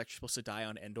Solo was actually supposed to die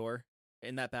on Endor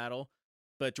in that battle,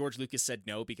 but George Lucas said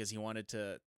no because he wanted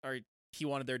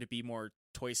there to be more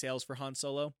toy sales for Han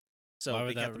Solo, so Why they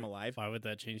would kept that him alive Why would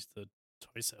that change the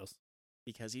toy sales?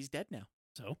 because he's dead now.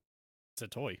 So it's a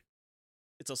toy.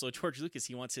 It's also George Lucas.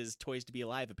 He wants his toys to be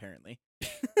alive, apparently.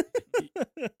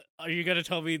 Are you gonna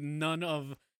tell me none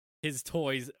of his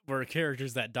toys were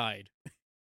characters that died?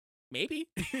 Maybe.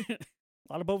 A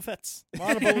lot of Boba Fett's. A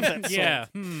lot of Boba Fett's. Yeah.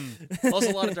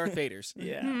 Also a lot of Darth Vaders.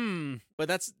 Yeah. But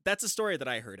that's a story that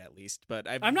I heard, at least. But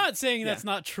I'm not saying that's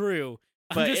not true.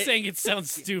 I'm But just it- saying it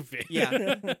sounds stupid.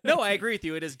 Yeah. No, I agree with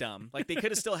you. It is dumb. Like, they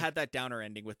could have still had that downer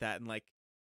ending with that, and like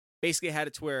basically had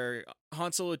it to where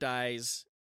Han Solo dies,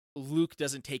 Luke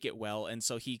doesn't take it well, and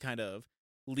so he kind of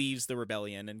leaves the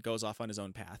rebellion and goes off on his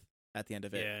own path at the end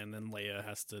of it. Yeah, and then Leia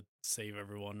has to save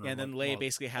everyone. And then Leia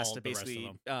basically has all to the rest of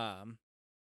basically them.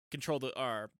 control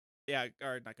or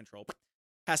not control, but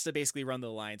has to basically run the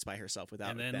alliance by herself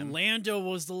without And then them. Lando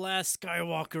was the last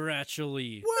Skywalker,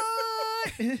 actually.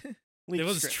 What? Leaked It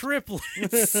was script.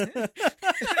 triplets.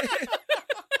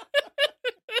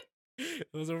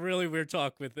 It was a really weird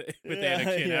talk with Yeah,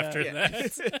 Anakin yeah. after Yeah.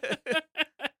 that.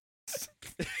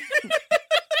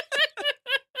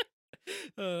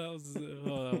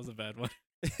 That was a bad one.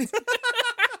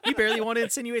 You barely want to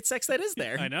insinuate sex that is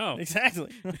there. I know.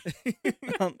 Exactly. But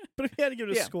if you had to give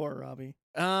it a Yeah. score, Robbie.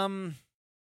 I'd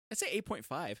say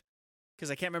 8.5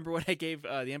 because I can't remember what I gave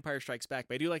The Empire Strikes Back,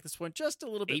 but I do like this one just a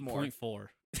little bit more. 8.4.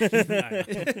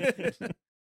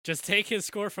 Just take his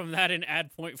score from that and add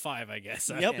 0.5, I guess.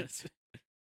 Yep. Yes.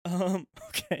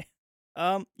 Okay.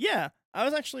 Yeah, I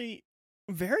was actually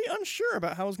very unsure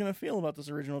about how I was going to feel about this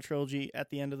original trilogy at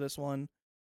the end of this one.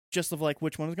 Just of like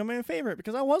which one was going to be my favorite,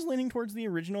 because I was leaning towards the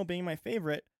original being my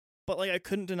favorite, but like I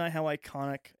couldn't deny how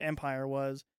iconic Empire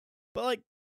was. But like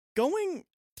going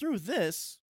through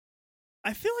this,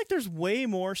 I feel like there's way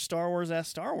more Star Wars-esque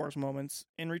Star Wars moments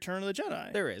in Return of the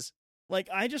Jedi. There is. Like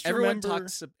I just Everybody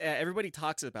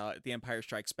talks about The Empire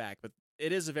Strikes Back, but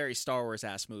it is a very Star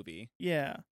Wars-ass movie.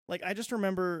 Yeah. Like I just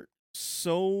remember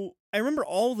I remember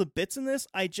all the bits in this.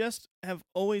 I just have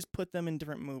always put them in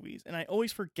different movies, and I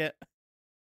always forget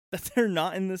that they're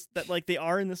not in this, that like they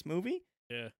are in this movie.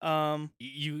 Yeah.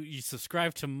 You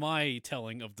subscribe to my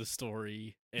telling of the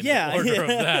story in Yeah, the order yeah.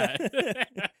 of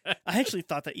that. I actually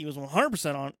thought that he was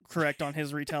 100% correct on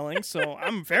his retelling, so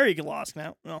I'm very lost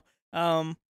now. No.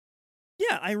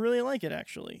 Yeah, I really like it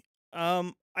actually.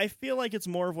 I feel like it's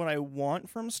more of what I want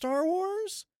from Star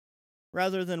Wars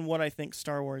rather than what I think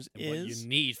Star Wars And is. what you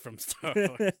need from Star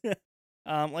Wars.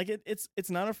 Like it's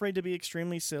not afraid to be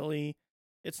extremely silly.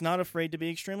 It's not afraid to be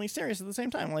extremely serious at the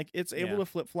same time. Like it's able Yeah. to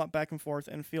flip-flop back and forth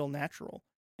and feel natural.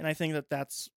 And I think that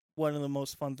that's one of the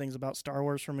most fun things about Star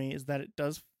Wars for me, is that it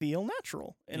does feel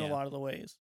natural in a Yeah. lot of the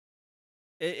ways.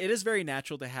 It is very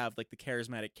natural to have like the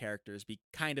charismatic characters be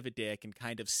kind of a dick and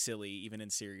kind of silly, even in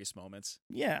serious moments.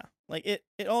 Yeah, like it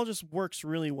all just works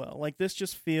really well. Like this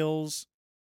just feels,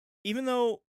 even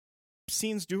though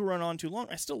scenes do run on too long,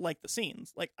 I still like the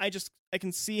scenes. Like I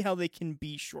can see how they can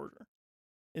be shorter,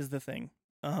 is the thing.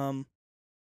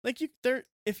 Like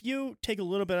if you take a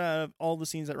little bit out of all the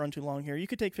scenes that run too long here, you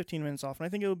could take 15 minutes off, and I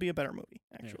think it would be a better movie.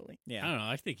 Actually, I Yeah. don't know.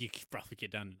 I think you could probably get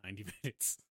down to 90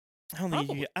 minutes. I don't think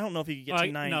you could I don't know if you could get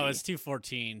to 90. No, it's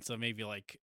 214, so maybe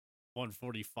like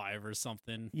 145 or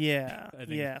something. Yeah, I think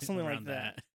yeah, something like around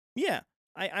that. Yeah,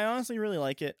 I honestly really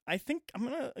like it. I think I'm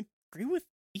gonna agree with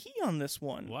E on this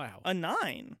one. Wow. A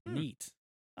 9. Neat.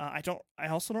 I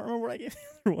also don't remember what I gave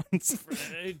the other ones.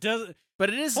 It does, But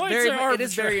it is Points very are it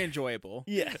is very arbitrary. enjoyable.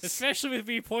 Yes. especially with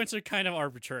me, points are kind of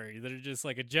arbitrary. They're just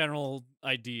like a general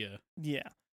idea. Yeah.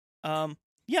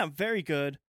 Yeah, very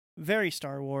good. Very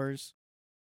Star Wars.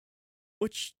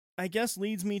 Which I guess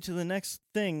leads me to the next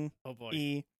thing, Oh boy.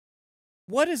 E.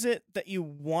 What is it that you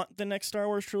want the next Star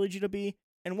Wars trilogy to be,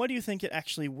 and what do you think it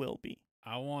actually will be?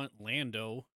 I want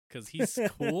Lando because he's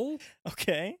cool.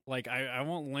 Okay. Like I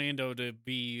want Lando to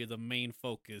be the main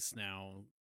focus now.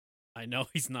 I know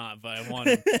he's not, but I want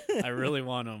him. I really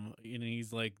want him. And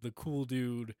he's like the cool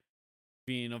dude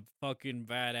being a fucking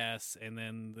badass, and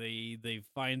then they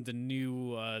find the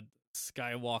new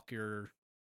Skywalker,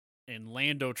 and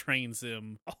Lando trains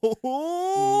him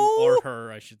Oh. or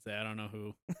her, I should say. I don't know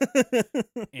who.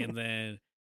 And then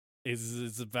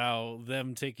it's about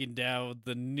them taking down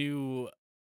the new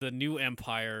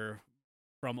empire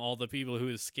from all the people who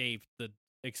escaped the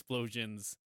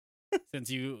explosions. Since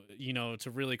you know, to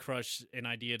really crush an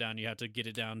idea down, you have to get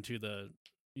it down to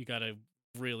you gotta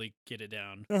really get it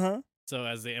down. Uh-huh. So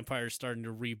as the Empire's starting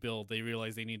to rebuild, they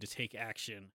realize they need to take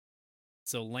action.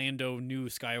 So Lando, new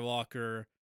Skywalker,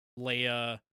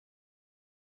 Leia,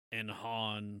 and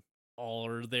Han all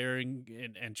are there, and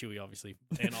Chewie, obviously.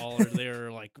 And all are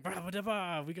there like,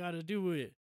 we gotta do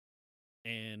it.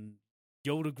 And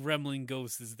Yoda Gremlin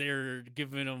Ghost is there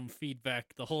giving them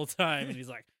feedback the whole time. And he's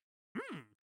like,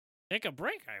 take a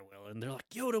break, I will. And they're like,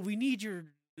 Yoda, we need your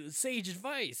sage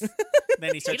advice.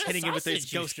 Then he starts Eat a hitting him with his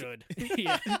sausage, you ghost. should.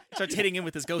 Yeah. Starts hitting him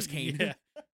with his ghost cane. Yeah.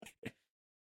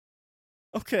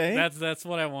 Okay. That's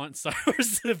what I want Star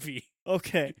Wars to be.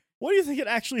 Okay. What do you think it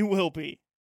actually will be?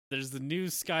 There's the new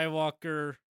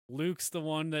Skywalker. Luke's the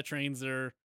one that trains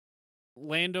her.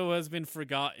 Lando has been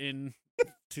forgotten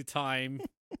to time.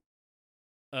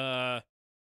 The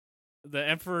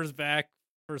Emperor's back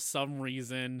for some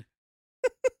reason.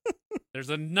 There's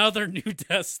another new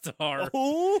Death Star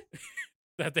Oh.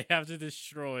 that they have to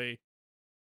destroy.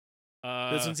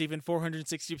 This one's even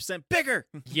 460% bigger.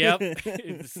 Yep.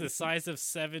 It's the size of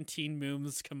 17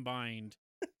 moons combined.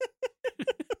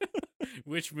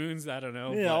 Which moons? I don't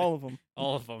know. Yeah, but all of them.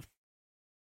 all of them.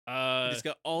 It's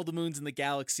got all the moons in the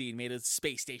galaxy and made a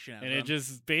space station out of and them. it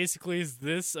just basically is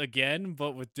this again,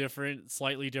 but with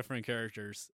slightly different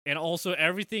characters. And also,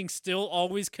 everything still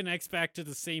always connects back to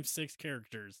the same 6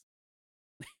 characters.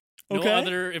 No Okay.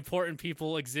 other important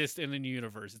people exist in the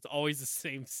universe. It's always the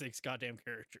same 6 goddamn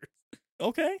characters.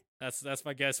 Okay. That's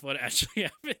my guess what actually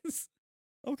happens.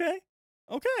 Okay.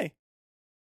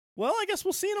 Well, I guess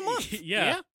we'll see in a month.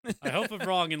 Yeah. I hope I'm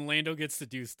wrong and Lando gets to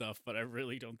do stuff, but I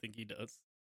really don't think he does.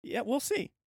 Yeah, we'll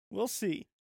see. E,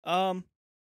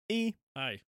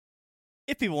 Hi.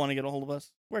 if people want to get a hold of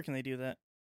us, where can they do that?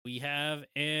 We have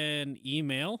an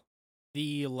email,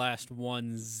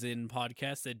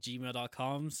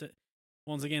 thelast1zinpodcast@gmail.com.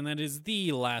 Once again, that is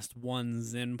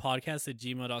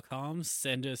thelast1zinpodcast@gmail.com.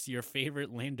 Send us your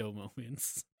favorite Lando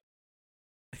moments.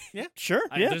 Sure.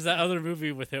 Yeah. There's that other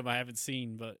movie with him I haven't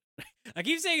seen, but I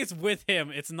keep saying it's with him.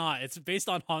 It's not. It's based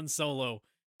on Han Solo.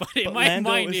 But in But my Lando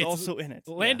mind, is it's also in it.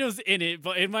 Lando's in it,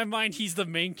 but in my mind, he's the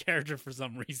main character for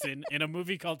some reason in a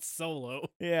movie called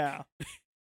Solo. Yeah.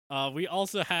 We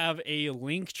also have a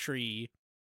link tree,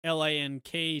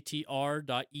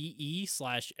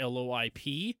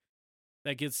 linktr.ee/LOIP.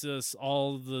 That gets us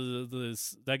all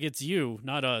that gets you,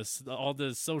 not us, all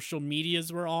the social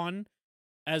medias we're on,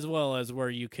 as well as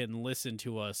where you can listen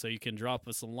to us. So you can drop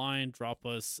us a line, drop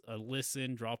us a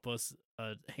listen, drop us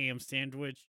a ham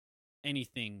sandwich,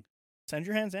 anything. Send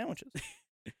your hand sandwiches.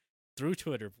 Through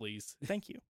Twitter, please. Thank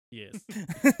you. Yes.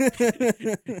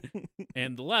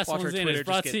 And the last Watch one's our in Twitter is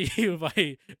brought just to you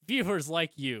by viewers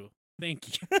like you.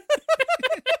 Thank you.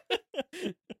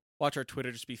 Watch our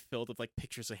Twitter just be filled with like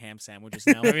pictures of ham sandwiches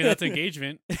now. I mean, that's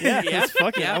engagement. Yeah, Yeah.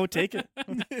 fuck it. Yeah. I would take it.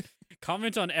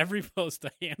 Comment on every post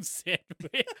a ham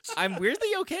sandwich. I'm weirdly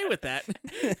okay with that.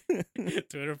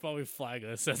 Twitter probably flag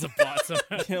us as a bot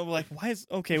somehow. You know, like, why is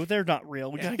okay? Well, they're not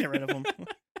real. We gotta get rid of them.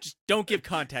 Just don't give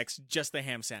context, just the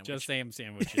ham sandwich. Just ham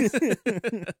sandwiches.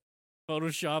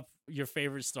 Photoshop your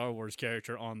favorite Star Wars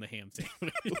character on the ham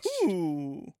sandwich.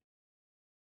 Ooh.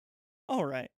 All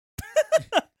right.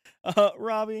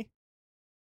 Robbie,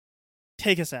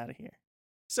 take us out of here.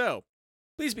 So,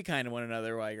 please be kind to one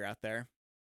another while you're out there.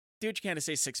 Do what you can to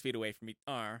stay 6 feet away from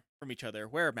each other.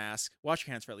 Wear a mask. Wash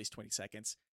your hands for at least 20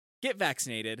 seconds. Get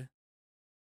vaccinated.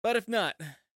 But if not,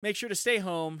 make sure to stay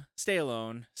home, stay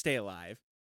alone, stay alive.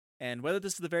 And whether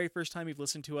this is the very first time you've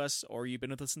listened to us or you've been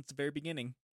with us since the very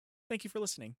beginning, thank you for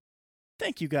listening.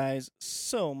 Thank you guys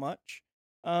so much.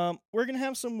 We're gonna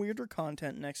have some weirder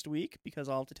content next week because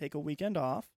I'll have to take a weekend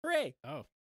off. Hooray! Oh,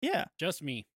 Yeah, just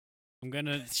me. I'm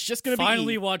gonna it's just gonna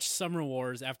finally be watch Summer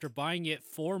Wars after buying it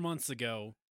 4 months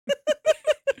ago.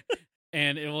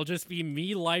 And it will just be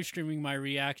me live streaming my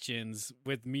reactions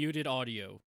with muted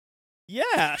audio.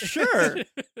 Yeah, sure.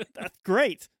 That's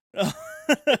great.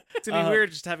 It's gonna be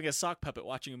weird just having a sock puppet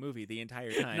watching a movie the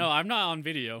entire time. No, I'm not on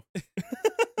video.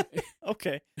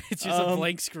 Okay. It's just a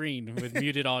blank screen with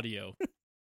muted audio.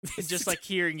 It's just like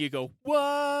hearing you go,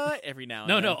 what? Every now and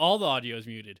then. No, all the audio is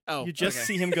muted. Oh, You just okay.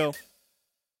 see him go.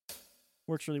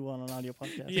 Works really well on an audio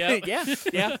podcast.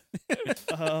 Yeah.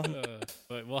 Um,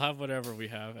 But we'll have whatever we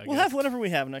have. I we'll guess. have whatever we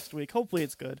have next week. Hopefully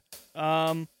it's good.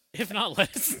 If not,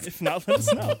 let us. If not, let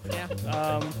us know.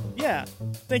 Yeah. Yeah.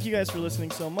 Thank you guys for listening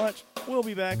so much. We'll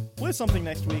be back with something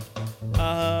next week.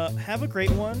 Have a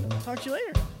great one. Talk to you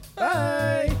later.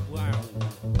 Bye. Wow.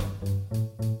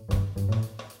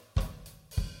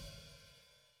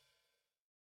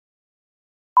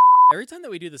 Every time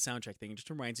that we do the soundtrack thing, it just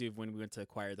reminds me of when we went to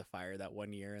Acquire the Fire that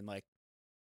one year, and like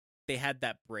they had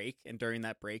that break, and during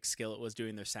that break, Skillet was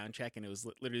doing their sound check, and it was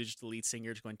literally just the lead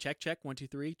singer just going check 1 2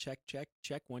 3 check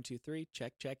 1 2 3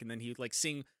 check, and then he would like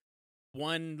sing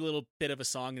one little bit of a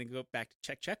song and then go back to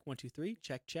check 1 2 3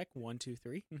 check 1 2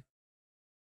 3.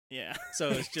 Yeah. So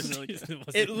it's just really good.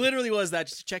 it literally was that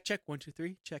just check 1 2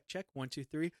 3 check 1 2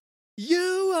 3.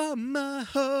 You are my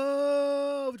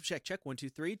hope. Check 1 2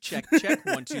 3 check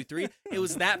 1 2 3. It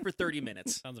was that for 30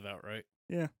 minutes. Sounds about right.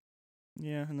 Yeah.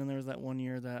 Yeah. And then there was that one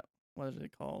year that, what is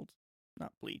it called?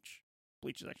 Not Bleach.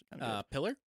 Bleach is actually kind of good.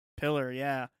 Pillar? Pillar,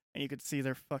 yeah. And you could see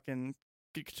their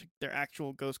their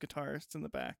actual ghost guitarists in the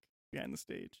back behind the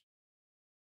stage.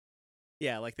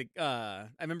 Yeah, like I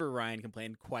remember Ryan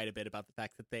complained quite a bit about the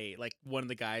fact that they like one of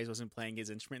the guys wasn't playing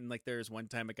his instrument, and like there was one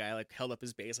time a guy like held up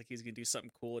his bass like he was gonna do something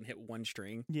cool and hit one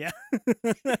string. Yeah.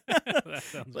 That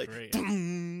sounds Like, great.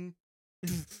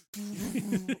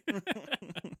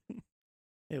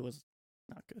 It was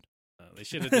not good. They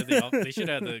should have had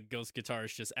the ghost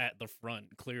guitarist just at the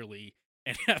front clearly,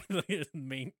 and have the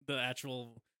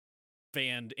actual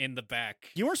band in the back.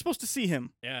 You weren't supposed to see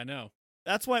him. Yeah, I know.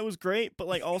 That's why it was great, but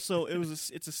like also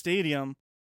it's a stadium,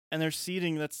 and there's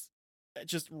seating that's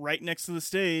just right next to the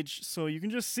stage, so you can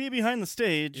just see behind the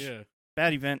stage. Yeah.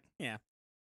 Bad event.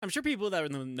 I'm sure people that were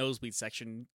in the nosebleed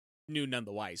section knew none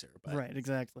the wiser. But, Right,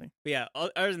 exactly. but yeah,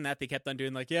 other than that, they kept on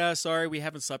doing like, yeah, sorry, we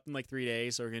haven't slept in like 3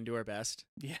 days, so we're going to do our best.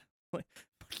 Yeah. Like,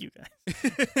 fuck you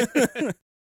guys.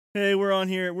 Hey, we're on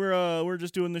here. We're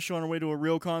just doing this show on our way to a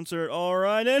real concert. All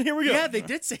right, and here we go. Yeah, they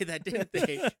did say that, didn't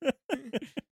they?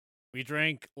 We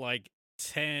drank like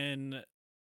 10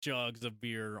 jugs of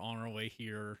beer on our way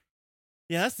here.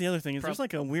 Yeah, that's the other thing. Is there's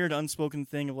like a weird unspoken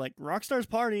thing of like rock stars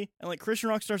party and like Christian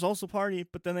rock stars also party,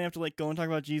 but then they have to like go and talk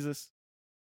about Jesus.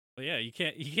 But yeah, you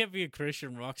can't be a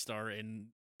Christian rock star and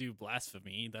do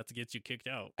blasphemy. That gets you kicked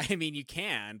out. I mean, you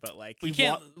can, but like We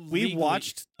legally-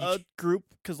 watched a group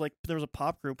because like there was a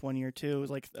pop group one year too. It was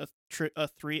like a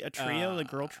trio, the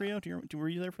girl trio. Were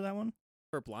you there for that one?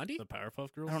 for Blondie? The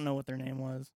Powerpuff Girls. I don't know what their name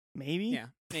was. Maybe. Yeah,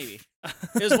 maybe.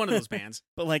 It was one of those bands.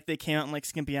 But like they came out in like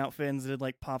skimpy outfits, did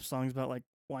like pop songs about like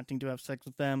wanting to have sex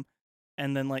with them,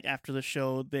 and then like after the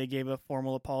show they gave a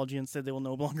formal apology and said they will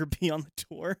no longer be on the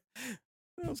tour.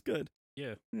 That was good.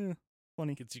 Yeah,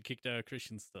 Funny. gets you kicked out of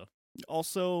Christian stuff.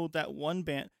 Also, that one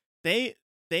band they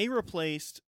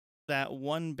replaced that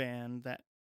one band that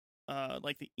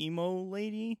like the emo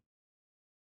lady,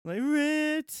 like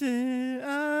written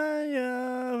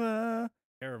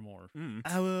Paramore.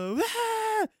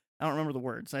 I don't remember the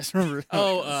words. I just remember.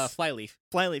 Flyleaf.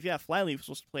 Flyleaf. Yeah, Flyleaf was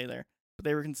supposed to play there, but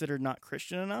they were considered not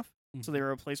Christian enough, so they were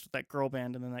replaced with that girl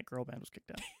band, and then that girl band was kicked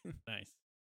out. Nice.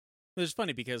 It was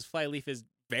funny because Flyleaf is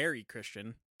very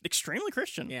Christian. Extremely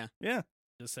Christian. Yeah. Yeah.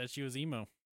 Just said she was emo.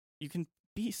 You can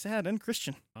be sad and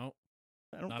Christian. Oh,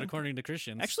 I don't not think- according to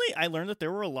Christians. Actually, I learned that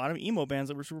there were a lot of emo bands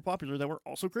that were super popular that were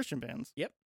also Christian bands.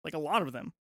 Yep. Like a lot of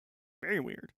them. Very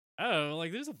weird. Oh,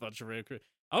 like there's a bunch of I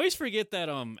always forget that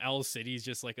Owl City is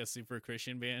just like a super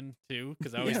Christian band too,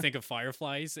 because I always Yeah. think of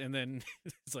Fireflies, and then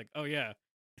it's like, oh yeah,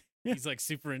 he's like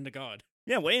super into God.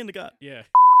 Yeah, way into God. Yeah.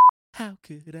 How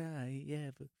could I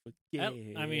ever forget?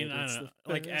 I mean, I It's don't know.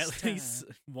 the Like at first least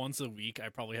time. once a week, I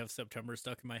probably have September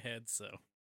stuck in my head. So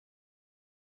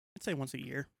I'd say once a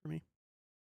year for me.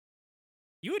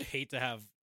 you would hate to have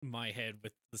my head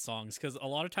with the songs, because a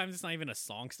lot of times it's not even a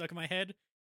song stuck in my head.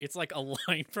 It's like a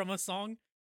line from a song,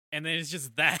 and then it's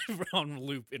just that on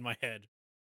loop in my head.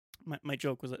 My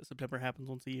joke was that September happens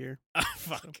once a year. Oh,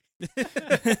 fuck.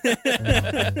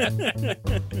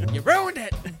 You ruined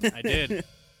it. I did.